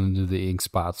kids listening to the Ink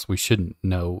Spots, we shouldn't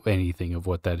know anything of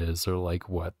what that is or like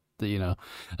what, like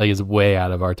it's way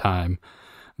out of our time.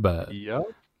 But, Yep.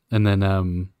 and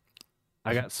then,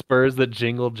 I got Spurs that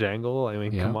jingle jangle. I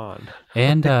mean, Yeah. come on.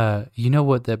 and you know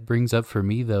what that brings up for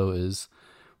me though is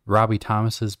Robbie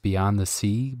Thomas's Beyond the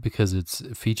Sea because it's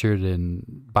featured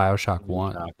in BioShock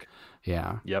 1. Shock.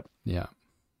 Yeah. Yep. Yeah.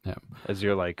 As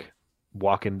you're like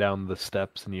walking down the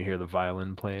steps and you hear the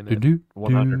violin playing. It. Do-do,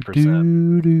 100%.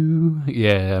 do-do.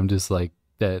 Yeah, I'm just like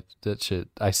that shit.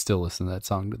 I still listen to that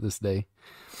song to this day.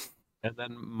 And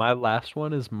then my last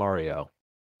one is Mario.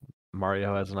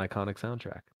 Mario has an iconic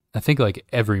soundtrack. I think like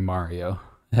every Mario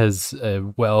has a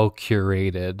well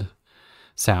curated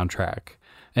soundtrack.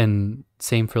 And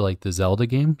same for like the Zelda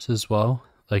games as well.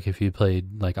 Like if you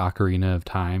played like Ocarina of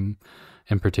Time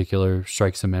in particular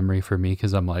strikes a memory for me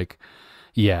because I'm like,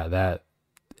 yeah, that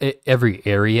every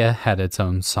area had its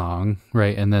own song,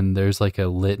 right? And then there's like a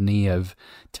litany of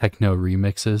techno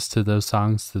remixes to those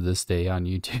songs to this day on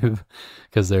YouTube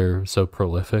because they're so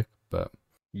prolific. But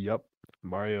Yep.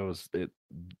 Mario's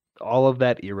all of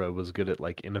that era was good at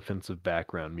like inoffensive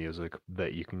background music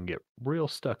that you can get real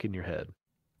stuck in your head.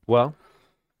 Well,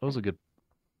 that was a good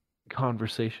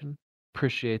conversation.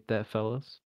 Appreciate that,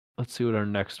 fellas. Let's see what our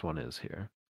next one is here.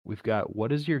 We've got,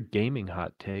 what is your gaming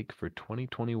hot take for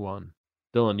 2021?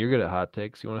 Dylan, you're good at hot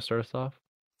takes. You want to start us off?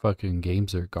 fucking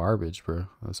games are garbage, bro.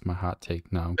 That's my hot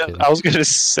take. No, I'm kidding. I was gonna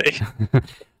say.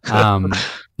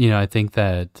 I think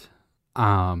that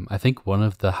I think one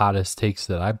of the hottest takes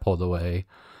that I pulled away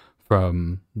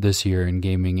from this year in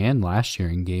gaming and last year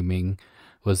in gaming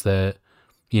was that,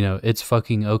 it's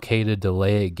fucking okay to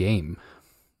delay a game.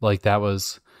 Like, that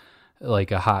was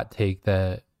like a hot take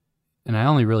that, and I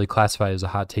only really classify it as a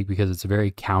hot take because it's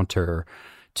very counter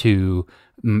to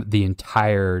the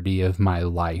entirety of my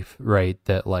life, right?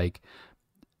 That, like,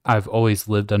 I've always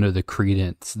lived under the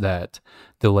credence that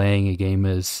delaying a game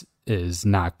is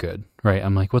not good, right?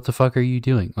 I'm like, what the fuck are you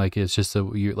doing? Like, it's just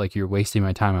you're wasting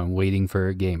my time. I'm waiting for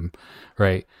a game,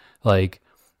 right? Like,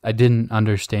 I didn't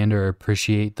understand or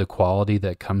appreciate the quality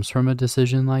that comes from a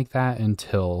decision like that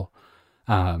until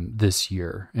this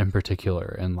year in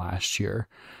particular and last year.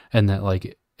 And that,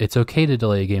 like, it's okay to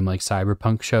delay a game, like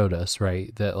Cyberpunk showed us,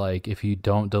 right? That, like, if you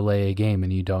don't delay a game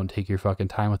and you don't take your fucking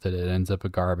time with it, it ends up a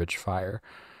garbage fire,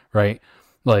 right?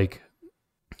 Like,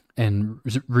 and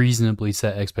reasonably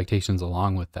set expectations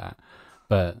along with that.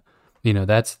 But,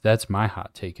 that's my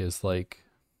hot take is, like,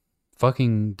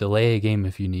 fucking delay a game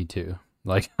if you need to.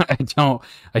 Like, I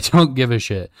don't give a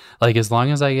shit. Like, as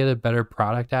long as I get a better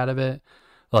product out of it,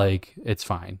 like, it's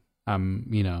fine.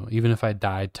 Even if I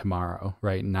died tomorrow,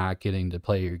 right, not getting to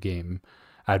play your game,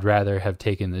 I'd rather have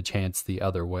taken the chance the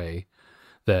other way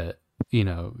that,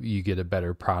 you get a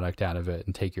better product out of it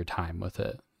and take your time with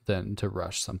it than to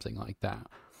rush something like that.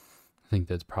 I think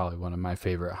that's probably one of my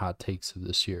favorite hot takes of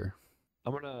this year.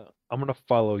 I'm gonna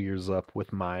follow yours up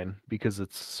with mine because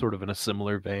it's sort of in a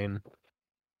similar vein.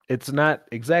 It's not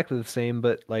exactly the same,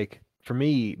 but, like, for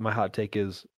me, my hot take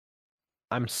is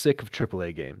I'm sick of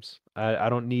AAA games. I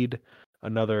don't need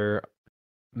another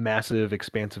massive,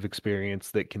 expansive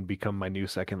experience that can become my new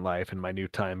Second Life and my new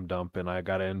time dump, and I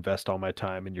gotta invest all my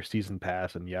time in your season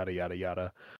pass and yada yada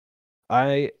yada.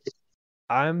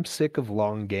 I'm sick of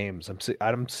long games.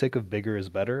 I'm sick of bigger is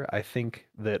better. I think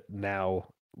that now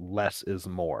less is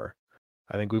more.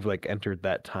 I think we've, like, entered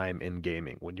that time in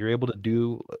gaming when you're able to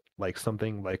do, like,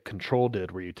 something like Control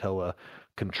did, where you tell a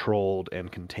controlled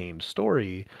and contained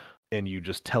story and you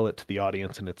just tell it to the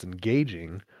audience and it's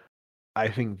engaging. I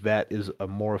think that is a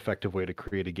more effective way to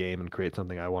create a game and create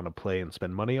something I want to play and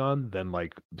spend money on than,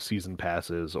 like, season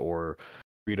passes or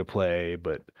free to play.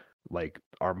 But, like,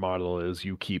 our model is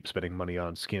you keep spending money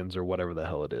on skins or whatever the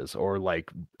hell it is, or,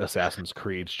 like, Assassin's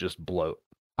Creed's just bloat.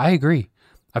 I agree.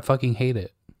 I fucking hate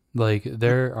it. Like,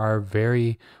 there are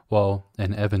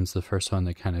and Evan's the first one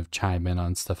to kind of chime in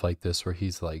on stuff like this, where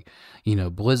he's like,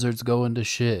 Blizzard's going to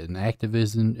shit and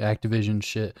Activision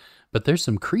shit. But there's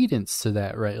some credence to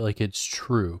that, right? Like, it's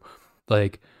true.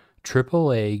 Like,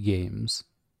 AAA games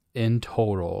in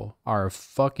total are a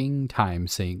fucking time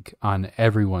sink on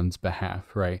everyone's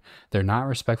behalf, right? They're not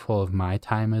respectful of my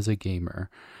time as a gamer.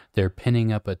 They're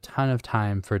pinning up a ton of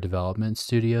time for development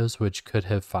studios, which could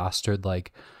have fostered,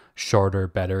 like, shorter,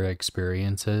 better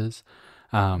experiences.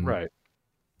 Right.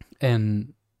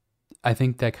 And I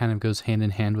think that kind of goes hand in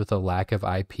hand with a lack of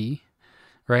IP,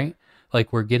 right?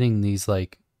 Like, we're getting these,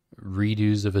 like,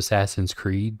 redos of Assassin's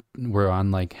Creed. We're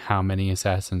on, like, how many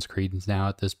Assassin's Creeds now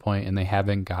at this point, and they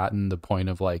haven't gotten the point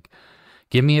of, like,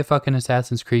 give me a fucking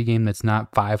Assassin's Creed game that's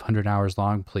not 500 hours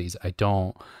long, please. I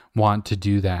don't want to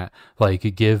do that.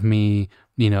 Like, give me,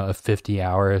 a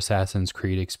 50-hour Assassin's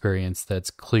Creed experience that's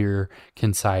clear,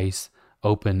 concise,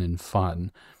 open, and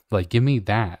fun. Like, give me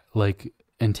that. Like,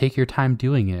 and take your time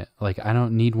doing it. Like, I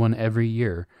don't need one every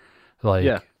year. Like,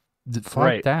 yeah. Fuck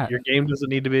right. that. Your game doesn't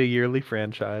need to be a yearly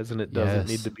franchise, and it doesn't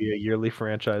need to be a yearly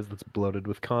franchise that's bloated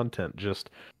with content. Just,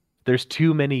 there's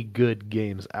too many good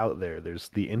games out there. There's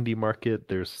the indie market.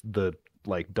 There's the,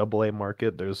 like, AA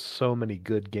market. There's so many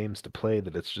good games to play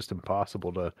that it's just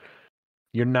impossible to.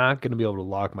 You're not going to be able to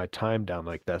log my time down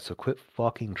like that. So quit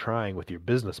fucking trying with your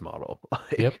business model.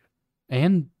 Yep.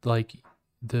 And, like,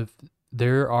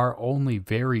 there are only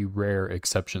very rare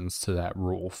exceptions to that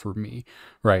rule for me,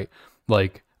 right?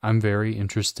 Like, I'm very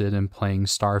interested in playing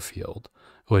Starfield,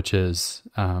 which is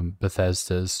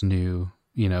Bethesda's new,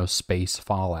 space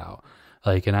Fallout.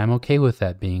 Like, and I'm okay with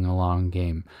that being a long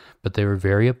game, but they were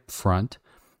very upfront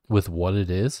with what it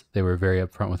is. They were very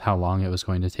upfront with how long it was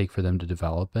going to take for them to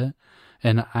develop it.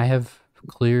 And I have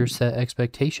clear set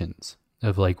expectations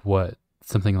of like what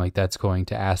something like that's going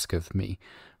to ask of me,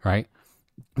 right?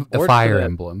 A Fire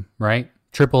Emblem, right?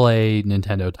 AAA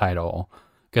Nintendo title,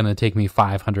 gonna take me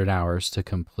 500 hours to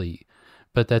complete.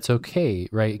 But that's okay,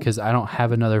 right? Because I don't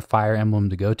have another Fire Emblem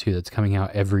to go to that's coming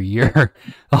out every year.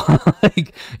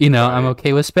 Like, you know, right. I'm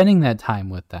okay with spending that time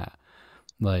with that.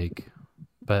 Like,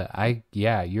 but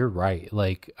yeah, you're right.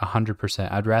 Like 100%.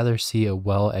 I'd rather see a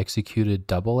well-executed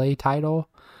AA title.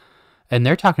 And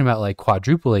they're talking about like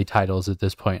quadruple A titles at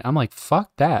this point. I'm like,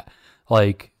 fuck that.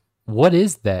 Like, what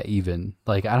is that even?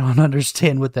 Like, I don't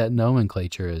understand what that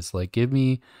nomenclature is. Like, give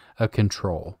me a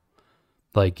Control.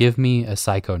 Like, give me a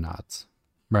Psychonauts.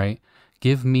 Right?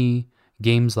 Give me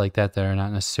games like that are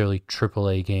not necessarily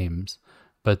AAA games,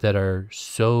 but that are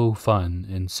so fun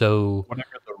and so... Whatever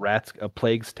a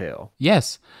Plague's Tale.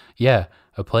 Yes. Yeah.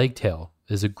 A Plague Tale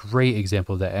is a great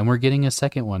example of that. And we're getting a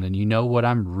second one. And you know what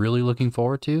I'm really looking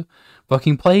forward to?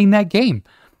 Fucking playing that game.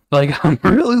 Like, I'm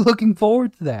really looking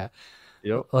forward to that.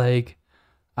 Yep. Like,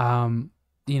 you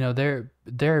know, there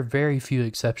are very few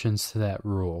exceptions to that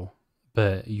rule,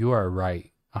 but you are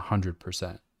right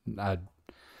 100%.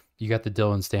 You got the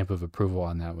Dylan stamp of approval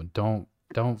on that one. Don't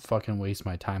fucking waste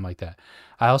my time like that.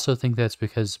 I also think that's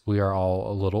because we are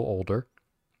all a little older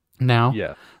now,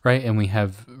 yeah, right? And we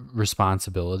have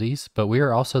responsibilities, but we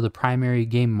are also the primary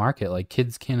game market. Like,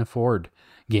 kids can't afford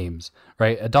games,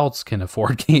 right? Adults can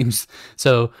afford games.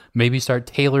 So maybe start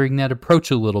tailoring that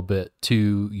approach a little bit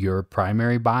to your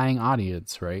primary buying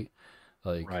audience, right?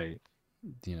 Like, right.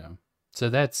 You know, so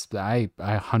that's, I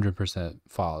 100%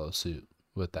 follow suit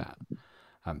with that.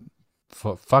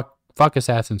 Fuck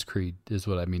Assassin's Creed is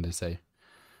what I mean to say.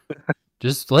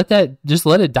 Just let it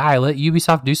die. Let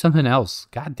Ubisoft do something else.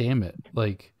 God damn it.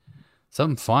 Like,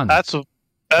 something fun. That's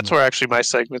where actually my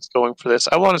segment's going for this.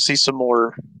 I want to see some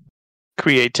more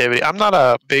creativity. I'm not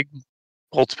a big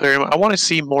multiplayer. I want to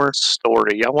see more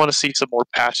story. I want to see some more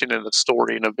passion in the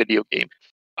story in a video game.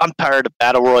 I'm tired of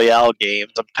battle royale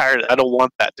games. I don't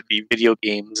want that to be video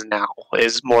games now.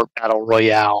 It's more battle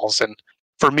royales. And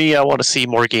for me, I want to see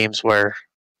more games where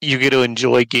you get to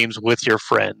enjoy games with your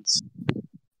friends.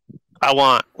 I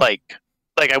want, like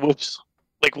I wish,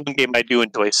 like one game I do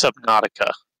enjoy,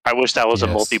 Subnautica. I wish that was a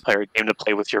multiplayer game to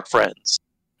play with your friends.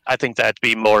 I think that'd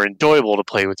be more enjoyable to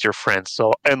play with your friends.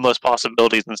 So endless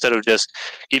possibilities instead of just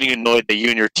getting annoyed that you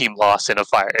and your team lost in a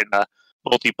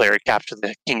multiplayer capture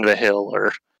the King of the Hill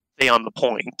or stay on the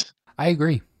point. I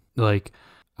agree. Like,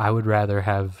 I would rather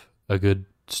have a good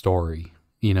story,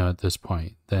 you know, at this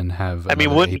point than have. I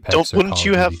mean, wouldn't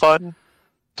you have fun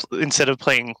instead of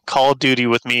playing Call of Duty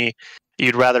with me?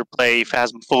 You'd rather play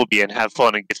Phasmophobia and have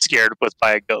fun and get scared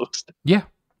by a ghost. Yeah,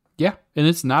 and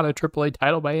it's not a AAA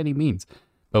title by any means,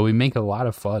 but we make a lot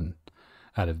of fun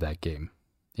out of that game.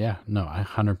 Yeah, no, I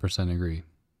 100% agree.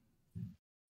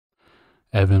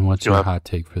 Evan, what's your hot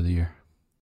take for the year?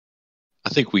 I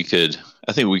think we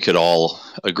could all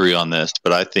agree on this,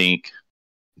 but I think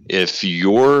if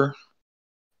your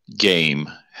game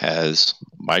has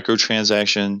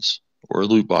microtransactions or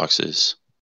loot boxes,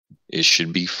 it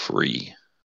should be free.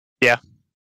 Yeah.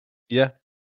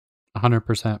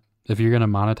 100%. If you're going to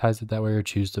monetize it that way or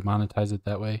choose to monetize it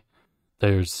that way,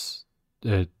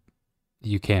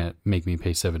 you can't make me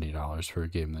pay $70 for a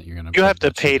game that you're going to. You have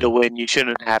to pay to win. You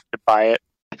shouldn't have to buy it.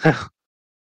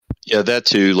 Yeah, that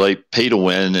too. Like, pay to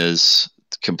win is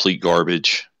complete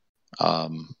garbage.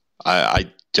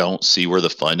 I don't see where the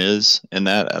fun is in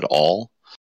that at all.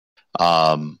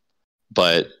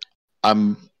 But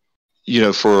I'm,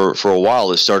 for a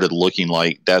while it started looking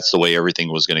like that's the way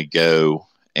everything was going to go,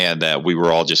 and that we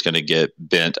were all just going to get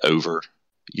bent over,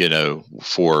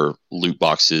 for loot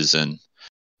boxes and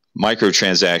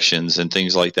microtransactions and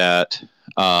things like that.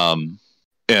 And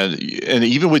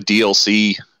even with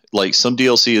DLC, like, some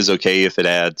DLC is okay if it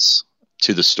adds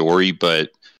to the story, but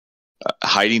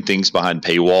hiding things behind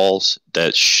paywalls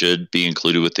that should be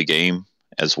included with the game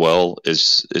as well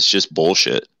it's just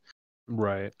bullshit.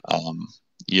 Right.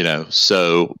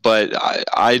 So, but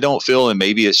I don't feel, and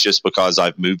maybe it's just because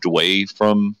I've moved away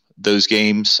from those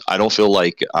games, I don't feel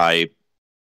like I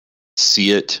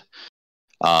see it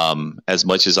as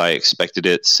much as I expected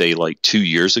it, say, like 2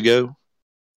 years ago.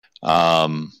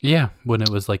 Yeah, when it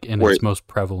was like in its most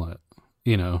prevalent,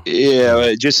 Yeah,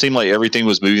 it just seemed like everything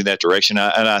was moving that direction.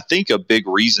 And I think a big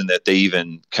reason that they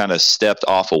even kind of stepped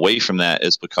off away from that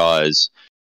is because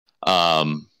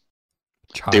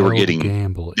they were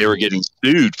getting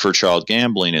sued for child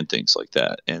gambling and things like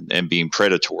that, and being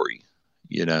predatory,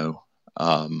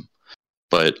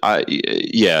 But I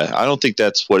don't think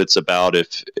that's what it's about.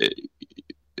 If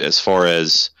as far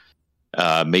as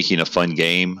making a fun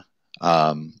game,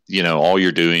 all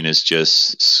you're doing is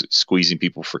just squeezing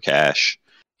people for cash.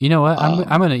 You know what?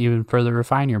 I'm going to even further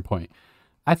refine your point.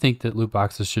 I think that loot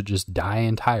boxes should just die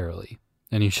entirely,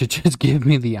 and you should just give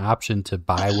me the option to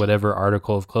buy whatever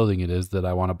article of clothing it is that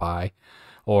I want to buy,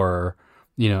 or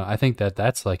I think that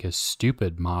that's like a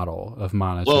stupid model of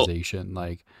monetization.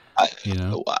 I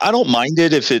don't mind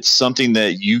it if it's something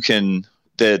that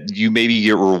you maybe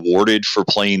get rewarded for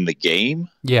playing the game.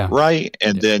 Yeah. Right.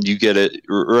 And then you get a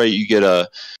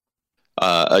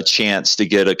chance to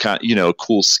get a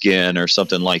cool skin or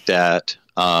something like that.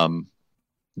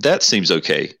 That seems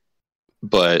okay.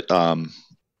 But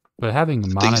having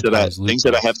things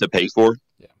that I have to pay for,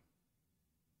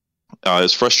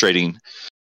 it's frustrating.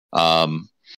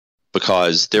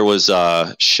 Because there was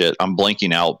I'm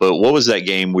blanking out, but what was that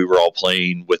game we were all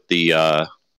playing with the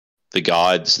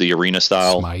gods, the arena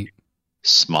style?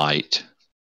 Smite.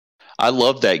 I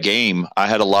loved that game. I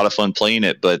had a lot of fun playing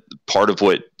it, but part of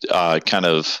what kind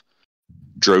of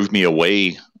drove me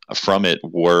away from it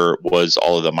was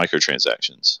all of the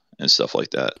microtransactions and stuff like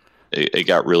that. It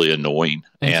got really annoying.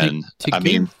 And to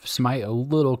give Smite a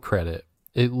little credit,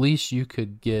 at least you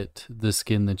could get the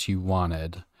skin that you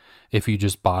wanted if you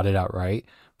just bought it outright,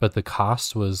 but the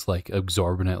cost was like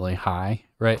exorbitantly high,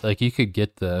 right? Like you could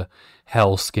get the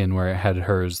Hell skin where it had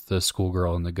the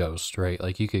schoolgirl and the ghost, right?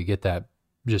 Like you could get that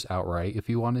just outright if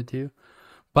you wanted to,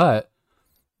 but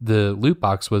the loot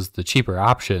box was the cheaper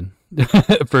option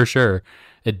for sure.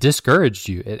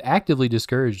 It actively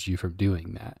discouraged you from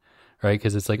doing that, right?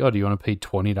 Because it's like, oh, do you want to pay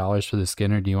 $20 for the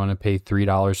skin, or do you want to pay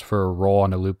 $3 for a roll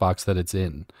on a loot box that it's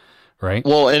in? Right.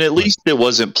 Well, and at least it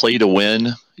wasn't play to win,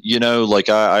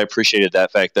 I appreciated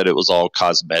that fact that it was all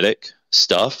cosmetic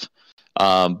stuff.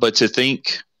 But to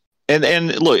think,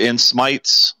 and look, in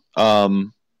Smite's,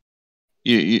 in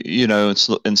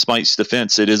Smite's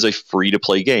defense, it is a free to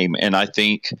play game. And I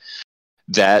think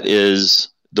that is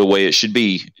the way it should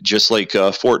be, just like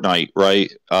Fortnite,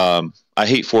 right? I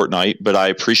hate Fortnite, but I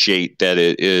appreciate that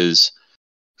it is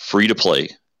free to play.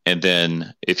 And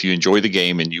then if you enjoy the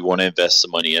game and you want to invest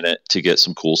some money in it to get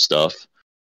some cool stuff,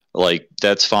 like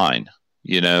that's fine.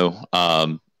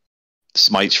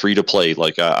 Smite's free to play.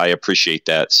 Like I appreciate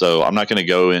that. So I'm not going to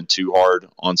go in too hard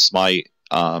on Smite,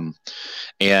 and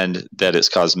that it's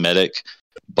cosmetic,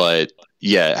 but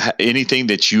yeah, anything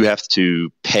that you have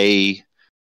to pay,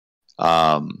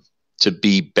 to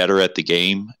be better at the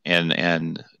game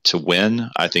and to win,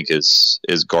 I think is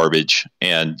garbage.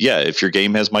 And yeah, if your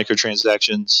game has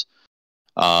microtransactions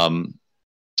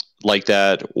like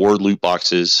that or loot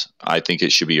boxes, I think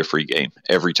it should be a free game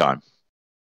every time.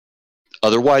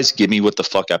 Otherwise, give me what the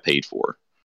fuck I paid for.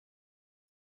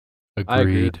 Agreed. I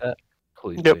agree with that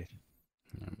completely.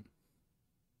 Yep.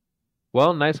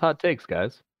 Well, nice hot takes,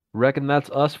 guys. Reckon that's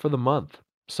us for the month.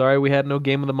 Sorry we had no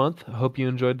game of the month. I hope you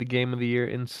enjoyed the game of the year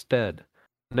instead.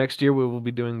 Next year we will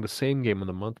be doing the same game of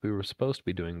the month we were supposed to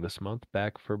be doing this month,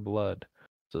 Back 4 Blood.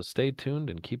 So stay tuned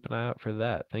and keep an eye out for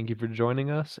that. Thank you for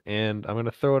joining us, and I'm going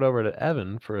to throw it over to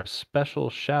Evan for a special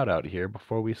shout out here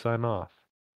before we sign off.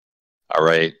 All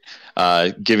right.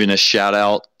 Giving a shout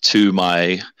out to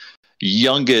my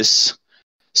youngest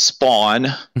spawn,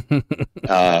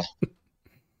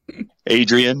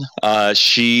 Adrian.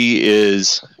 She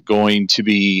is going to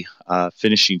be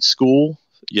finishing school.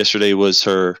 Yesterday was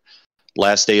her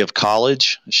last day of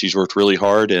college. She's worked really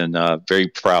hard, and very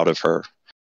proud of her.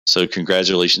 So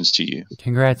congratulations to you.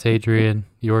 Congrats, Adrian.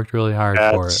 You worked really hard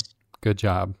for it. Good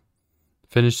job.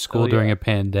 Finished school during a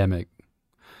pandemic.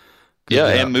 Good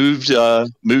job.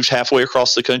 And moved halfway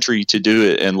across the country to do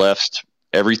it, and left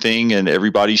everything and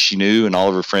everybody she knew and all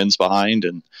of her friends behind,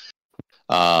 and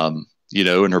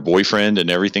and her boyfriend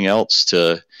and everything else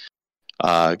to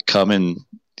come and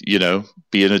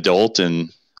be an adult and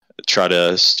try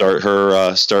to start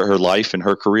her life and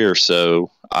her career. So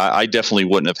I definitely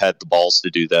wouldn't have had the balls to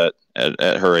do that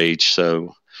at her age.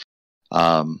 So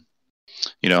I'm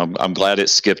glad it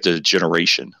skipped a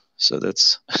generation. So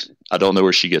that's, I don't know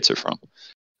where she gets it from.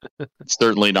 It's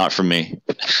certainly not from me.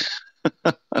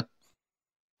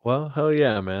 Well, hell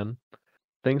yeah, man.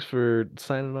 Thanks for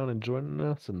signing on and joining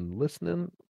us and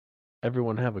listening.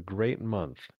 Everyone have a great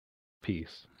month.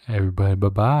 Peace. Everybody,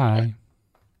 bye-bye.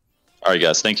 All right,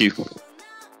 guys. Thank you.